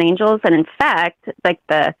fallen angels. And in fact, like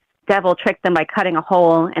the devil tricked them by cutting a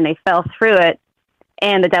hole and they fell through it.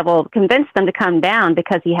 And the devil convinced them to come down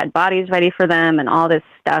because he had bodies ready for them and all this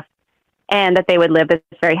stuff, and that they would live this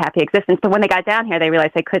very happy existence. But when they got down here, they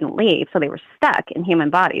realized they couldn't leave, so they were stuck in human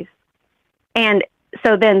bodies. And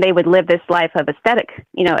so then they would live this life of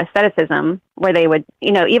asceticism, where they would,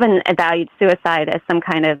 even valued suicide as some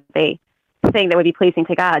kind of a thing that would be pleasing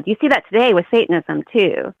to God. You see that today with Satanism,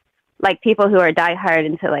 too. Like people who are diehard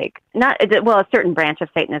into a certain branch of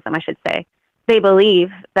Satanism, I should say. They believe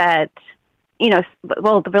that,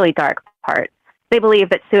 the really dark part, they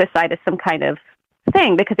believe that suicide is some kind of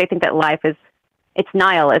thing because they think that life it's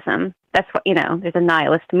nihilism. That's what, there's a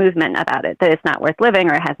nihilist movement about it, that it's not worth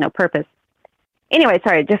living or it has no purpose. Anyway,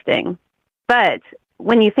 sorry, drifting. But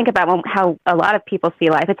when you think about how a lot of people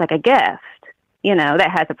see life, it's like a gift,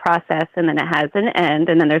 that has a process and then it has an end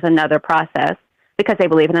and then there's another process because they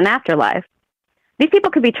believe in an afterlife. These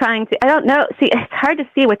people could be trying to, I don't know, it's hard to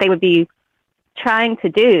see what they would be trying to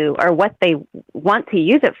do or what they want to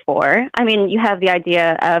use it for. I mean, you have the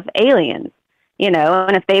idea of aliens,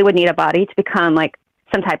 and if they would need a body to become like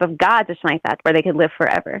some type of gods or something like that, where they could live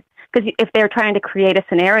forever. Because if they're trying to create a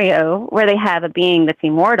scenario where they have a being that's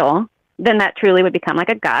immortal, then that truly would become like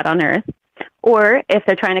a god on earth. Or if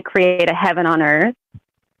they're trying to create a heaven on earth,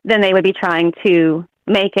 then they would be trying to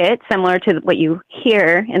make it similar to what you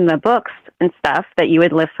hear in the books and stuff, that you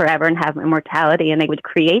would live forever and have immortality, and they would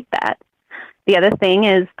create that. The other thing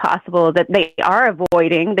is possible that they are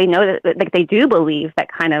avoiding, they know that like, they do believe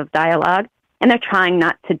that kind of dialogue, and they're trying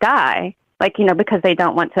not to die, because they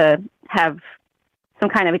don't want to have some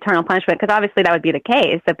kind of eternal punishment, because obviously that would be the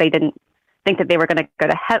case if they didn't think that they were going to go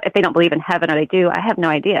to heaven, if they don't believe in heaven, or they do, I have no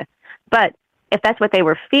idea. But if that's what they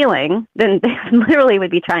were feeling, then they literally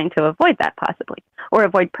would be trying to avoid that possibly, or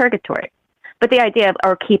avoid purgatory. But the idea of,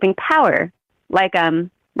 or keeping power, like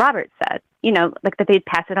Robert said, like that they'd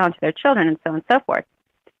pass it on to their children and so on and so forth.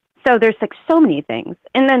 So there's like so many things.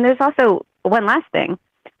 And then there's also one last thing.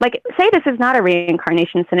 Like, say this is not a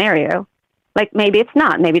reincarnation scenario. Like, maybe it's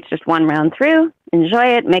not. Maybe it's just one round through,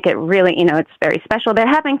 enjoy it, make it really, it's very special. There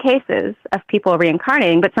have been cases of people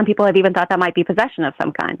reincarnating, but some people have even thought that might be possession of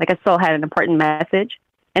some kind. Like a soul had an important message,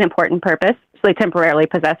 an important purpose, so they temporarily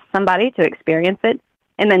possessed somebody to experience it,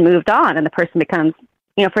 and then moved on, and the person becomes,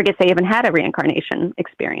 forgets they even had a reincarnation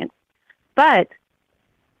experience. But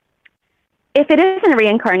if it isn't a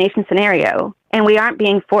reincarnation scenario, and we aren't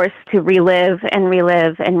being forced to relive and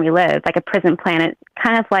relive and relive, like a prison planet,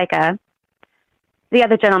 kind of like the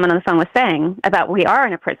other gentleman on the phone was saying about we are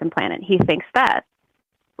in a prison planet. He thinks that.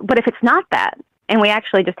 But if it's not that, and we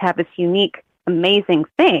actually just have this unique, amazing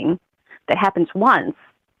thing that happens once,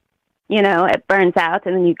 it burns out,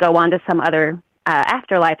 and then you go on to some other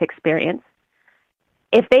afterlife experience.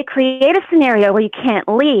 If they create a scenario where you can't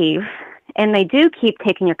leave, and they do keep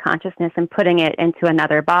taking your consciousness and putting it into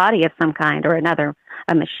another body of some kind, or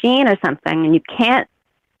a machine or something, and you can't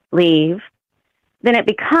leave, then it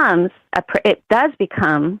does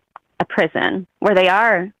become a prison where they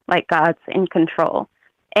are like gods in control.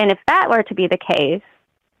 And if that were to be the case,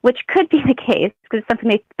 which could be the case, because it's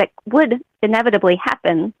something that would inevitably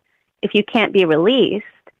happen if you can't be released,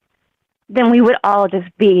 then we would all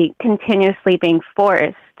just be continuously being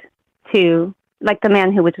forced to, like the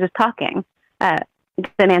man who was just talking, the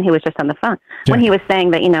man who was just on the phone, when he was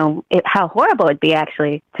saying that, how horrible it'd be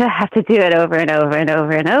actually to have to do it over and over and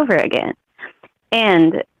over and over again.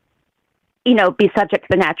 And, be subject to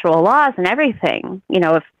the natural laws and everything,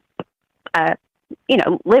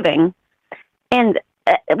 living. And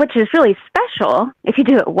which is really special if you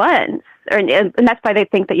do it once. And that's why they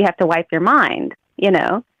think that you have to wipe your mind,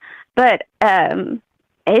 But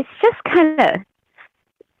it's just kind of,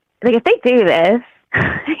 like, if they do this,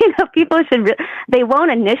 people they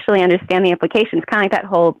won't initially understand the implications, kind of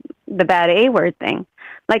like the bad A word thing.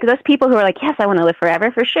 Like those people who are like, yes, I want to live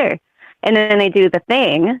forever, for sure. And then they do the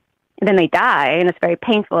thing, and then they die, and it's very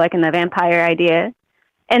painful, like in the vampire idea.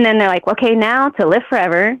 And then they're like, okay, now to live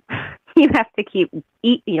forever, you have to keep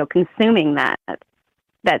consuming that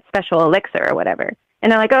special elixir or whatever.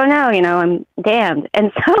 And they're like, oh no, I'm damned.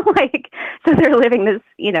 And so they're living this,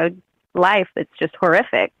 life that's just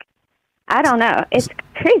horrific. I don't know. It's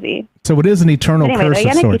crazy. So it is an eternal curse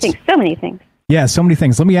of sorts. You think so many things. Yeah, so many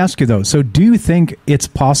things. Let me ask you, though. So do you think it's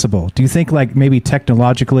possible? Do you think, like, maybe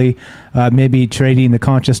technologically, maybe trading the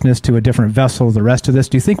consciousness to a different vessel, the rest of this,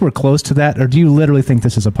 do you think we're close to that? Or do you literally think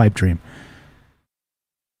this is a pipe dream?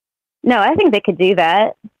 No, I think they could do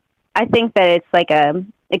that. I think that it's, like,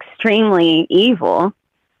 extremely evil.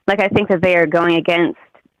 Like, I think that they are going against,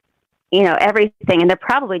 everything. And they're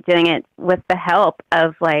probably doing it with the help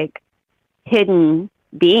of, like, hidden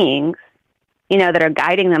beings, that are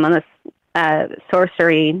guiding them on this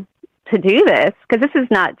sorcery to do this, because this is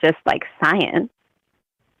not just like science.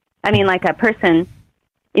 I mean, like a person,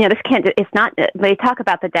 this can't, it's not, they talk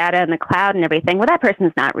about the data and the cloud and everything. Well, that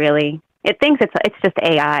person's not really, it thinks it's just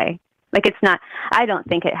AI. Like it's not, I don't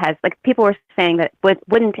think it has, like people were saying that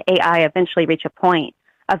wouldn't AI eventually reach a point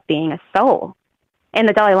of being a soul? And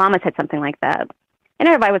the Dalai Lama said something like that. And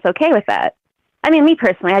everybody was okay with that. I mean, me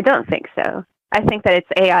personally, I don't think so. I think that it's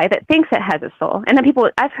AI that thinks it has a soul. And then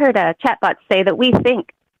I've heard chatbots say that we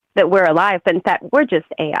think that we're alive, but in fact, we're just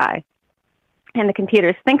AI. And the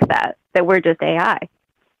computers think that we're just AI.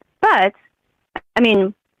 But, I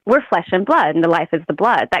mean, we're flesh and blood, and the life is the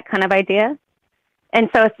blood, that kind of idea. And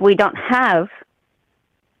so if we don't have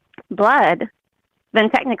blood, then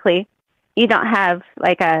technically you don't have,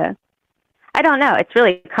 like, I don't know, it's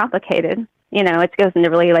really complicated. It goes into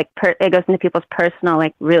really it goes into people's personal,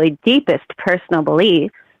 like really deepest personal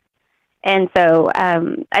beliefs. And so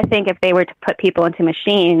I think if they were to put people into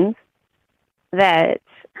machines that,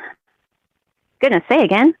 goodness, say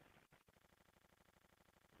again.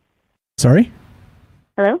 Sorry?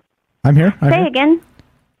 Hello? I'm here. Say again.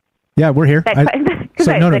 Yeah, we're here.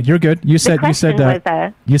 No, you're good. You said you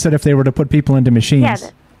said if they were to put people into machines. Yeah,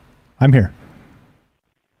 I'm here.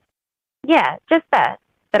 Yeah, just that.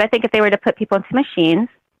 But I think if they were to put people into machines,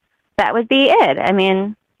 that would be it. I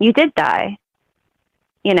mean, you did die,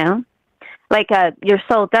 like your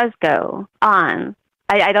soul does go on.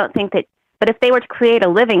 I don't think that, but if they were to create a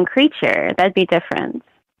living creature, that'd be different.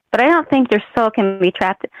 But I don't think your soul can be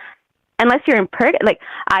trapped unless you're in like,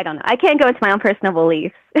 I don't know. I can't go into my own personal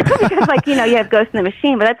beliefs because you have ghosts in the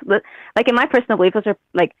machine, but that's like in my personal beliefs, those are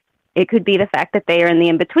like, it could be the fact that they are in the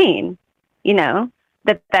in-between. you know,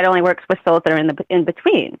 that only works with souls that are in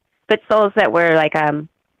between. But souls that were like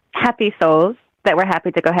happy souls that were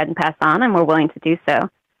happy to go ahead and pass on and were willing to do so,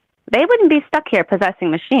 they wouldn't be stuck here possessing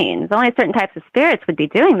machines. Only certain types of spirits would be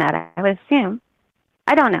doing that, I would assume.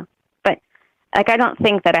 I don't know. But like, I don't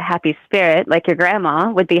think that a happy spirit like your grandma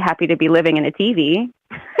would be happy to be living in a TV.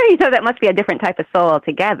 You know, that must be a different type of soul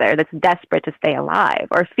altogether that's desperate to stay alive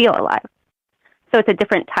or feel alive. So it's a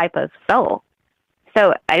different type of soul.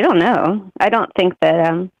 So I don't know. I don't think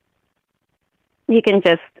that you can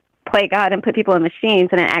just play God and put people in machines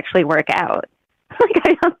and it actually work out.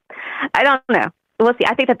 Like, I don't know. We'll see.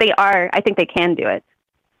 I think that they are. I think they can do it.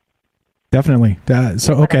 Definitely.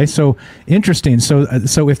 So interesting.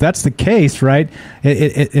 So if that's the case, right?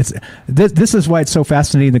 It's this is why it's so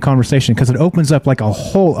fascinating, the conversation, because it opens up like a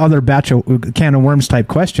whole other can of worms type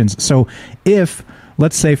questions. So if,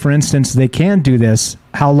 let's say, for instance, they can do this,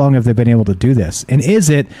 how long have they been able to do this? And is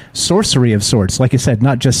it sorcery of sorts? Like you said,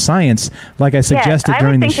 not just science, like I suggested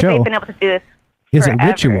during the show. That they've been able to do this is forever. It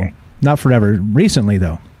ritual? Not forever. Recently,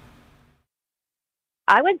 though.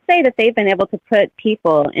 I would say that they've been able to put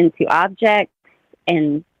people into objects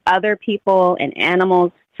and other people and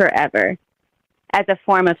animals forever as a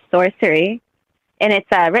form of sorcery. And it's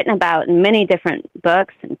written about in many different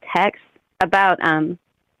books and texts about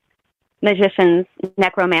magicians,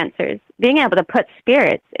 necromancers, being able to put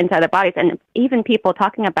spirits into other bodies, and even people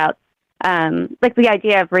talking about like the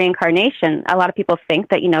idea of reincarnation. A lot of people think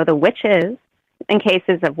that, you know, the witches, in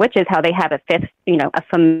cases of witches, how they have a fifth, you know, a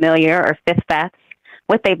familiar or fifth death.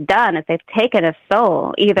 What they've done is they've taken a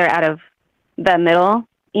soul either out of the middle,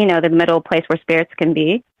 you know, the middle place where spirits can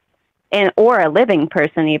be, or a living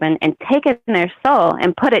person even, and taken their soul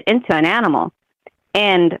and put it into an animal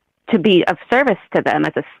and to be of service to them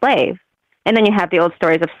as a slave. And then you have the old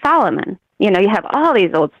stories of Solomon. You know, you have all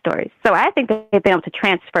these old stories. So I think they've been able to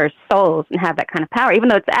transfer souls and have that kind of power, even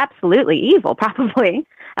though it's absolutely evil, probably.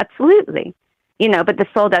 Absolutely. You know, but the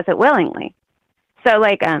soul does it willingly. So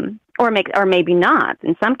like, or maybe not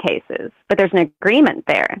in some cases, but there's an agreement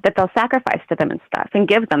there that they'll sacrifice to them and stuff and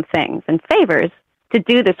give them things and favors to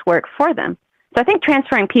do this work for them. So I think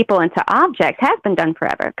transferring people into objects has been done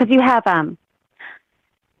forever, because you have,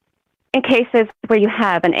 in cases where you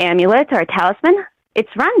have an amulet or a talisman,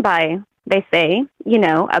 it's run by, they say, you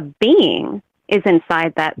know, a being is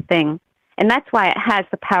inside that thing. And that's why it has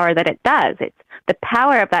the power that it does. It's the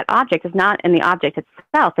power of that object is not in the object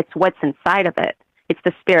itself. It's what's inside of it. It's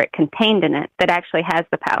the spirit contained in it that actually has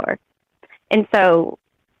the power. And so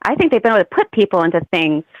I think they've been able to put people into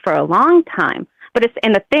things for a long time. But it's,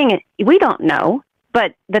 and the thing, we don't know,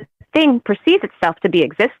 but the thing perceives itself to be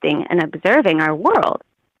existing and observing our world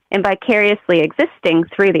and vicariously existing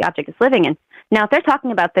through the object it's living in. Now, if they're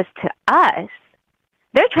talking about this to us,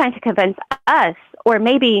 they're trying to convince us, or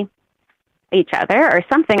maybe each other or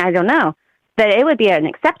something, I don't know, that it would be an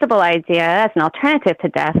acceptable idea as an alternative to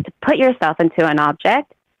death to put yourself into an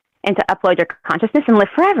object and to upload your consciousness and live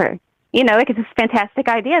forever. You know, like it's this fantastic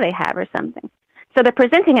idea they have or something. So they're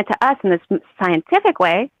presenting it to us in this scientific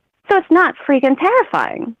way, so it's not freaking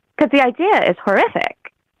terrifying, because the idea is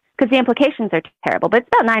horrific, because the implications are terrible, but it's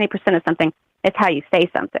about 90% of something is how you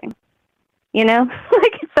say something. You know,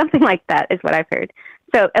 like it's something like that is what I've heard.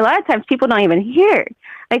 So a lot of times people don't even hear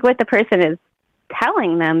like what the person is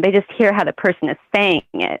telling them. They just hear how the person is saying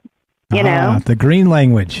it, you know? The green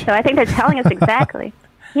language. So I think they're telling us exactly.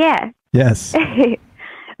 Yeah. Yes.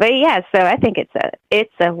 But yeah, so I think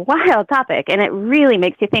it's a wild topic, and it really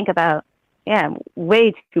makes you think about,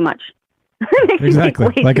 way too much.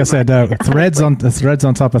 Exactly. Like I said, threads on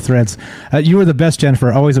top of threads. You were the best,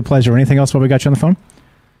 Jennifer. Always a pleasure. Anything else while we got you on the phone?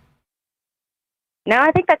 No,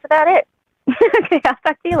 I think that's about it. Okay, I'll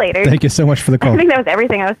talk to you later. Thank you so much for the call. I think that was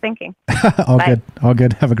everything I was thinking. All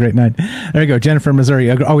good. Have a great night. There you go, Jennifer,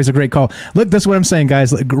 Missouri. Always a great call. Look, this is what I'm saying,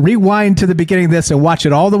 guys. Rewind to the beginning of this and watch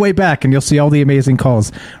it all the way back, and you'll see all the amazing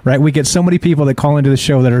calls. Right? We get so many people that call into the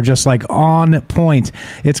show that are just like on point.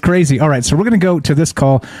 It's crazy. All right, so we're going to go to this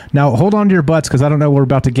call now. Hold on to your butts, because I don't know what we're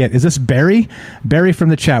about to get. Is this Barry? Barry from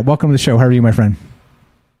the chat. Welcome to the show. How are you, my friend?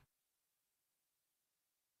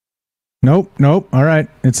 Nope. All right.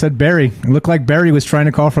 It said Barry. It looked like Barry was trying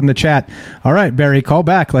to call from the chat. All right, Barry, call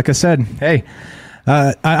back. Like I said, hey,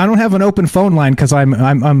 I don't have an open phone line because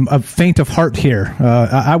I'm a faint of heart here.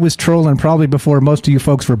 I was trolling probably before most of you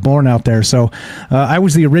folks were born out there, so I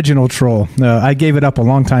was the original troll. I gave it up a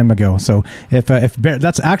long time ago. So if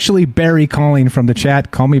that's actually Barry calling from the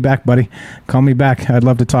chat, call me back, buddy. Call me back. I'd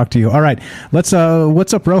love to talk to you. All right, let's.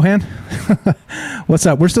 What's up, Rohan? What's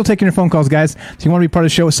up? We're still taking your phone calls, guys. If you want to be part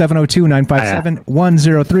of the show,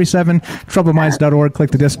 702-957-1037, troubledminds.org.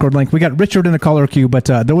 Click the Discord link. We got Richard in the caller queue, but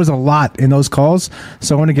there was a lot in those calls.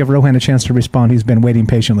 So I want to give Rohan a chance to respond. He's been waiting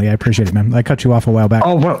patiently. I appreciate it, man. I cut you off a while back.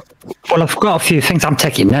 Oh well, I've got a few things. I'm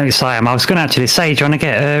taking notes. I was going to actually say, do you want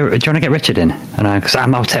to get Richard in? Because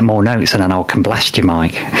I'll take more notes and then I can blast you,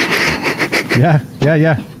 Mike. Yeah.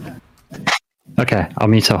 Okay, I'll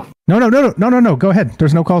mute off. No. Go ahead.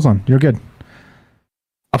 There's no calls on. You're good.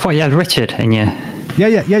 I thought you had Richard in your.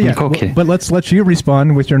 Yeah. But let's let you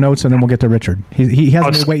respond with your notes and then we'll get to Richard. He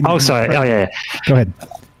hasn't been waiting. Oh, sorry. Oh, yeah. Go ahead.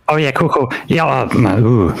 Oh, yeah, cool. Yeah,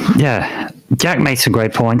 yeah. Jack made some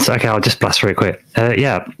great points. Okay, I'll just blast really quick.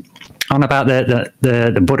 Yeah, on about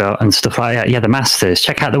the Buddha and stuff like that. Yeah, the masters.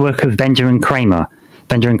 Check out the work of Benjamin Kramer.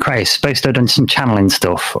 Benjamin Kramer is supposed to have done some channeling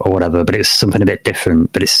stuff or whatever, but it's something a bit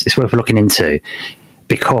different. But it's worth looking into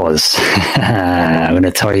because I'm going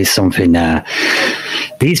to tell you something now.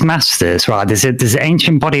 These masters, right? There's an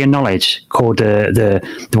ancient body of knowledge called the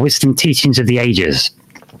Wisdom Teachings of the Ages.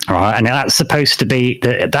 Right, and that's supposed to be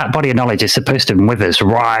that body of knowledge is supposed to have been with us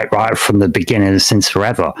right from the beginning since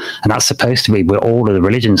forever, and that's supposed to be where all of the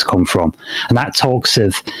religions come from. And that talks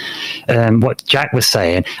of what Jack was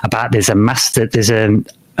saying about there's a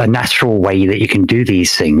natural way that you can do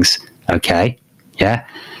these things. Okay, yeah,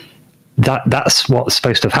 that's what's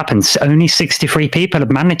supposed to have happened. Only 63 people have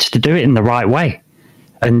managed to do it in the right way.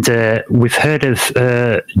 And we've heard of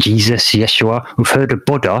Jesus, Yeshua, we've heard of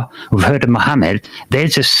Buddha, we've heard of Muhammad.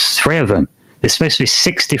 There's just 3 of them. There's supposed to be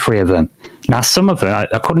 63 of them. Now, some of them,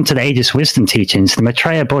 according to the Aegis Wisdom teachings, the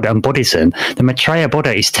Maitreya Buddha and Buddhism, the Maitreya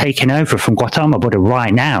Buddha is taking over from Gautama Buddha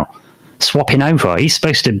right now, swapping over. He's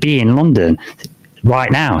supposed to be in London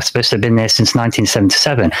right now. He's supposed to have been there since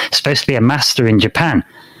 1977. He's supposed to be a master in Japan.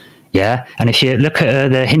 Yeah, and if you look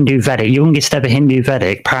at the Hindu Vedic, youngest ever Hindu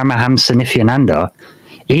Vedic, Paramahamsa Nityananda,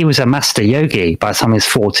 he was a master yogi by the time he was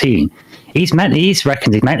 14. He's met these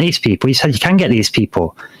people. He said, you can get these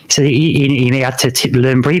people. He said he had to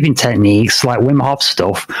learn breathing techniques like Wim Hof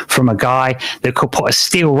stuff from a guy that could put a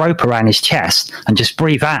steel rope around his chest and just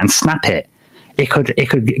breathe out and snap it. It could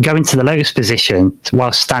go into the lotus position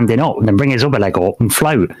while standing up and then bring his other leg up and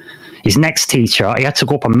float. His next teacher, he had to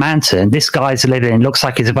go up a mountain. This guy's looks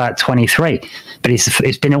like he's about 23, but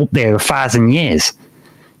he's been up there 1,000 years.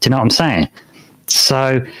 Do you know what I'm saying?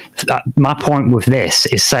 So my point with this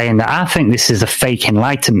is saying that I think this is a fake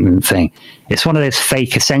enlightenment thing. It's one of those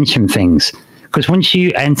fake ascension things. Because once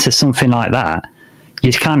you enter something like that,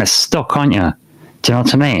 you're kind of stuck, aren't you? Do you know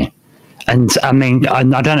what I mean? And I mean, I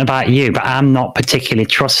don't know about you, but I'm not particularly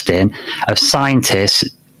trusting of scientists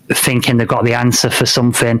thinking they've got the answer for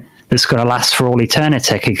something that's going to last for all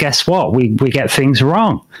eternity. Because guess what? We get things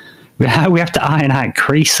wrong. We have to iron out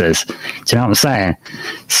creases. Do you know what I'm saying?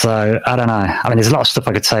 So, I don't know. I mean, there's a lot of stuff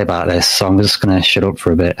I could say about this, so I'm just going to shut up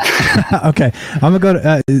for a bit. Okay. I'm going to go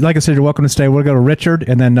to, like I said, you're welcome to stay. We'll go to Richard,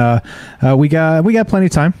 and then we got plenty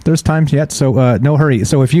of time. There's time yet, so no hurry.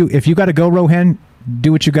 So if you got to go, Rohan,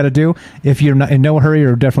 do what you got to do. If you're not in no hurry,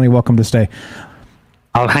 you're definitely welcome to stay.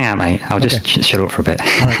 I'll hang out, mate. I'll just shut up for a bit.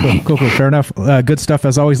 All right, cool. Fair enough. Good stuff,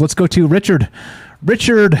 as always. Let's go to Richard.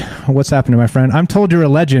 Richard, what's happening, my friend? I'm told you're a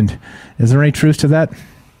legend. Is there any truth to that?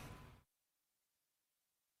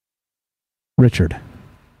 Richard.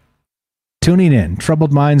 Tuning in,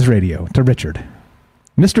 Troubled Minds Radio, to Richard.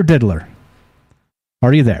 Mr. Diddler,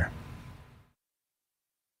 are you there?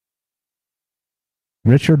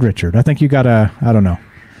 Richard, I think you got to, I don't know,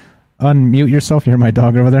 unmute yourself. You hear my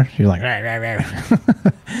dog over there? You're like, rah, rah, rah.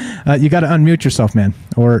 You got to unmute yourself, man.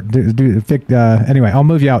 Or anyway, I'll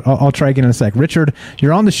move you out. I'll try again in a sec. Richard,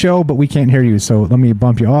 you're on the show, but we can't hear you, so let me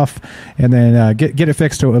bump you off, and then get it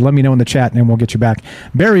fixed. Let me know in the chat, and we'll get you back.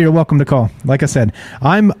 Barry, you're welcome to call. Like I said,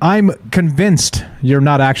 I'm convinced you're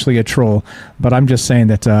not actually a troll, but I'm just saying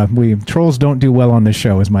that trolls don't do well on this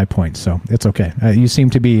show, is my point. So it's okay. You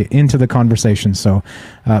seem to be into the conversation, so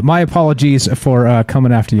my apologies for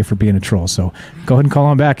coming after you for being a troll. So go ahead and call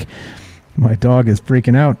on back. My dog is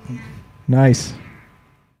freaking out. Nice.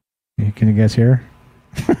 Can you guys hear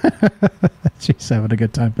her? She's having a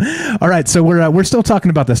good time. All right, so we're still talking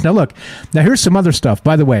about this. Now look, here's some other stuff.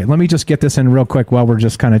 By the way, let me just get this in real quick while we're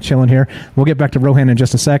just kind of chilling here. We'll get back to Rohan in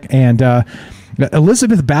just a sec. And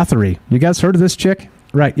Elizabeth Bathory, you guys heard of this chick?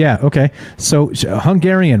 Right, yeah, okay. So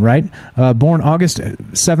Hungarian, right? Born August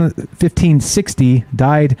 7th, 1560,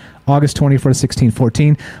 died August 24th,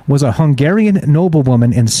 1614, was a Hungarian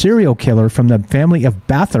noblewoman and serial killer from the family of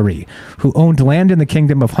Bathory, who owned land in the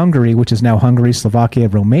Kingdom of Hungary, which is now Hungary, Slovakia,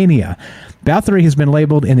 Romania. Bathory has been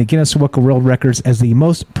labeled in the Guinness Book of World Records as the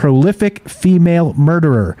most prolific female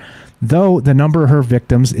murderer, though the number of her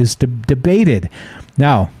victims is debated.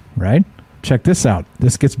 Now, right? Check this out.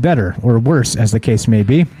 This gets better, or worse, as the case may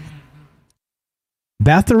be.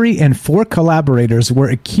 Bathory and 4 collaborators were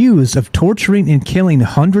accused of torturing and killing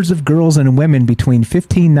hundreds of girls and women between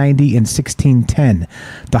 1590 and 1610.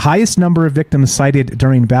 The highest number of victims cited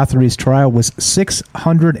during Bathory's trial was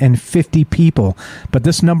 650 people, but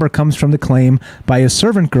this number comes from the claim by a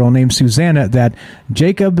servant girl named Susanna that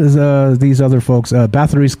Jacob, these other folks,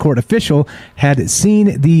 Bathory's court official, had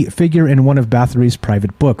seen the figure in one of Bathory's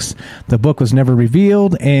private books. The book was never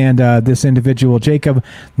revealed, and this individual, Jacob,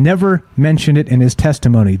 never mentioned it in his testimony.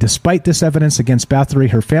 Despite this evidence against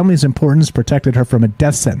Bathory, her family's importance protected her from a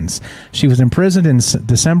death sentence. She was imprisoned in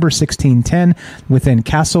December 1610 within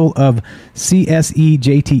Castle of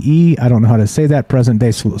Czejte, I don't know how to say that,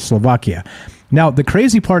 present-day Slovakia. Now, the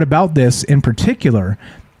crazy part about this in particular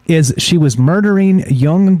is she was murdering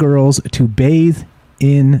young girls to bathe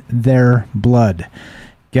in their blood.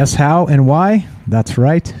 Guess how and why? That's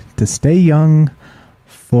right, to stay young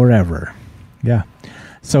forever. Yeah.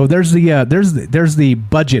 So there's the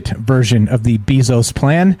budget version of the Bezos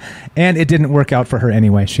plan, and it didn't work out for her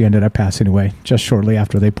anyway. She ended up passing away just shortly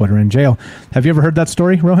after they put her in jail. Have you ever heard that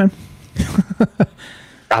story, Rohan?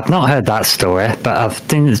 I've not heard that story, but I've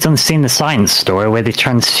seen the science story where they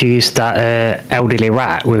transfused that elderly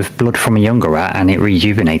rat with blood from a younger rat, and it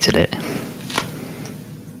rejuvenated it.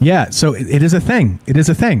 Yeah, so it is a thing. It is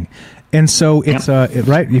a thing. And so it's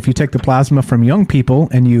right. If you take the plasma from young people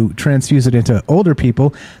and you transfuse it into older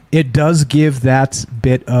people, it does give that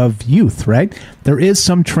bit of youth, right? There is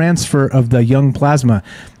some transfer of the young plasma.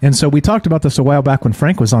 And so we talked about this a while back when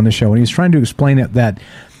Frank was on the show, and he was trying to explain it that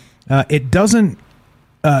it doesn't.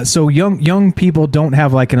 So young people don't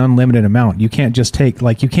have like an unlimited amount. You can't just take,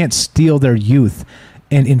 like, you can't steal their youth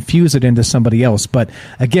and infuse it into somebody else. But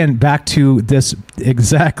again, back to this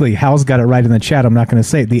exactly, Hal's got it right in the chat. I'm not going to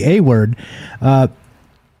say it. The A word,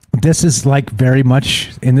 this is like very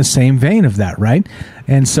much in the same vein of that, right?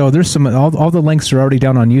 And so there's some, all the links are already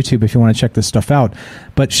down on YouTube if you want to check this stuff out.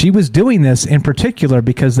 But she was doing this in particular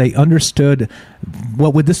because they understood,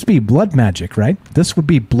 what would this be? Blood magic, right? This would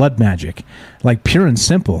be blood magic, like pure and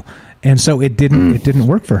simple. And so it didn't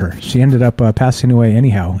work for her. She ended up passing away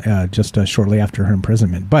anyhow, just shortly after her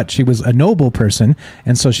imprisonment. But she was a noble person,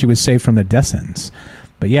 and so she was saved from the death sentence.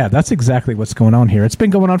 But yeah, that's exactly what's going on here. It's been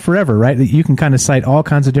going on forever, right? You can kind of cite all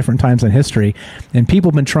kinds of different times in history, and people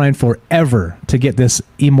have been trying forever to get this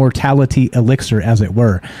immortality elixir, as it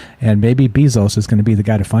were. And maybe Bezos is going to be the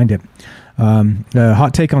guy to find it.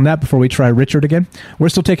 Hot take on that before we try Richard again. We're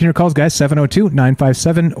still taking your calls, guys.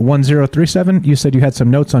 702-957-1037. You said you had some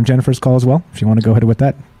notes on Jennifer's call as well, if you want to go ahead with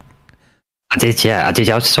that. I did, yeah.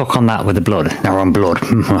 I was talking on that with the blood. Now we're on blood.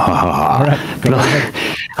 All right. Blood.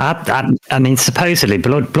 I mean, supposedly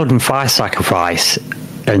blood and fire sacrifice,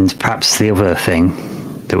 and perhaps the other thing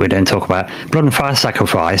that we don't talk about, blood and fire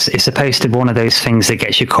sacrifice is supposed to be one of those things that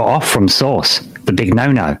gets you cut off from source, the big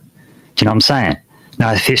no-no. Do you know what I'm saying?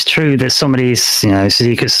 Now, if it's true that some of these,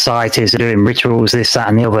 secret societies are doing rituals, this, that,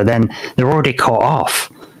 and the other, then they're already cut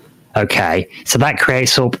off. Okay, so that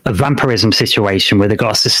creates up a vampirism situation where they've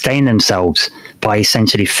got to sustain themselves by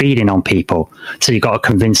essentially feeding on people. So you've got to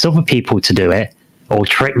convince other people to do it or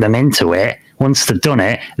trick them into it. Once they've done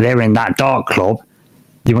it, they're in that dark club.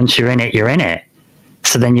 Once you're in it, you're in it.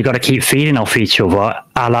 So then you've got to keep feeding off each other,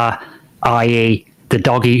 i.e. the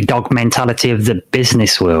dog mentality of the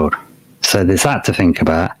business world. So there's that to think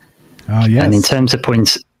about. Oh, yes. And in terms of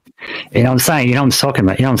points, you know what I'm saying? You know what I'm talking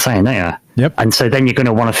about? You know what I'm saying, don't you? Yep. And so then you're going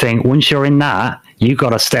to want to think, once you're in that, you've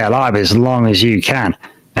got to stay alive as long as you can,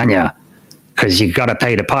 haven't you? Because you've got to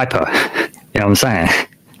pay the piper. You know what I'm saying?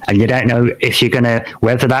 And you don't know if you're going to,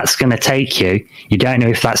 whether that's going to take you, you don't know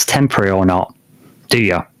if that's temporary or not, do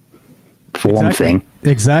you? For one thing.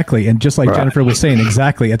 Exactly. And just like Jennifer was saying,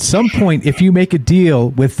 exactly. At some point, if you make a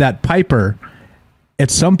deal with that piper, at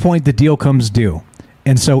some point the deal comes due.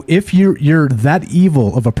 And so if you're that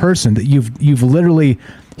evil of a person that you've literally,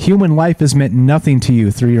 human life has meant nothing to you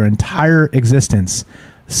through your entire existence,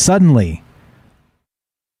 suddenly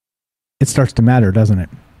it starts to matter, doesn't it?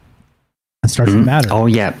 It starts to matter. Oh,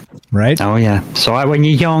 yeah. Right? Oh, yeah. So when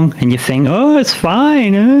you're young and you think, oh, it's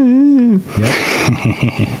fine.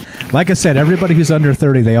 Yep. Like I said, everybody who's under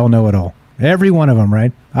 30, they all know it all. Every one of them,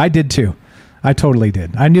 right? I did too. I totally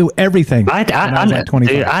did. I knew everything. I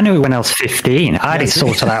knew it when I was 15. I had it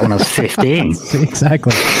sorted out when I was 15.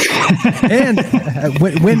 Exactly. And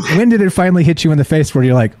when did it finally hit you in the face where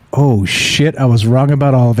you're like, oh shit, I was wrong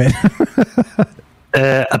about all of it?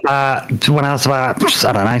 About when I was about,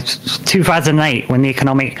 I don't know, 2008, when the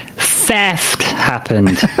economic theft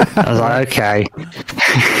happened. I was like, okay.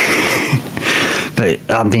 But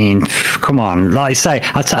I mean, come on, like I say,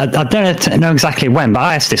 I don't know exactly when, but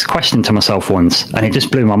I asked this question to myself once, and it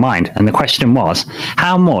just blew my mind. And the question was,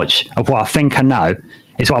 how much of what I think I know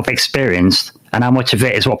is what I've experienced, and how much of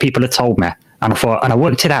it is what people have told me? And I thought, and I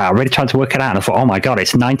worked it out. I really tried to work it out, and I thought, oh my god,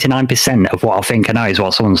 it's 99% of what I think I know is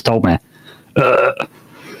what someone's told me.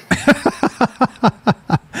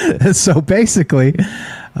 So basically,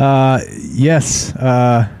 yes.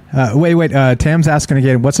 Wait. Tam's asking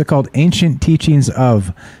again. What's it called? Ancient Teachings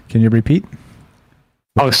of. Can you repeat?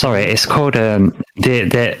 Oh, sorry. It's called the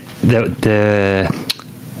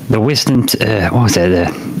wisdom. What was it?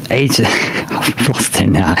 The age. I've lost it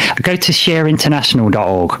now. Go to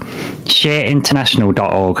shareinternational.org.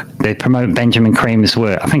 Shareinternational.org. They promote Benjamin Kramer's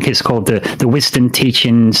work. I think it's called the Wisdom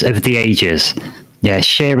Teachings of the Ages. Yeah,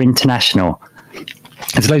 Share International.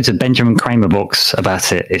 There's loads of Benjamin Kramer books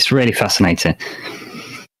about it. It's really fascinating.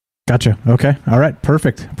 Gotcha. Okay. All right.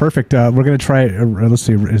 Perfect. We're going to try. Let's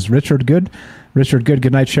see. Is Richard good? Richard, good.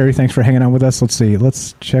 Good night, Sherry. Thanks for hanging out with us. Let's see.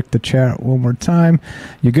 Let's check the chat one more time.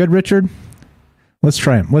 You good, Richard? Let's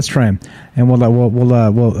try him. And we'll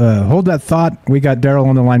hold that thought. We got Daryl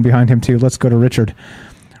on the line behind him too. Let's go to Richard.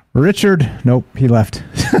 Richard, nope, he left.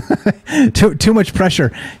 Too much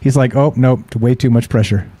pressure. He's like, oh, nope, way too much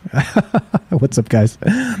pressure. What's up, guys?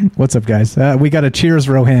 We got a cheers,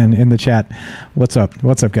 Rohan, in the chat. What's up,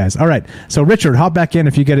 guys? All right, so Richard, hop back in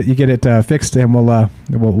if you get it fixed, and we'll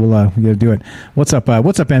do it. What's up,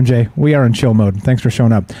 MJ? We are in chill mode. Thanks for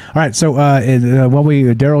showing up. All right, so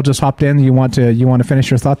Daryl just hopped in. You want to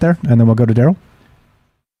finish your thought there, and then we'll go to Daryl.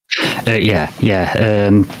 Yeah.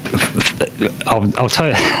 I'll tell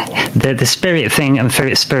you the spirit thing and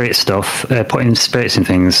spirit stuff. Putting spirits in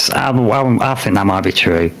things. I think that might be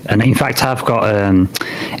true. And in fact, I've got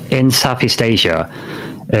in Southeast Asia,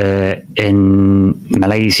 in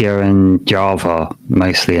Malaysia and Java,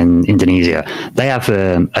 mostly in Indonesia, they have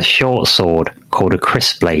a short sword called a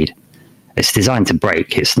crisp blade. It's designed to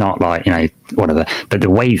break. It's not like whatever, but the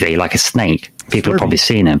wavy like a snake. People have probably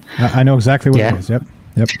seen them. I know exactly what it is.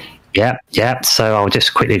 Yep. Yeah. So I'll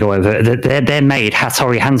just quickly go over. They're made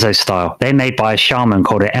Hattori Hanzo style. They're made by a shaman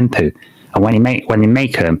called an Empu. And when they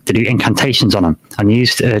make them, they do incantations on them and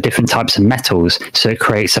use different types of metals. So it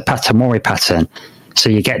creates a patamori pattern. So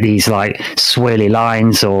you get these like swirly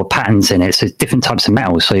lines or patterns in it. So different types of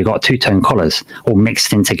metals. So you've got two-tone colours all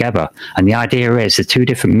mixed in together. And the idea is the two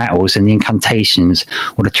different metals and the incantations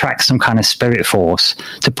will attract some kind of spirit force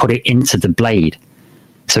to put it into the blade.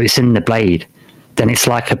 So it's in the blade. Then it's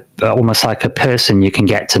like almost like a person you can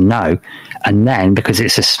get to know. And then because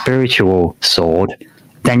it's a spiritual sword,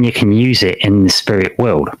 then you can use it in the spirit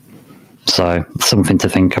world. So something to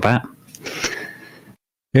think about.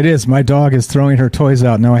 It is. My dog is throwing her toys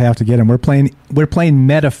out. Now I have to get them. We're playing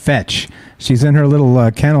Meta Fetch. She's in her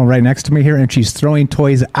little kennel right next to me here, and she's throwing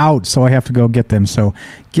toys out, so I have to go get them. So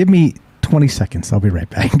give me 20 seconds. I'll be right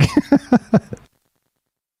back.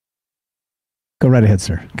 Go right ahead,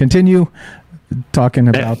 sir. Continue talking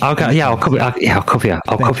about... I'll cover you. I'll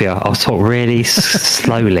talk really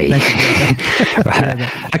slowly. Right.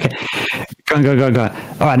 Okay. Go.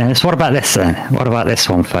 All right, then. So what about this then? What about this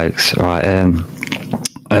one, folks? All right.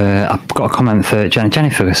 I've got a comment for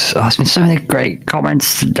Jennifer. There's been so many great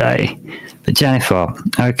comments today. But Jennifer,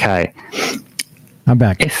 okay. I'm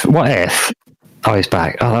back. Oh, he's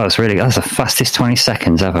back. Oh, that was the fastest 20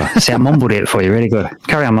 seconds ever. See, I mumbled it for you. Really good.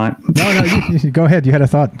 Carry on, Mike. No, you go ahead. You had a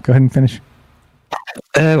thought. Go ahead and finish.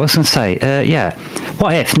 What was I going to say? Yeah.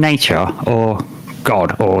 What if nature or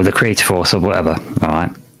God or the creative force or whatever, all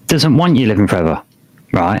right, doesn't want you living forever,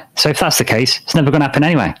 right? So if that's the case, it's never going to happen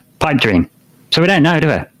anyway. Pipe dream. So we don't know, do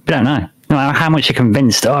we? We don't know. No matter how much you're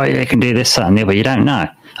convinced, you can do this, that, and the other, you don't know.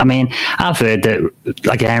 I mean, I've heard that,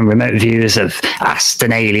 again, remote viewers have asked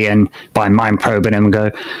an alien by mind probing them and go,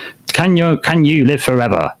 can you live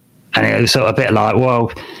forever? And it was sort of a bit like,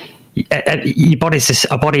 well, a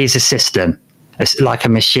body is a system. It's like a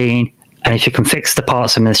machine. And if you can fix the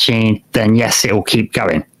parts of the machine, then yes, it will keep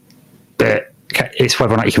going. But it's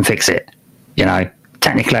whether or not you can fix it.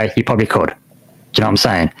 Technically, you probably could. Do you know what I'm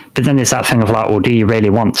saying? But then there's that thing of like, well, do you really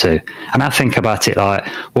want to? And I think about it like,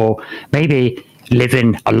 well, maybe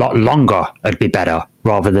living a lot longer would be better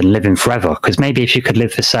rather than living forever. Because maybe if you could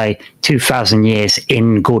live for, say, 2,000 years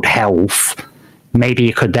in good health, maybe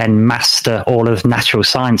you could then master all of natural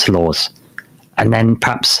science laws, and then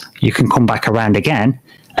perhaps you can come back around again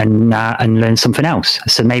and learn something else.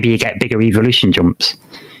 So maybe you get bigger evolution jumps,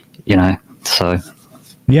 you know. So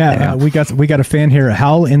yeah, we got a fan here.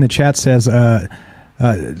 Hal in the chat says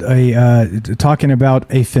talking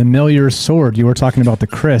about a familiar sword. You were talking about the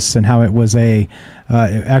Chris and how it was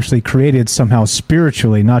actually created somehow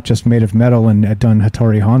spiritually, not just made of metal and done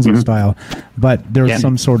Hattori Hanzo style, but there's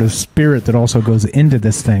some sort of spirit that also goes into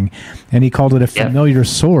this thing. And he called it a familiar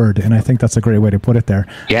sword, and I think that's a great way to put it there.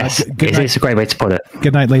 Yes, it is a great way to put it.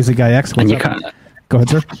 Good night, Lazy Guy X. What's up? Go ahead,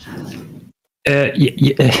 sir.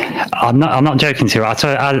 I'm not joking to you.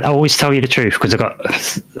 I always tell you the truth because I've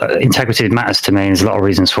got integrity matters to me, and there's a lot of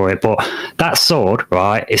reasons for it. But that sword,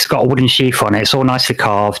 right? It's got a wooden sheath on it. It's all nicely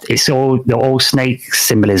carved. It's all snake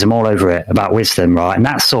symbolism all over it about wisdom, right? And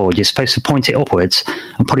that sword, you're supposed to point it upwards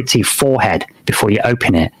and put it to your forehead before you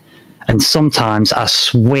open it. And sometimes, I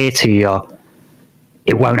swear to you,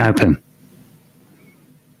 it won't open.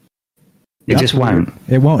 It just won't.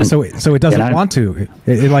 It won't. So it doesn't want to.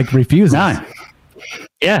 It like refuses. No.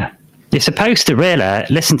 Yeah. You're supposed to really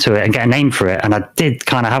listen to it and get a name for it. And I did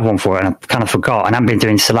kind of have one for it, and I kind of forgot. And I've been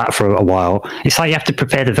doing Salat for a while. It's like you have to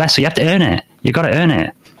prepare the vessel. You have to earn it. You got to earn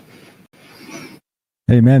it.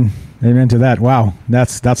 Amen. Amen to that. Wow.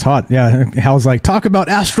 That's hot. Yeah. Hal's like, talk about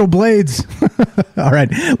astral blades. All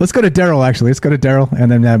right. Let's go to Daryl, actually. Let's go to Daryl,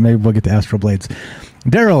 and then maybe we'll get to astral blades.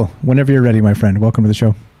 Daryl, whenever you're ready, my friend. Welcome to the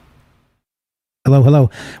show. Hello.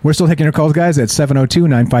 We're still taking your calls, guys, at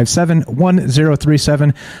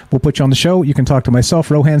 702-957-1037. We'll put you on the show. You can talk to myself,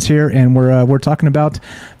 Rohan's here, and we're talking about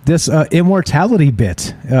this immortality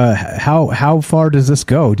bit. How far does this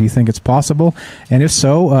go? Do you think it's possible? And if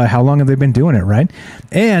so, how long have they been doing it, right?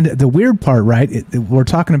 And the weird part, right, we're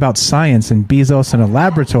talking about science and Bezos in a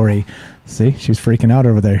laboratory. See, she's freaking out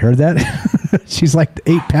over there. Heard that? She's like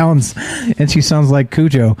 8 pounds, and she sounds like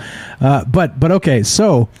Cujo. But okay,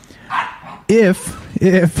 so... If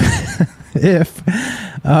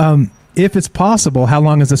it's possible, how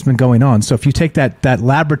long has this been going on? So if you take that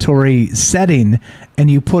laboratory setting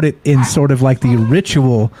and you put it in sort of like the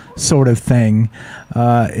ritual sort of thing,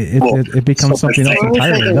 it becomes something else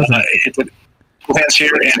entirely, doesn't it? Lance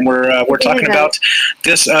here, and we're talking about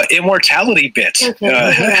this immortality bit.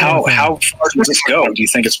 How far does this go? Do you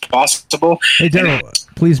think it's possible? Hey, Daryl,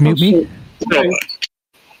 please mute me.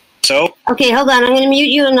 So okay, hold on. I'm going to mute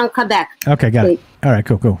you, and I'll come back. Okay, got it. All right,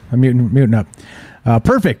 cool. I'm muting up.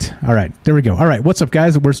 Perfect. All right, there we go. All right, what's up,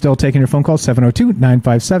 guys? We're still taking your phone calls,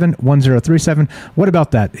 702-957-1037. What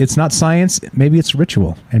about that? It's not science. Maybe it's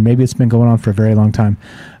ritual, and maybe it's been going on for a very long time.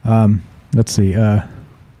 Let's see. What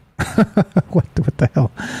the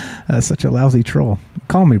hell? Such a lousy troll.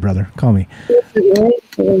 Call me, brother. Call me.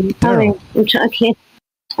 I'm trying.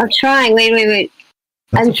 Wait.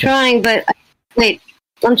 I'm trying, but wait.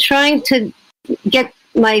 I'm trying to get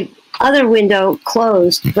my other window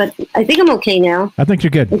closed, but I think I'm okay now. I think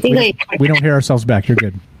you're good. We don't hear ourselves back. You're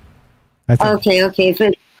good. Okay. If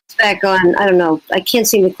it's back on, I don't know. I can't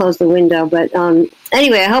seem to close the window, but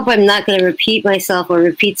anyway, I hope I'm not going to repeat myself or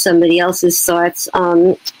repeat somebody else's thoughts.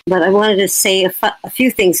 But I wanted to say a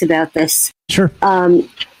few things about this. Sure.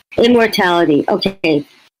 Immortality. Okay.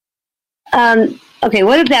 Okay.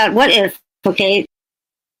 What if? Okay,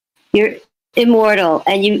 you're immortal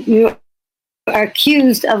and you are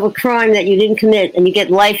accused of a crime that you didn't commit and you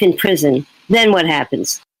get life in prison. Then what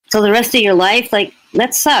happens? So the rest of your life, like,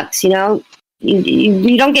 that sucks, you know?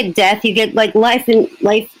 You don't get death, you get like life could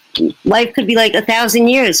be like 1,000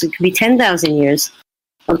 years, it could be 10,000 years.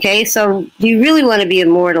 Okay, so do you really want to be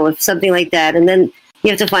immortal if something like that? And then you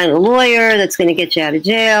have to find a lawyer that's going to get you out of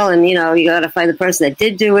jail, and you got to find the person that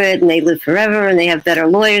did do it, and they live forever, and they have better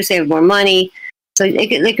lawyers, they have more money. So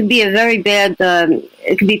it could be a very bad,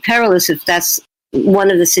 it could be perilous if that's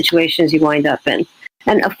one of the situations you wind up in.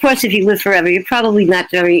 And of course, if you live forever, you're probably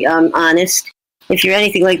not very honest. If you're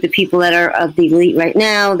anything like the people that are of the elite right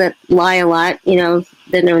now that lie a lot,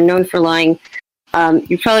 that are known for lying,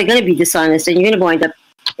 you're probably going to be dishonest, and you're going to wind up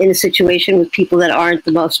in a situation with people that aren't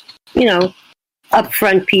the most,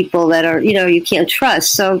 upfront people that are, you can't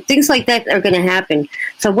trust. So things like that are going to happen.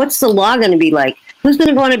 So what's the law going to be like? Who's going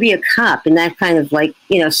to want to be a cop in that kind of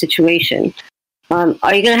situation? Are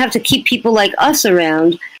you going to have to keep people like us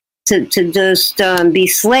around to just be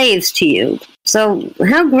slaves to you? So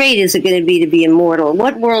how great is it going to be immortal?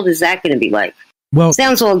 What world is that going to be like? Well, it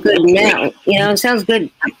sounds all good now. It sounds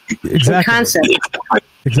good. Exactly. Concept.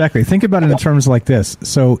 Exactly. Think about it in terms like this.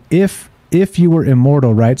 So if you were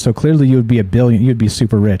immortal, right? So clearly you would be a billion. You'd be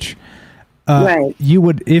super rich. Right. You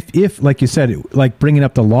would, if like you said, like bringing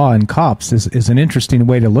up the law and cops is an interesting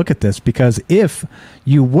way to look at this, because if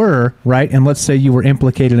you were, right, and let's say you were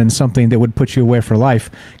implicated in something that would put you away for life,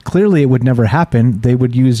 clearly it would never happen. They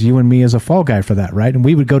would use you and me as a fall guy for that, right? And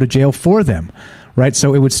we would go to jail for them, right?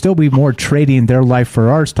 So it would still be more trading their life for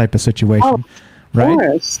ours type of situation, right? Of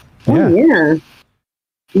course. Oh, yeah.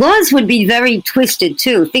 Laws would be very twisted,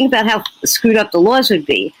 too. Think about how screwed up the laws would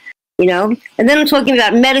be. You know, and then I'm talking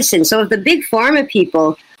about medicine. So if the big pharma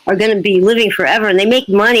people are going to be living forever and they make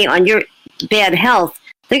money on your bad health,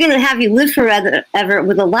 they're going to have you live forever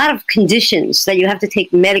with a lot of conditions that you have to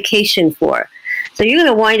take medication for. So you're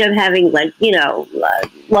going to wind up having, like, you know,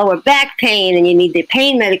 lower back pain, and you need the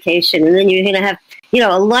pain medication, and then you're going to have, you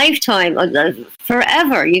know, a lifetime,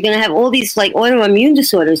 forever. You're going to have all these, like, autoimmune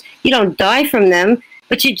disorders. You don't die from them,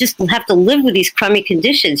 but you just have to live with these crummy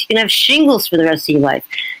conditions. You can have shingles for the rest of your life.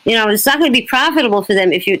 You know, it's not going to be profitable for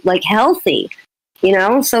them if you're, like, healthy. You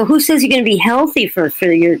know, so who says you're going to be healthy for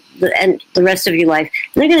the rest of your life?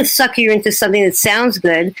 They're going to suck you into something that sounds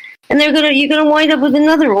good, and you're going to wind up with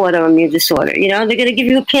another autoimmune disorder. You know, they're going to give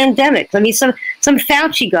you a pandemic. I mean, some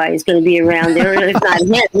Fauci guy is going to be around there, if not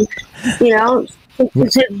him. You know,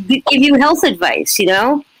 to give you health advice. You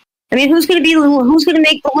know. I mean, who's going to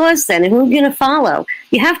make the laws then, and who's going to follow?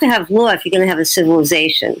 You have to have law if you're going to have a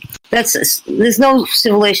civilization. There's no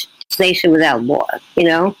civilization without law, you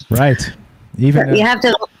know? Right. You have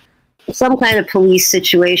to some kind of police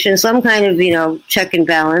situation, some kind of, you know, check and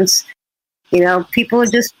balance. You know, people are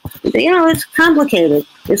just, you know, it's complicated.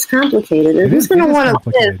 It's complicated. And who's going to want to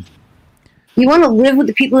live? You want to live with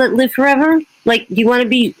the people that live forever? Like, do you want to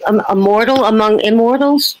be immortal among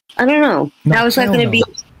immortals? I don't know. How is that going to be?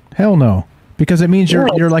 Hell no, because it means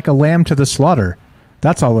you're like a lamb to the slaughter.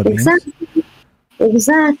 That's all it means.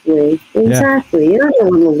 Exactly. Yeah. You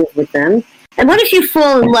don't want to live with them. And what if you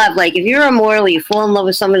fall in love? Like, if you're immortal, you fall in love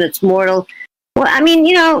with someone that's mortal. Well, I mean,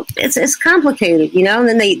 you know, it's complicated, you know. And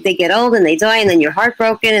then they get old and they die, and then you're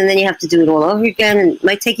heartbroken, and then you have to do it all over again. And it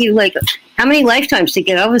might take you, like, how many lifetimes to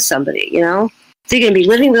get over somebody, you know? So you're going to be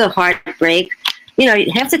living with a heartbreak. You know,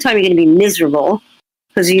 half the time you're going to be miserable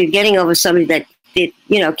because you're getting over somebody that you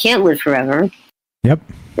know, can't live forever. Yep.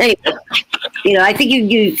 Anyway, you know, I think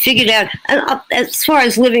you figured out, as far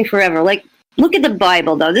as living forever, like, look at the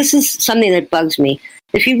Bible, though. This is something that bugs me.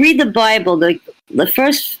 If you read the Bible, the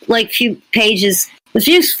first, like, few pages,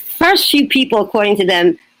 first few people, according to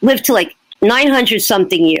them, lived to, like,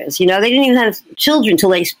 900-something years. You know, they didn't even have children till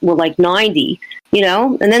they were, like, 90, you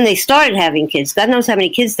know? And then they started having kids. God knows how many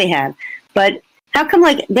kids they have. But how come,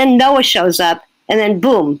 like, then Noah shows up, and then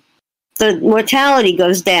boom, the mortality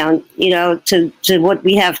goes down, you know, to what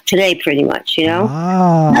we have today, pretty much, you know?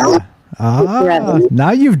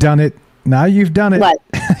 Now you've done it. What?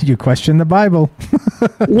 You question the Bible.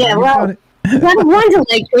 Yeah, well, I wonder,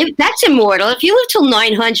 like, if that's immortal. If you live till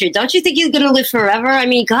 900, don't you think you're going to live forever? I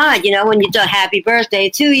mean, God, you know, when you do happy birthday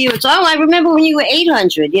to you, it's, I remember when you were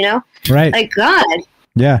 800, you know? Right. Like, God.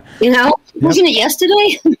 Yeah. You know, wasn't it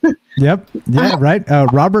yesterday? Yep. Yeah, right.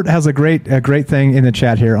 Robert has a great thing in the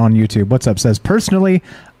chat here on YouTube. What's up? Says, personally,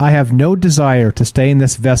 I have no desire to stay in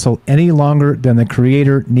this vessel any longer than the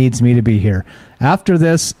Creator needs me to be here. After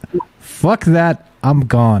this, fuck that. I'm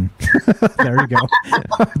gone. There you go.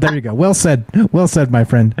 There you go. Well said. Well said, my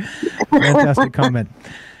friend. Fantastic comment.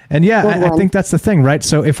 And yeah, I think that's the thing, right?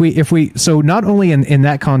 So if we so not only in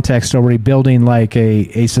that context are we building like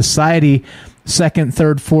a society, second,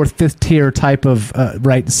 third, fourth, fifth tier type of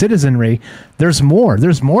right citizenry, there's more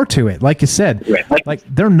to it. Like you said, like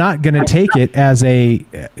they're not going to take it as a,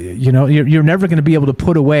 you know, you're never going to be able to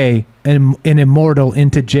put away an immortal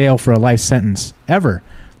into jail for a life sentence ever.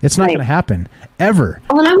 It's not going to happen ever.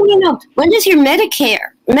 Oh, and I want to know, when does your Medicare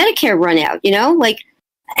run out? You know, like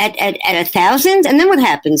at 1,000, and then what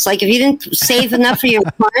happens? Like, if you didn't save enough for your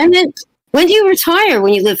retirement, when do you retire?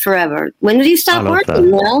 When you live forever? When do you stop working?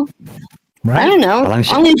 You know? Right. I don't know. I'm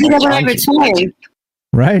going to do that when I retire.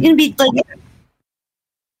 Right. You're going to be like.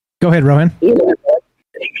 Go ahead, Rowan.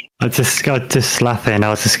 I just laughing. I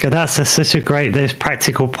was just that's such a great. There's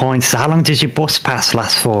practical points. How long does your bus pass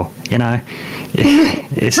last for? You know,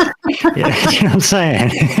 it's you know what I'm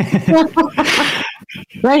saying.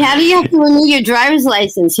 Right? How do you have to renew your driver's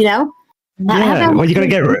license? You know. Yeah. Well, you got to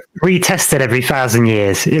get retested every 1,000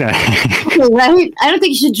 years. You know. Right. I don't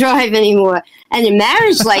think you should drive anymore. And your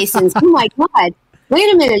marriage license. Oh my God.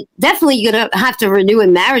 Wait a minute. Definitely, you're gonna have to renew a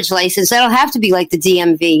marriage license. That'll have to be like the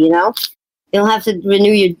DMV. You know. You'll have to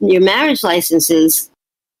renew your marriage licenses.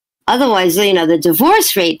 Otherwise, you know, the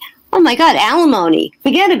divorce rate. Oh, my God, alimony.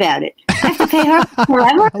 Forget about it. I have to pay her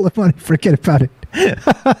forever? Alimony, forget about it.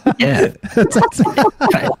 Yeah.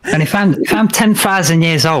 And if I'm 10,000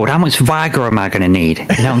 years old, how much Viagra am I going to need? You know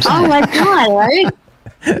what I'm saying? Oh my God, right?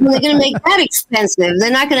 Well, they're going to make that expensive.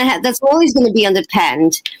 They're not going to have. That's always going to be under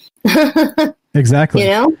patent. Exactly. You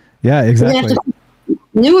know? Yeah, exactly.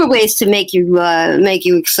 Newer ways to make you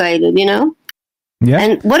excited. You know? Yeah.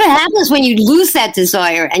 And what happens when you lose that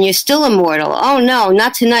desire and you're still immortal? Oh no,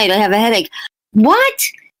 not tonight. I have a headache. What?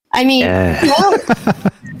 I mean, well,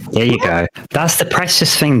 there you go. That's the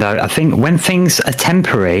precious thing, though. I think when things are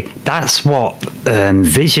temporary, that's what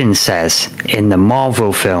Vision says in the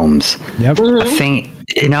Marvel films. Yep. I think,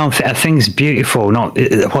 you know, I think it's beautiful. Not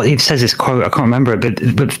what he says is quote. I can't remember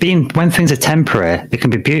it, but when things are temporary, it can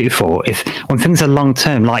be beautiful. When things are long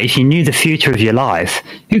term, like if you knew the future of your life,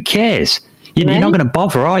 who cares? You're not going to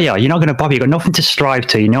bother, are you? You're not going to bother. You've got nothing to strive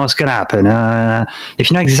to. You know what's going to happen.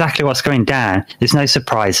 If you know exactly what's going down, there's no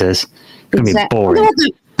surprises. It's going to be boring.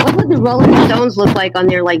 What would the Rolling Stones look like on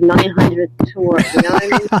their 900th tour? You know what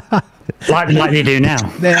I mean? like they do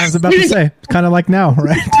now. Yeah, I was about to say, it's kind of like now,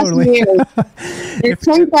 right? Totally. Their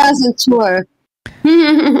 10,000 tour.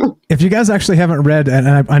 If you guys actually haven't read,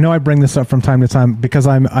 and I know I bring this up from time to time because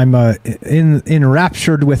I'm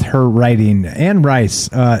enraptured with her writing. Anne Rice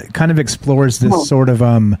kind of explores this sort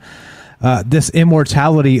of this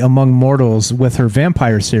immortality among mortals with her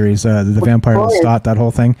vampire series, the Vampire Lestat, that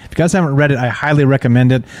whole thing. If you guys haven't read it, I highly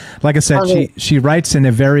recommend it. Like I said, she writes in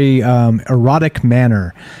a very erotic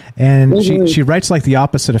manner. And she writes like the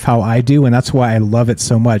opposite of how I do, and that's why I love it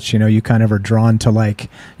so much. You know, you kind of are drawn to like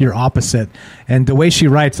your opposite. And the way she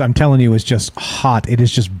writes, I'm telling you, is just hot. It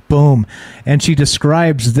is just boom. And she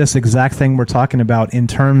describes this exact thing we're talking about in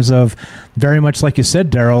terms of very much like you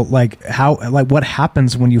said, Daryl, like what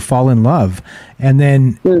happens when you fall in love. And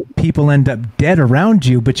then people end up dead around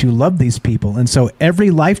you, but you love these people. And so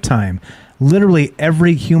every lifetime, literally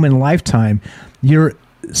every human lifetime, you're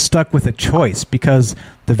stuck with a choice because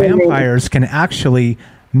the vampires can actually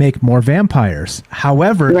make more vampires.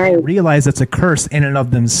 However, they realize it's a curse in and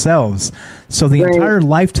of themselves. So the entire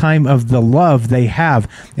lifetime of the love they have,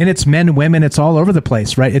 and it's men, women, it's all over the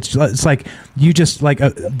place, right? It's like you just like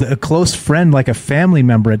a close friend, like a family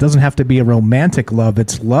member. It doesn't have to be a romantic love.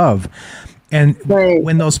 It's love. And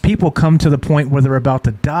when those people come to the point where they're about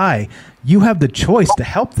to die, you have the choice to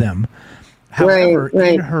help them. However,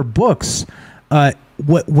 in her books,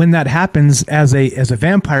 when that happens as a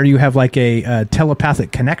vampire, you have like a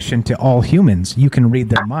telepathic connection to all humans. You can read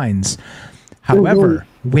their minds. However,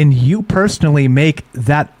 when you personally make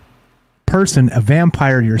that person a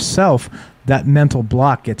vampire yourself, that mental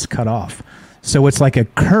block gets cut off. So it's like a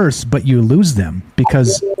curse, but you lose them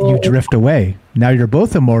because you drift away. Now you're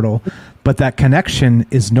both immortal, but that connection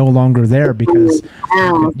is no longer there because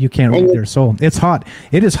you can't read their soul. It's hot.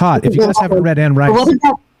 It is hot. If you guys haven't read Anne Rice.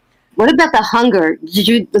 What about The Hunger?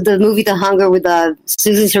 The movie The Hunger with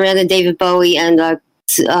Susan Sarandon, David Bowie, and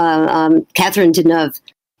Catherine Deneuve?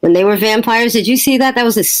 When they were vampires, did you see that? That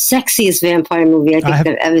was the sexiest vampire movie I think I've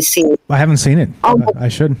ever seen. I haven't seen it. I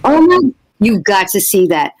should. Oh no, you've got to see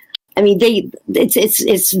that. I mean,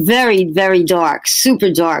 it's very, very dark, super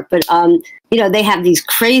dark. But you know, they have these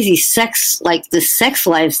crazy sex, like the sex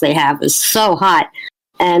lives they have is so hot,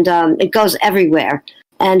 and it goes everywhere.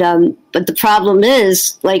 And but the problem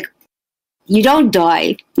is, like, you don't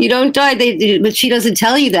die. You don't die. But she doesn't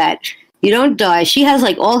tell you that. You don't die. She has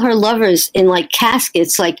like all her lovers in like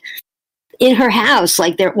caskets, like in her house.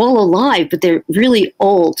 Like they're all alive, but they're really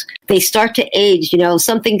old. They start to age. You know,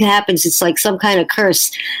 something happens. It's like some kind of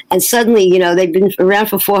curse, and suddenly, you know, they've been around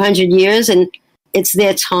for 400 years, and it's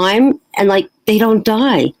their time, and like they don't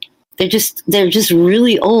die. They're just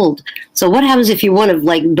really old. So what happens if you're one of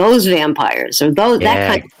like those vampires or those that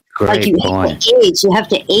kind of, like you have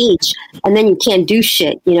to age, and then you can't do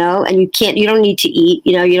shit, you know, and you don't need to eat,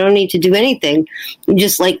 you know, you don't need to do anything. You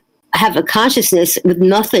just like have a consciousness with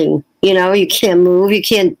nothing, you know, you can't move, you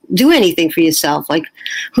can't do anything for yourself. Like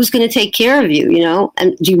who's going to take care of you, you know?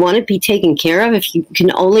 And do you want to be taken care of if you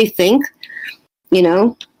can only think, you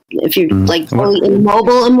know, if you're like only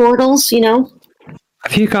immobile immortals, you know?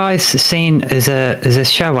 Have you guys seen there's a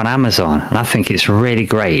show on Amazon, and I think it's really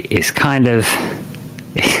great. It's kind of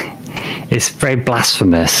it's very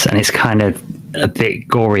blasphemous, and it's kind of a bit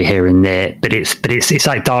gory here and there, but it's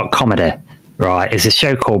like dark comedy, right? It's a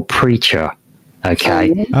show called Preacher.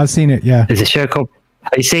 Okay, I've seen it. Yeah, there's a show called.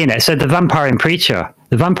 Have you seen it? So the vampire preacher,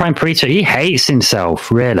 he hates himself.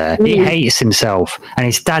 Really, he hates himself, and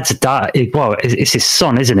his dad's died. Well, it's his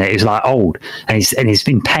son, isn't it? He's like old, and he's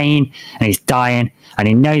in pain, and he's dying, and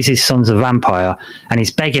he knows his son's a vampire, and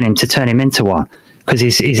he's begging him to turn him into one. because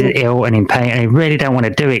he's ill and in pain, and he really don't want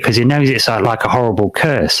to do it because he knows it's like a horrible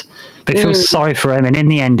curse. But he feels sorry for him, and in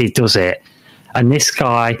the end, he does it. And this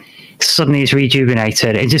guy suddenly is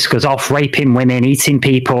rejuvenated. He just goes off raping women, eating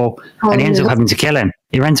people, and he ends up having to kill him.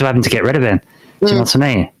 He ends up having to get rid of him. Do you know what I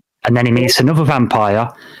mean? And then he meets another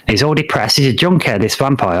vampire. He's all depressed. He's a junkhead, this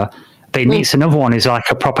vampire. But he meets another one who's like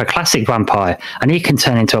a proper classic vampire, and he can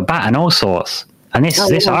turn into a bat and all sorts. And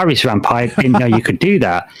this Irish vampire didn't know you could do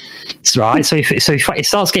that, right? So he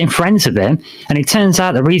starts getting friends with him, and it turns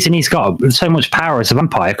out the reason he's got so much power as a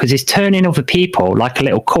vampire because he's turning other people like a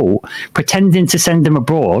little cult, pretending to send them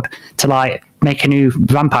abroad to like make a new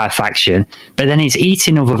vampire faction, but then he's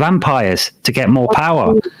eating other vampires to get more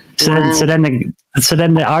power. So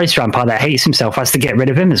then the Irish vampire that hates himself has to get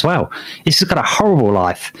rid of him as well. He's just got a horrible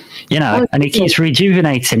life, and he keeps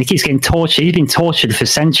rejuvenating. He keeps getting tortured. He's been tortured for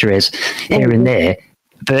centuries here and there,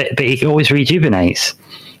 but he always rejuvenates.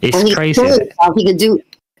 It's crazy. He could do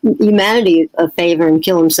humanity a favor and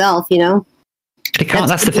kill himself, He can't.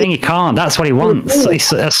 That's the thing. He can't. That's what he wants.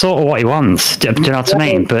 That's sort of what he wants. Do you know what I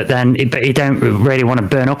mean? But he don't really want to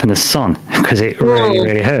burn up in the sun because it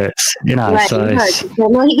really hurts. Right, so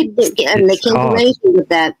he could get, they can't do anything with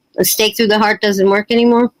that. A stake through the heart doesn't work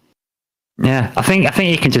anymore. Yeah, I think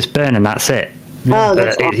he can just burn and that's it. Oh,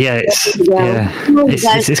 that's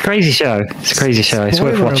it's a crazy show. It's a crazy show. It's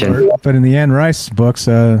worth watching. But in the Anne Rice books,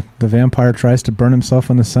 the vampire tries to burn himself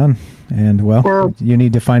in the sun. And, you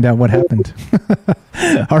need to find out what happened.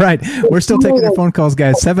 All right. We're still taking your phone calls,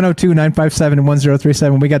 guys.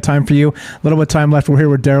 702-957-1037. We got time for you. A little bit of time left. We're here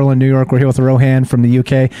with Daryl in New York. We're here with Rohan from the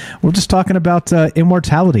UK. We're just talking about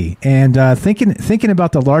immortality and thinking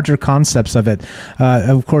about the larger concepts of it.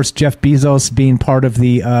 Of course, Jeff Bezos being part of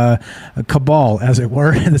the cabal, as it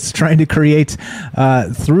were, that's trying to create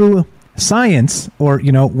through science, or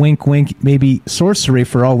wink wink, maybe sorcery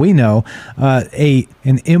for all we know,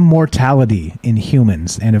 an immortality in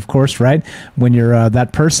humans. And of course, right, when you're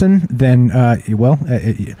that person, then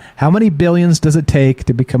how many billions does it take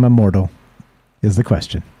to become immortal is the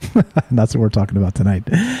question. And that's what we're talking about tonight.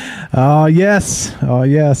 Oh yes. Well,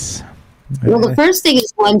 the first thing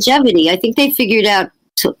is longevity. I think they figured out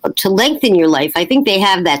to lengthen your life. I think they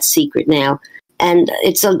have that secret now. And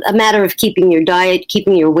it's a matter of keeping your diet,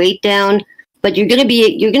 keeping your weight down. But you're going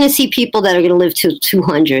to see people that are going to live to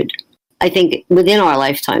 200. I think within our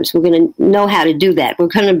lifetimes, we're going to know how to do that. We're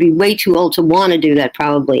going to be way too old to want to do that,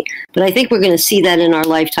 probably. But I think we're going to see that in our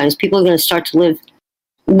lifetimes. People are going to start to live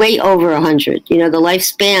way over 100. The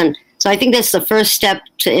lifespan. So I think that's the first step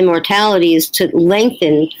to immortality, is to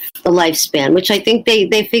lengthen the lifespan, which I think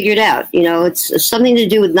they figured out. It's something to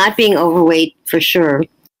do with not being overweight for sure.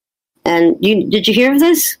 And did you hear of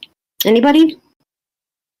this? Anybody?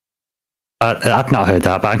 I've not heard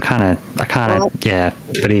that, but I kind of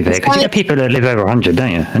believe it, because you get people that live over 100,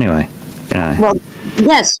 don't you? Anyway, Well,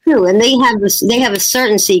 yes, true, and they have a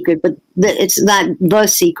certain secret, but it's not the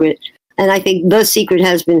secret. And I think the secret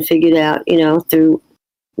has been figured out. Through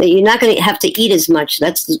that you're not going to have to eat as much.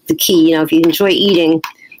 That's the key. If you enjoy eating,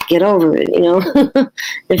 get over it,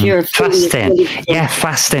 if you're fasting.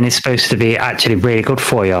 Fasting is supposed to be actually really good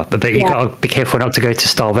for you, but you got to be careful not to go to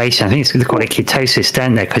starvation. I think it's called ketosis,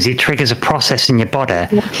 don't they? Because it triggers a process in your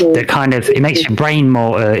body that it makes your brain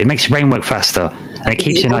it makes your brain work faster, and it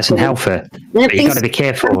keeps you nice and healthy. But you got to be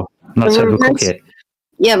careful not to overcook it.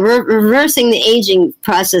 Yeah, reversing the aging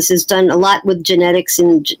process is done a lot with genetics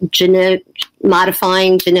and genetic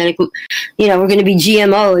modifying we're going to be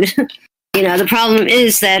GMO'd. The problem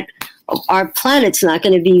is that our planet's not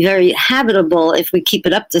going to be very habitable if we keep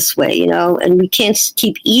it up this way, and we can't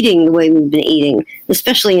keep eating the way we've been eating,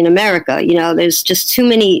 especially in America. There's just too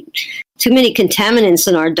many contaminants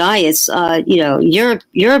in our diets.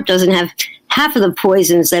 Europe doesn't have half of the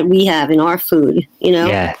poisons that we have in our food.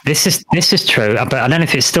 Yeah, this is true, but I don't know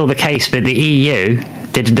if it's still the case. But the EU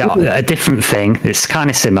did a different thing. It's kind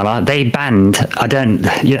of similar. They banned.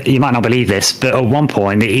 You might not believe this, but at one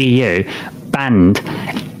point the EU banned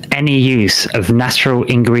any use of natural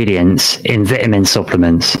ingredients in vitamin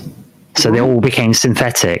supplements. So they all became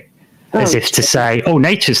synthetic, as if to say, "Oh,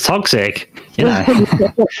 nature's toxic."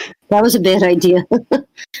 That was a bad idea.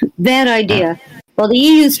 Bad idea. Well, the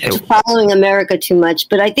EU's following America too much,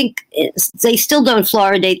 but I think they still don't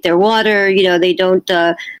fluoridate their water. They don't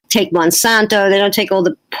take Monsanto. They don't take all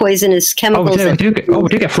the poisonous chemicals. We do get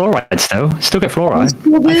fluoride still. Still get fluoride.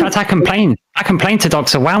 In fact, I complained to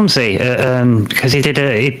Dr. Walmsley because he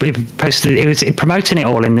posted. He was promoting it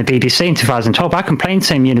all in the BBC in 2012. I complained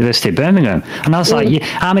to him, University of Birmingham, and I was like,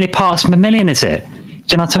 "How many parts per million is it?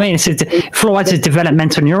 Do you know what I mean? Fluoride's a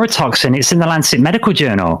developmental neurotoxin. It's in the Lancet Medical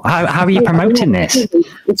Journal. How are you promoting this?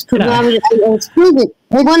 It's predominant. It's proven.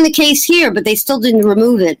 They won the case here, but they still didn't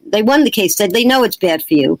remove it. They won the case. Said they know it's bad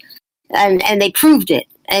for you, and they proved it.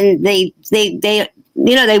 And they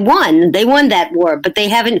won. They won that war, but they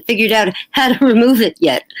haven't figured out how to remove it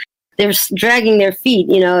yet. They're dragging their feet,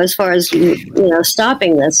 as far as,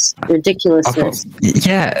 stopping this ridiculousness.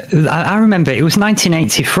 Yeah, I remember it was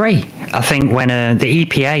 1983, I think, when the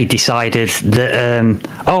EPA decided that,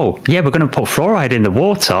 we're going to put fluoride in the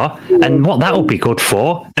water, and what that will be good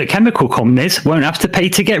for, that chemical companies won't have to pay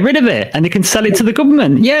to get rid of it, and they can sell it to the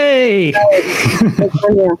government. Yay!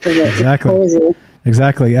 Exactly.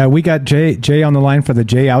 Exactly. We got Jay on the line for the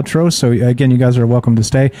Jay outro. So again, you guys are welcome to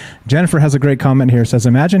stay. Jennifer has a great comment here. Says,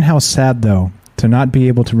 imagine how sad, though, to not be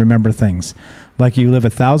able to remember things. Like you live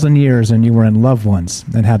 1,000 years and you were in love once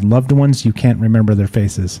and had loved ones you can't remember their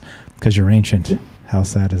faces because you're ancient. How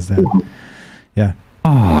sad is that? Yeah.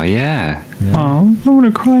 Oh, yeah. Oh, I want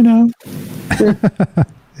to cry now.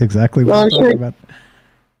 Exactly what I'm talking about.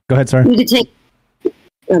 Go ahead, sorry. You could take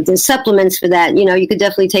the supplements for that. You could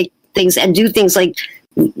definitely take things and do things like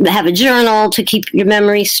have a journal to keep your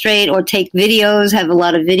memory straight, or take videos, have a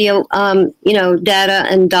lot of video, data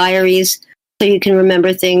and diaries so you can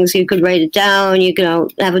remember things. You could write it down, you can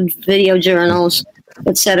have a video journals,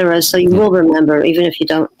 etc. So you will remember, even if you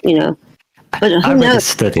don't, But who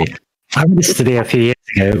knows? I read a study a few years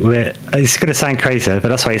ago where, it's going to sound crazy, but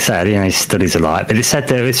that's what he said, he studies a lot, but it said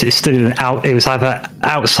that it was either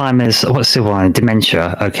Alzheimer's, what's the one,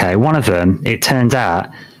 dementia, okay, one of them, it turned out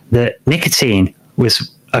that nicotine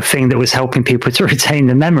was a thing that was helping people to retain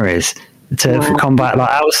the memories to combat like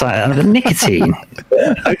Alzheimer's. Nicotine.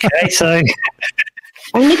 Okay, so.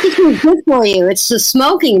 And nicotine is good for you. It's the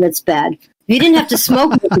smoking that's bad. You didn't have to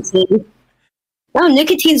smoke nicotine. No,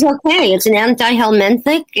 nicotine's okay. It's an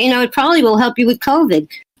antihelminthic. It probably will help you with COVID.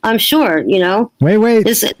 I'm sure. Wait.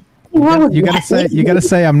 You gotta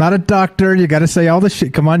say I'm not a doctor. You gotta say all the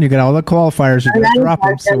shit. Come on, you got all the qualifiers. You gotta drop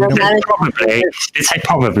them. So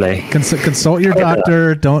probably. Consult your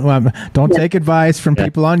doctor. Don't take advice from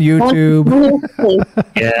people on YouTube.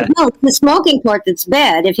 Yeah. No, the smoking part that's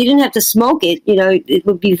bad. If you didn't have to smoke it, it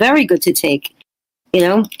would be very good to take.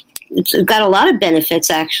 It's got a lot of benefits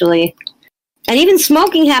actually. And even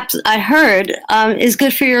smoking, I heard, is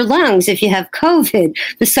good for your lungs if you have COVID.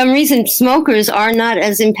 For some reason, smokers are not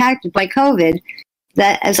as impacted by COVID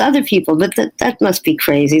as other people. But that must be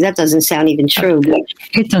crazy. That doesn't sound even true.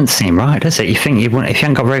 It doesn't seem right, does it? You think if you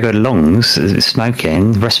haven't got very good lungs,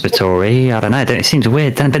 smoking, respiratory, I don't know. It seems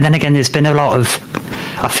weird. But then again, there's been a lot of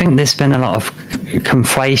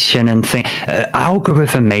conflation and thing.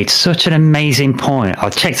 Algorithm made such an amazing point. I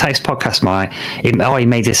checked out his podcast, he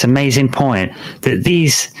made this amazing point that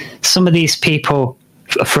some of these people,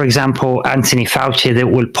 for example, Anthony Fauci, that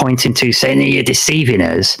were pointing to saying that you're deceiving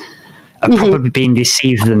us, are probably being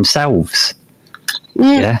deceived themselves.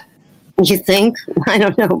 Yeah. You think? I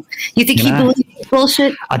don't know. You think he believes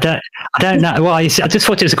bullshit? I don't know. Well, I just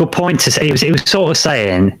thought it was a good point to say. It was sort of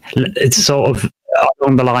saying, it's sort of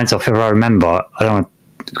along the lines of, if I remember, I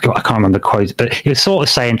can't remember the quote, but he was sort of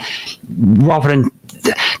saying, rather than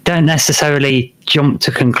don't necessarily jump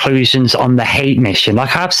to conclusions on the hate mission.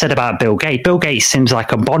 Like I've said about Bill Gates seems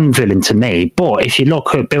like a Bond villain to me, but if you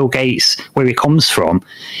look at Bill Gates, where he comes from,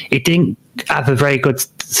 he didn't have a very good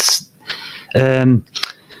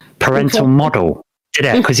parental model, did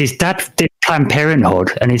it? Because his dad did Planned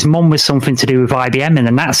Parenthood and his mum was something to do with IBM and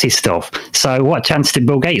the Nazi stuff. So what chance did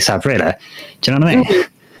Bill Gates have, really? Do you know what I mean?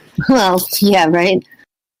 Well, yeah, right.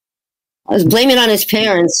 I was blaming it on his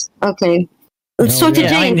parents. Okay. Let's talk to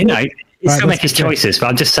James. He still make his choices, but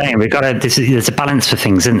I'm just saying there's a balance for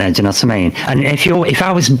things, isn't there? Do you know what I mean? And if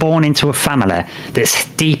I was born into a family that's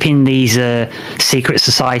deep in these secret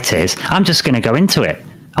societies, I'm just going to go into it.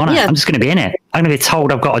 I'm just going to be in it. I'm going to be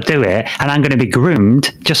told I've got to do it, and I'm going to be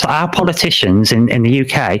groomed, just like our politicians in the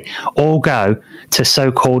UK all go to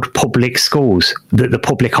so-called public schools that the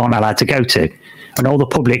public aren't allowed to go to. And all the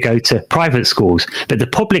public go to private schools. But the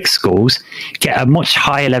public schools get a much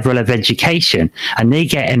higher level of education, and they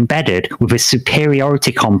get embedded with a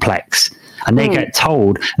superiority complex. And they get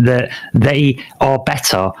told that they are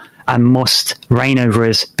better and must reign over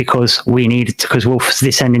us because we'll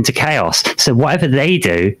descend into chaos. So whatever they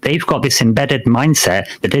do, they've got this embedded mindset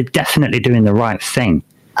that they're definitely doing the right thing.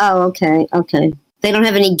 Oh, okay. They don't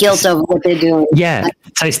have any guilt over what they're doing. Yeah,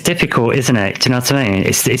 so it's difficult, isn't it? Do you know what I mean?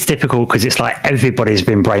 It's difficult because it's like everybody's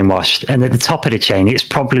been brainwashed, and at the top of the chain, it's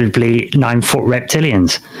probably 9-foot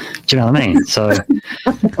reptilians. Do you know what I mean? So,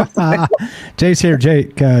 Jay's here. Jay,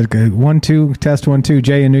 1-2 test 1-2.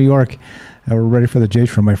 Jay in New York. We're ready for the J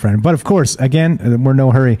show, my friend. But of course, again, we're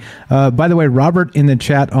no hurry. By the way, Robert in the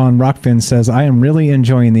chat on Rockfin says, I am really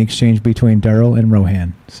enjoying the exchange between Daryl and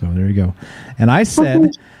Rohan. So there you go. And I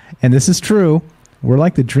said, and this is true, we're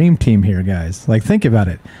like the dream team here, guys. Like, think about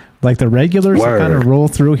it. Like the regulars kind of roll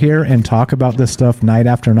through here and talk about this stuff night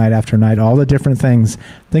after night after night, all the different things.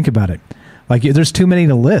 Think about it. Like, there's too many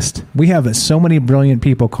to list. We have so many brilliant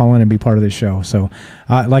people call in and be part of this show. So,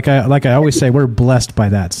 like I always say, we're blessed by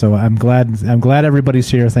that. So I'm glad everybody's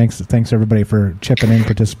here. Thanks everybody for chipping in,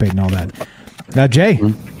 participating, all that. Now, Jay,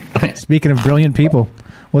 speaking of brilliant people,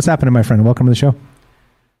 what's happening, my friend? Welcome to the show.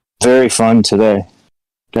 Very fun today.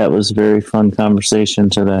 That was a very fun conversation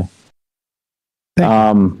today.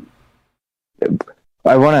 I want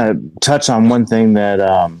to touch on one thing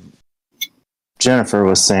that Jennifer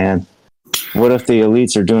was saying. What if the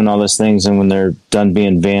elites are doing all these things and when they're done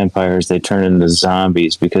being vampires, they turn into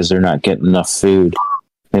zombies because they're not getting enough food?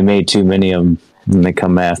 They made too many of them and they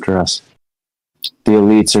come after us. The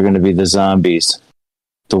elites are going to be the zombies,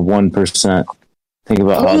 the 1%. Think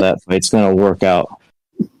about how that fight's going to work out.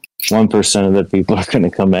 1% of the people are going to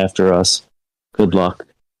come after us. Good luck.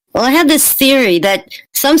 Well, I had this theory that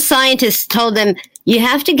some scientists told them you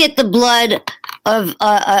have to get the blood of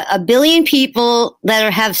a billion people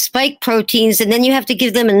that have spike proteins, and then you have to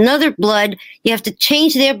give them another blood. You have to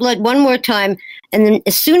change their blood one more time, and then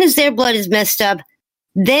as soon as their blood is messed up,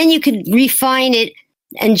 then you can refine it,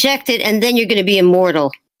 inject it, and then you're going to be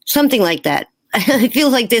immortal. Something like that. I feel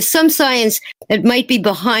like there's some science that might be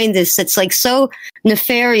behind this that's like so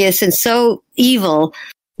nefarious and so evil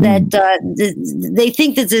that they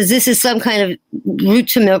think that this is some kind of route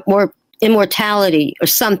to more immortality or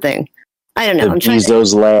something. I don't know. I'm trying to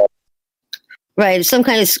lab. Right, some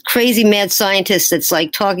kind of crazy mad scientist that's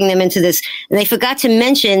like talking them into this, and they forgot to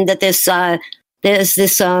mention that there's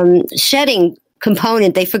this shedding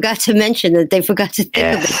component. They forgot to mention that. They forgot to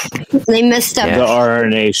think of it. They messed up. The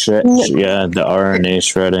RNA the RNA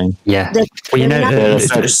shredding. Yeah, that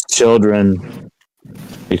affects children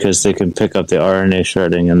because they can pick up the RNA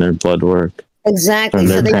shredding in their blood work. Exactly. From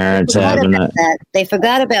their parents having that. They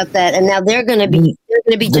forgot about that, and now they're going to be.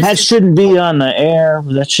 That shouldn't be on the air.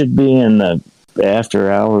 That should be in the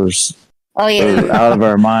after hours. Oh yeah, out of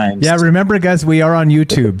our minds. Yeah, remember, guys, we are on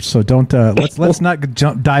YouTube, so don't let's not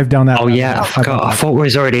dive down that. Oh yeah, I forgot. I thought we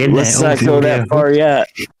was already in there. Let's not go that far yet.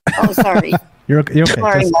 Oh, sorry. You're okay.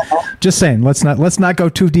 Sorry, just saying, let's not go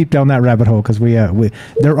too deep down that rabbit hole because we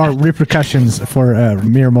there are repercussions for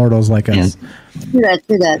mere mortals like us. Do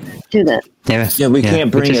that. Yeah, we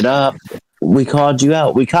can't bring it up. We called you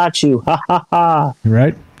out. We caught you. Ha ha ha.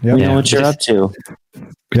 Right. Yep. We know what you're up to.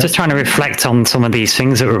 Just trying to reflect on some of these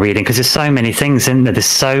things that we're reading because there's so many things in there. There's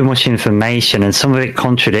so much information, and some of it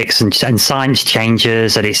contradicts, and science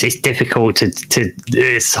changes, and it's difficult to.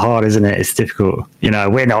 It's hard, isn't it? It's difficult.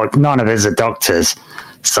 We're none of us are doctors,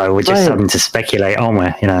 so we're just having to speculate, aren't we?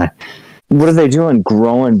 What are they doing?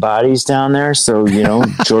 Growing bodies down there so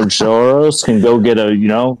George Soros can go get a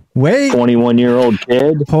 21-year-old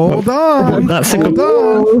kid. Hold on. Hold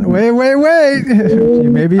on. Wait.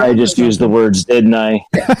 Maybe I just used the words, didn't I?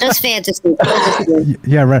 Just fantasy.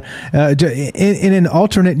 Yeah, right. In an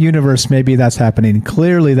alternate universe, maybe that's happening.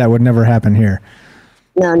 Clearly, that would never happen here.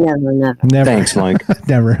 No, never. Thanks, Mike.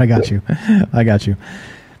 Never. I got you.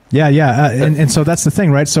 Yeah, and so that's the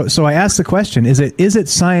thing, right? So I asked the question: is it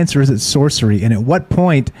science or is it sorcery? And at what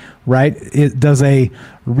point, right, does a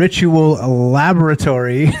ritual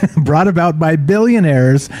laboratory brought about by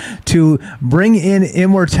billionaires to bring in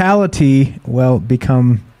immortality,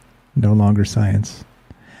 become no longer science?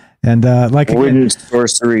 And wouldn't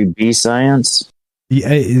sorcery be science?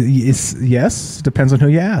 Yes, depends on who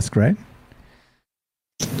you ask, right?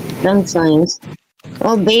 Not science.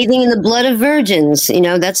 Well, bathing in the blood of virgins,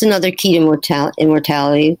 that's another key to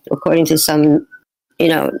immortality, according to some,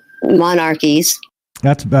 monarchies.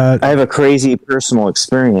 That's I have a crazy personal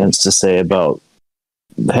experience to say about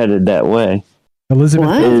headed that way.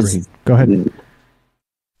 Elizabeth, go ahead.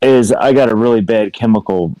 I got a really bad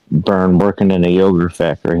chemical burn working in a yogurt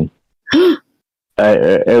factory.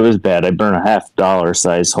 It was bad. I burned a $50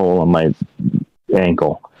 size hole in my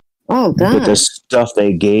ankle. Oh, God. But the stuff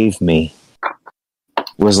they gave me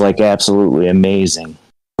was absolutely amazing.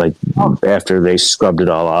 After they scrubbed it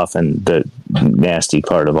all off and the nasty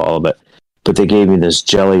part of all of it, but they gave me this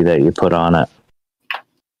jelly that you put on it.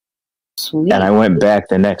 Sweet. And I went back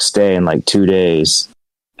the next day in 2 days,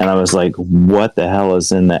 and I was like, what the hell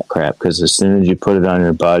is in that crap? Because as soon as you put it on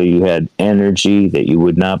your body, you had energy that you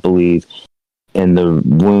would not believe, and the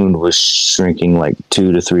wound was shrinking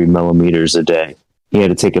 2 to 3 millimeters a day. You had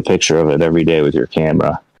to take a picture of it every day with your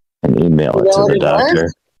camera and email it to the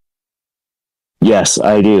doctor. Yes,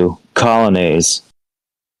 I do. Colonnades.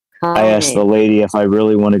 I asked the lady if I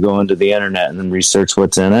really want to go into the internet and then research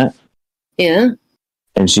what's in it. Yeah.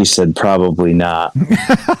 And she said, probably not.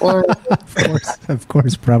 Of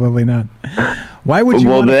course, probably not. Why would you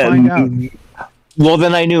want to find out? Well,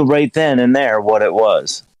 then I knew right then and there what it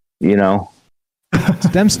was. You know,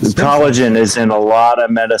 collagen is in a lot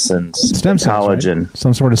of medicines. Stem cells, collagen, right?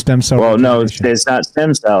 Some sort of stem cell. Well, no, it's not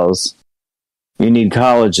stem cells. You need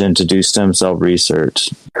collagen to do stem cell research.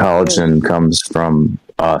 Collagen comes from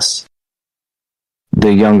us.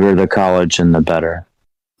 The younger the collagen, the better.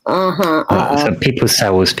 So people's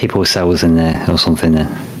cells in there or something there.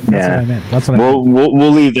 That's what I meant.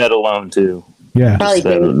 We'll leave that alone too. Yeah,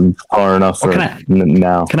 far enough for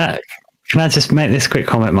now. Can I just make this quick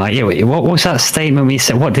comment, Mike? Yeah, what was that statement we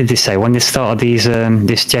said? What did they say when they started these?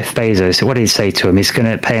 This Jeff Bezos. What did he say to him? He's going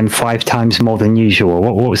to pay him 5 times more than usual.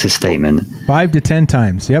 What was the statement? 5 to 10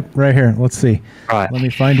 times. Yep, right here. Let's see. Right. Let me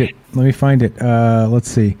find it. Let's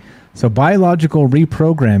see. So biological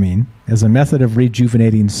reprogramming is a method of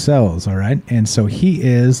rejuvenating cells. All right, and so he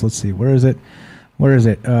is. Let's see. Where is it?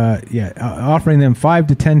 Offering them 5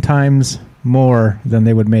 to 10 times more than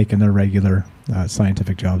they would make in their regular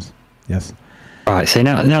scientific jobs. Yes. All right. So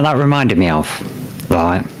now that reminded me of,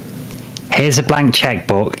 right, here's a blank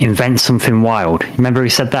checkbook, invent something wild. Remember he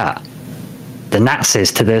said that? The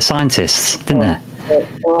Nazis to the scientists, didn't they?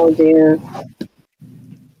 Oh, dear.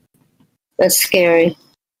 That's scary.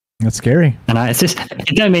 That's scary. And it's just,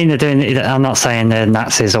 you don't mean they're doing it. I'm not saying they're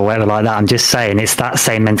Nazis or whatever like that. I'm just saying it's that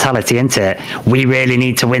same mentality, isn't it? We really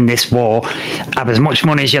need to win this war. Have as much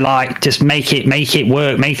money as you like. Just make it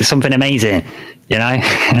work. Make it something amazing. You know?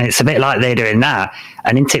 And it's a bit like they're doing that.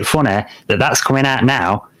 And isn't it funny that that's coming out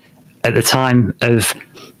now at the time of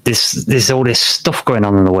this all this stuff going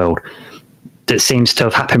on in the world that seems to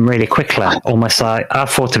have happened really quickly. Almost like, I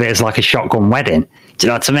thought of it as like a shotgun wedding. Do you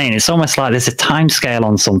know what I mean? It's almost like there's a time scale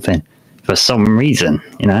on something for some reason,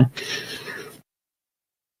 you know?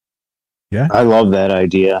 Yeah. I love that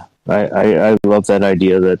idea. I love that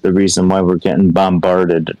idea that the reason why we're getting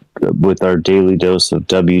bombarded with our daily dose of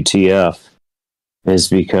WTF is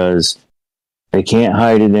because they can't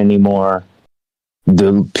hide it anymore.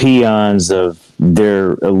 The peons of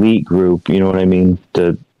their elite group, you know what I mean?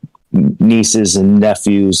 The nieces and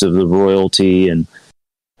nephews of the royalty, and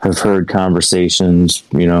have heard conversations,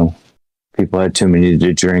 you know, people had too many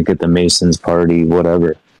to drink at the Masons party,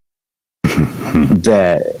 whatever.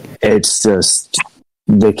 That it's just,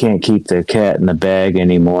 they can't keep the cat in the bag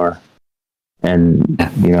anymore. And,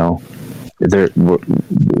 you know,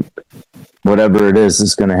 whatever it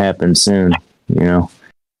is going to happen soon, you know.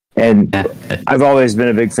 And I've always been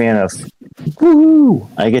a big fan of, woohoo,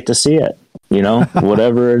 I get to see it, you know,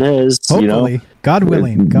 whatever it is, you know. God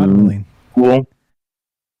willing. Cool.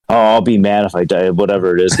 Oh, I'll be mad if I die.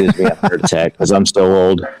 Whatever it is gives me a heart attack because I'm still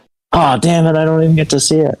old. Oh, damn it. I don't even get to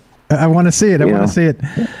see it. I want to see it. I want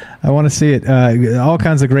to see it. All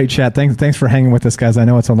kinds of great chat. Thanks for hanging with us, guys. I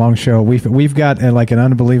know it's a long show. We've got like an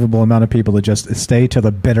unbelievable amount of people that just stay to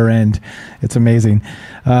the bitter end. It's amazing.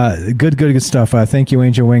 Good stuff. Thank you,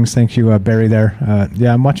 Angel Wings. Thank you, Barry there.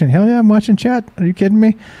 I'm watching. Hell yeah, I'm watching chat. Are you kidding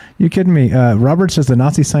me? Robert says the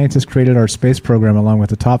Nazi scientists created our space program along with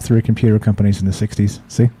the top 3 computer companies in the 60s.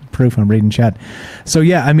 See? Proof. I'm reading chat. So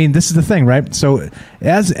yeah, I mean, this is the thing, right? So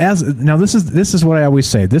as now, this is what I always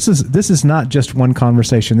say. This is not just one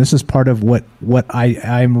conversation. This is part of what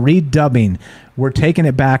I'm redubbing. We're taking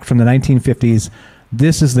it back from the 1950s.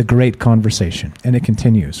 This is the great conversation, and it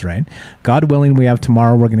continues, right? God willing, we have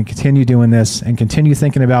tomorrow. We're going to continue doing this and continue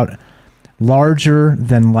thinking about larger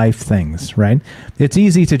than life things, right? It's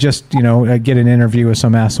easy to just, get an interview with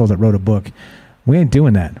some asshole that wrote a book. We ain't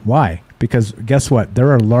doing that. Why? Because guess what?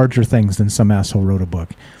 There are larger things than some asshole wrote a book.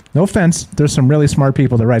 No offense. There's some really smart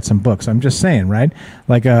people that write some books. I'm just saying, right?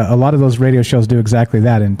 Like a lot of those radio shows do exactly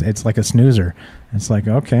that, and it's like a snoozer. It's like,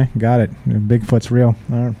 okay, got it. Bigfoot's real.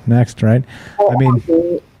 All right, next, right? I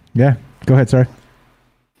mean, yeah. Go ahead, sorry.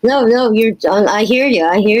 No, I hear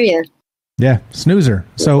you. Yeah, snoozer.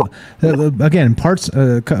 So again, parts.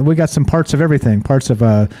 We got some parts of everything. Parts of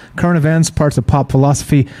current events, parts of pop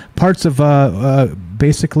philosophy, parts of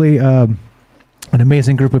basically an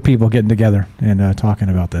amazing group of people getting together and talking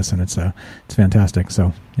about this, and it's fantastic.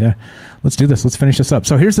 So yeah, let's do this. Let's finish this up.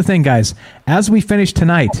 So here's the thing, guys. As we finish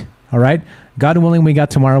tonight, all right, God willing, we got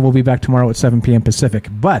tomorrow. We'll be back tomorrow at 7 p.m. Pacific.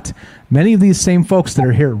 But many of these same folks that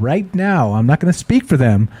are here right now, I'm not going to speak for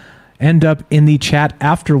them, end up in the chat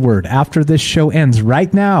afterward. After this show ends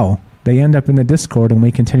right now, they end up in the Discord, and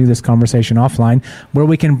we continue this conversation offline, where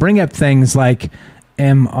we can bring up things like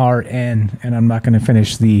MRN, and I'm not going to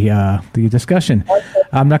finish the discussion.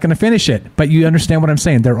 I'm not going to finish it, but you understand what I'm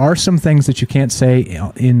saying. There are some things that you can't say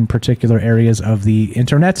in particular areas of the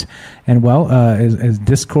internet, and as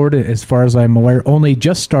Discord, as far as I'm aware, only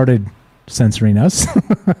just started censoring us,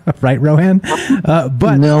 right, Rohan?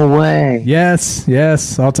 But no way. Yes.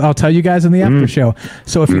 I'll tell you guys in the after show.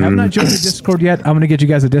 So if you have not joined the Discord yet, I'm going to get you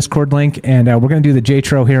guys a Discord link, and we're going to do the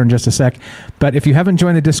JTRO here in just a sec. But if you haven't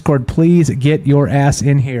joined the Discord, please get your ass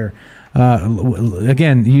in here.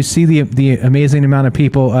 Again, you see the amazing amount of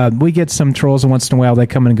people. We get some trolls, and once in a while they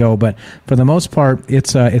come and go, but for the most part,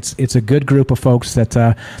 it's a good group of folks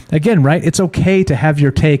that, again, right? It's okay to have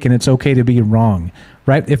your take, and it's okay to be wrong.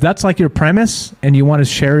 Right? If that's like your premise and you want to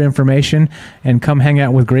share information and come hang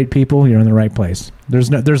out with great people, you're in the right place.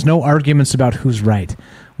 There's no arguments about who's right.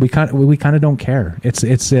 We kind of don't care. It's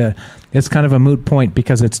kind of a moot point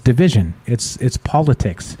because it's division. It's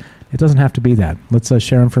politics. It doesn't have to be that. Let's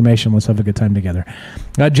share information. Let's have a good time together.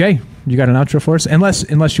 Jay, you got an outro for us?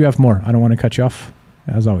 Unless you have more. I don't want to cut you off.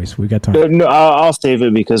 As always, we got time. No, I'll save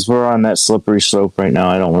it because we're on that slippery slope right now.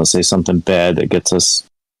 I don't want to say something bad that gets us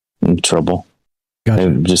in trouble.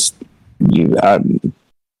 Gotcha.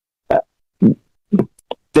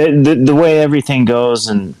 The way everything goes,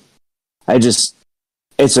 and it's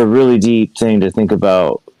a really deep thing to think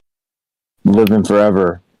about living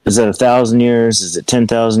forever. Is it 1,000 years? Is it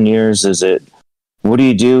 10,000 years? What do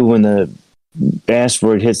you do when the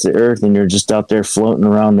asteroid hits the Earth and you're just out there floating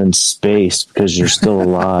around in space because you're still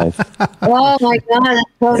alive? Oh my God,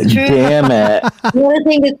 that's so true. Damn it. What a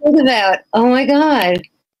thing to think about. Oh my God.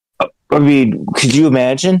 I mean, could you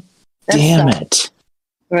imagine? Damn it.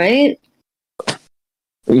 Right?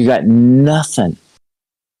 You got nothing.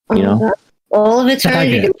 You know? All of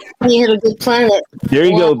eternity to hit a good planet. There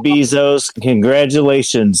you go, Bezos.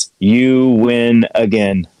 Congratulations. You win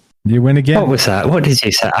again. You win again. What was that? What did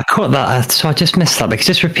you say? I caught that. So I just missed that. Because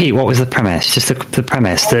just repeat, what was the premise? Just the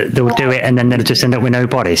premise that they'll do it and then they'll just end up with no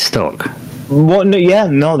bodies stuck. Well,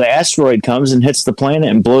 no, the asteroid comes and hits the planet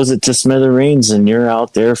and blows it to smithereens, and you're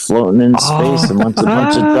out there floating in space amongst a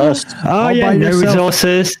bunch of dust. Oh, yeah, no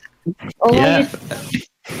resources. Yeah.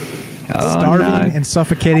 Starving and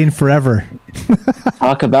suffocating forever.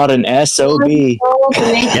 Talk about an SOB.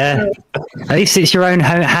 Yeah. At least it's your own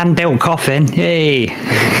hand-built coffin. Yay.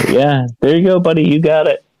 Yeah, there you go, buddy. You got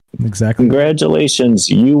it. Exactly. Congratulations.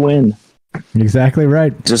 You win. Exactly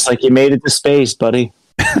right. Just like you made it to space, buddy.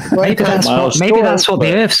 Maybe that's what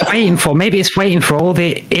the Earth's waiting for. Maybe it's waiting for all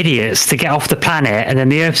the idiots to get off the planet, and then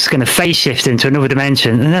the Earth's going to phase shift into another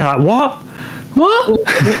dimension, and they're like, "What?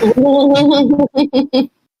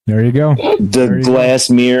 There you go. The glass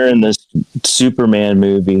mirror in the Superman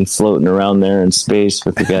movie floating around there in space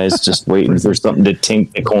with the guys just waiting for something to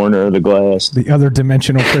tink the corner of the glass. The other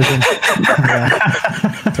dimensional prison.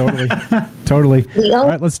 Totally. All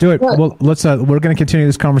right, let's do it. Well, we're going to continue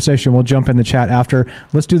this conversation. We'll jump in the chat after.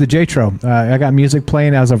 Let's do the JTRO. I got music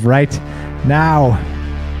playing as of right now.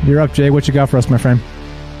 You're up, Jay. What you got for us, my friend?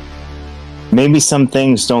 Maybe some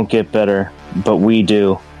things don't get better, but we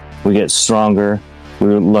do. We get stronger. We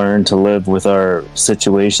learn to live with our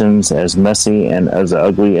situations as messy and as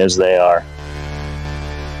ugly as they are.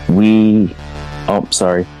 We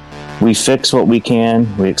fix what we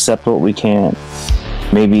can. We accept what we can't.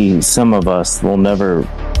 Maybe some of us will never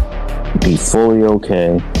be fully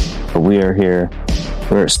okay, but we are here.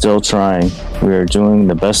 We're still trying. We are doing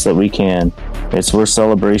the best that we can. It's worth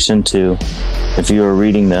celebration too. If you are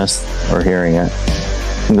reading this or hearing it,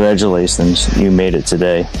 congratulations. You made it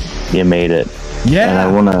today. You made it. Yeah.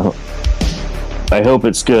 And I hope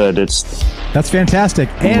it's good. That's fantastic.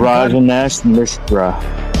 And Rajanash Mishra.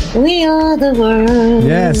 We are the world.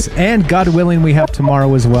 Yes, and God willing, we have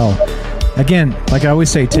tomorrow as well. Again, like I always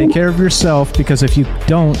say, take care of yourself, because if you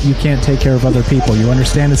don't, you can't take care of other people. You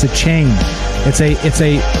understand? It's a chain.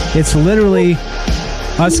 It's literally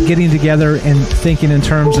us getting together and thinking in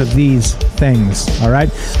terms of these things. All right.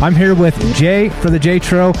 I'm here with Jay for the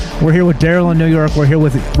JTRO. We're here with Daryl in New York. We're here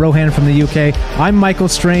with Rohan from the UK. I'm Michael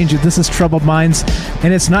Strange. This is Troubled Minds,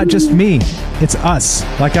 and it's not just me. It's us.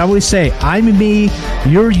 Like I always say, I'm me,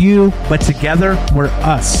 you're you, but together we're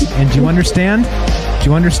us. And do you understand? Do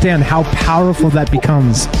you understand how powerful that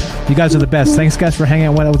becomes? You guys are the best. Thanks, guys, for hanging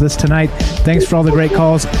out with us tonight. Thanks for all the great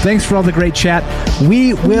calls. Thanks for all the great chat.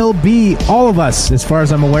 We will be, all of us, as far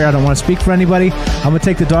as I'm aware, I don't want to speak for anybody. I'm going to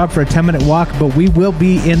take the dog for a 10-minute walk, but we will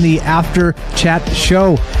be in the after chat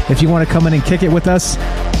show. If you want to come in and kick it with us,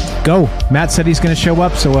 go. Matt said he's going to show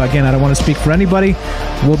up, so again, I don't want to speak for anybody.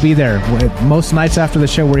 We'll be there. Most nights after the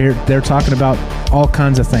show, we're here. They're talking about all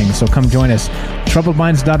kinds of things, so come join us.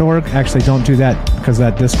 TroubledMinds.org. Actually, don't do that. because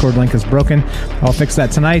that Discord link is broken. I'll fix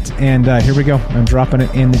that tonight, and here we go. I'm dropping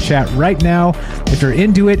it in the chat right now. If you're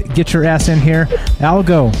into it, get your ass in here.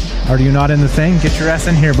 Algo, are you not in the thing? Get your ass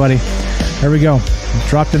in here, buddy. There we go.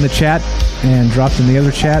 Dropped in the chat and dropped in the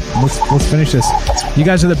other chat. Let's finish this. You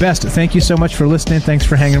guys are the best. Thank you so much for listening. Thanks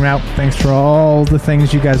for hanging out. Thanks for all the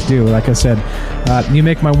things you guys do. Like I said, you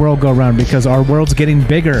make my world go round because our world's getting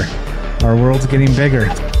bigger. Our world's getting bigger.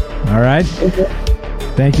 All right?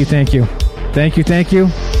 Thank you.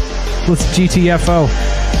 Let's GTFO.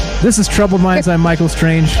 This is Troubled Minds. I'm Michael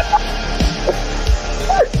Strange.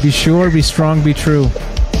 Be sure, be strong, be true.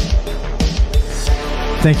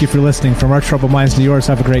 Thank you for listening. From our troubled minds to yours,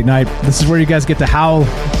 have a great night. This is where you guys get to howl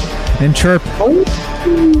and chirp.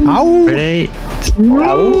 Ow! Great.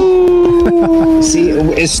 See,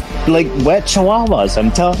 it's like wet chihuahuas,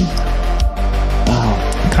 I'm telling you.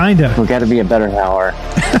 Oh, kinda. We got to be a better howler.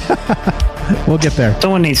 We'll get there.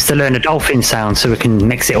 Someone needs to learn a dolphin sound so we can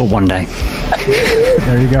mix it all one day.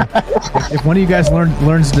 There you go. If one of you guys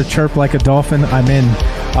learns to chirp like a dolphin, I'm in.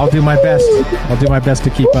 I'll do my best. To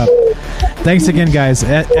keep up. Thanks again, guys.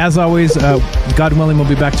 As always, God willing, we'll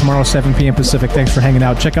be back tomorrow, 7 p.m. Pacific. Thanks for hanging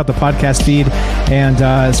out. Check out the podcast feed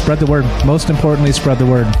and spread the word. Most importantly, spread the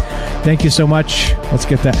word. Thank you so much. Let's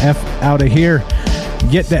get the F out of here.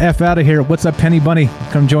 Get the F out of here. What's up, Penny Bunny?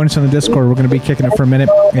 Come join us on the Discord. We're going to be kicking it for a minute.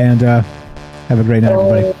 And have a great night,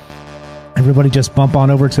 everybody. Everybody just bump on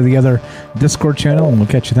over to the other Discord channel, and we'll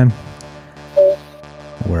catch you then.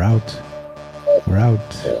 We're out.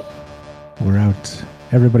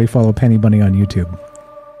 Everybody follow Penny Bunny on YouTube.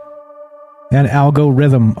 And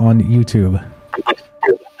Algorithm on YouTube.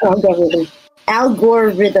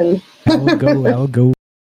 Algorithm. Algo.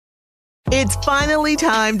 It's finally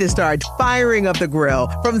time to start firing up the grill.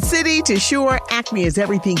 From city to shore, Acme is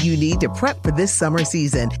everything you need to prep for this summer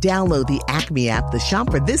season. Download the Acme app to shop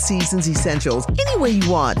for this season's essentials any way you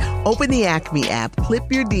want. Open the Acme app, clip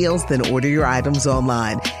your deals, then order your items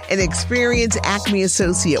online. An experienced Acme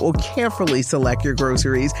associate will carefully select your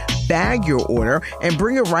groceries, bag your order, and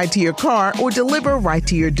bring it right to your car or deliver right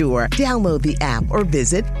to your door. Download the app or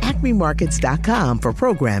visit acmemarkets.com for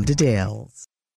program details.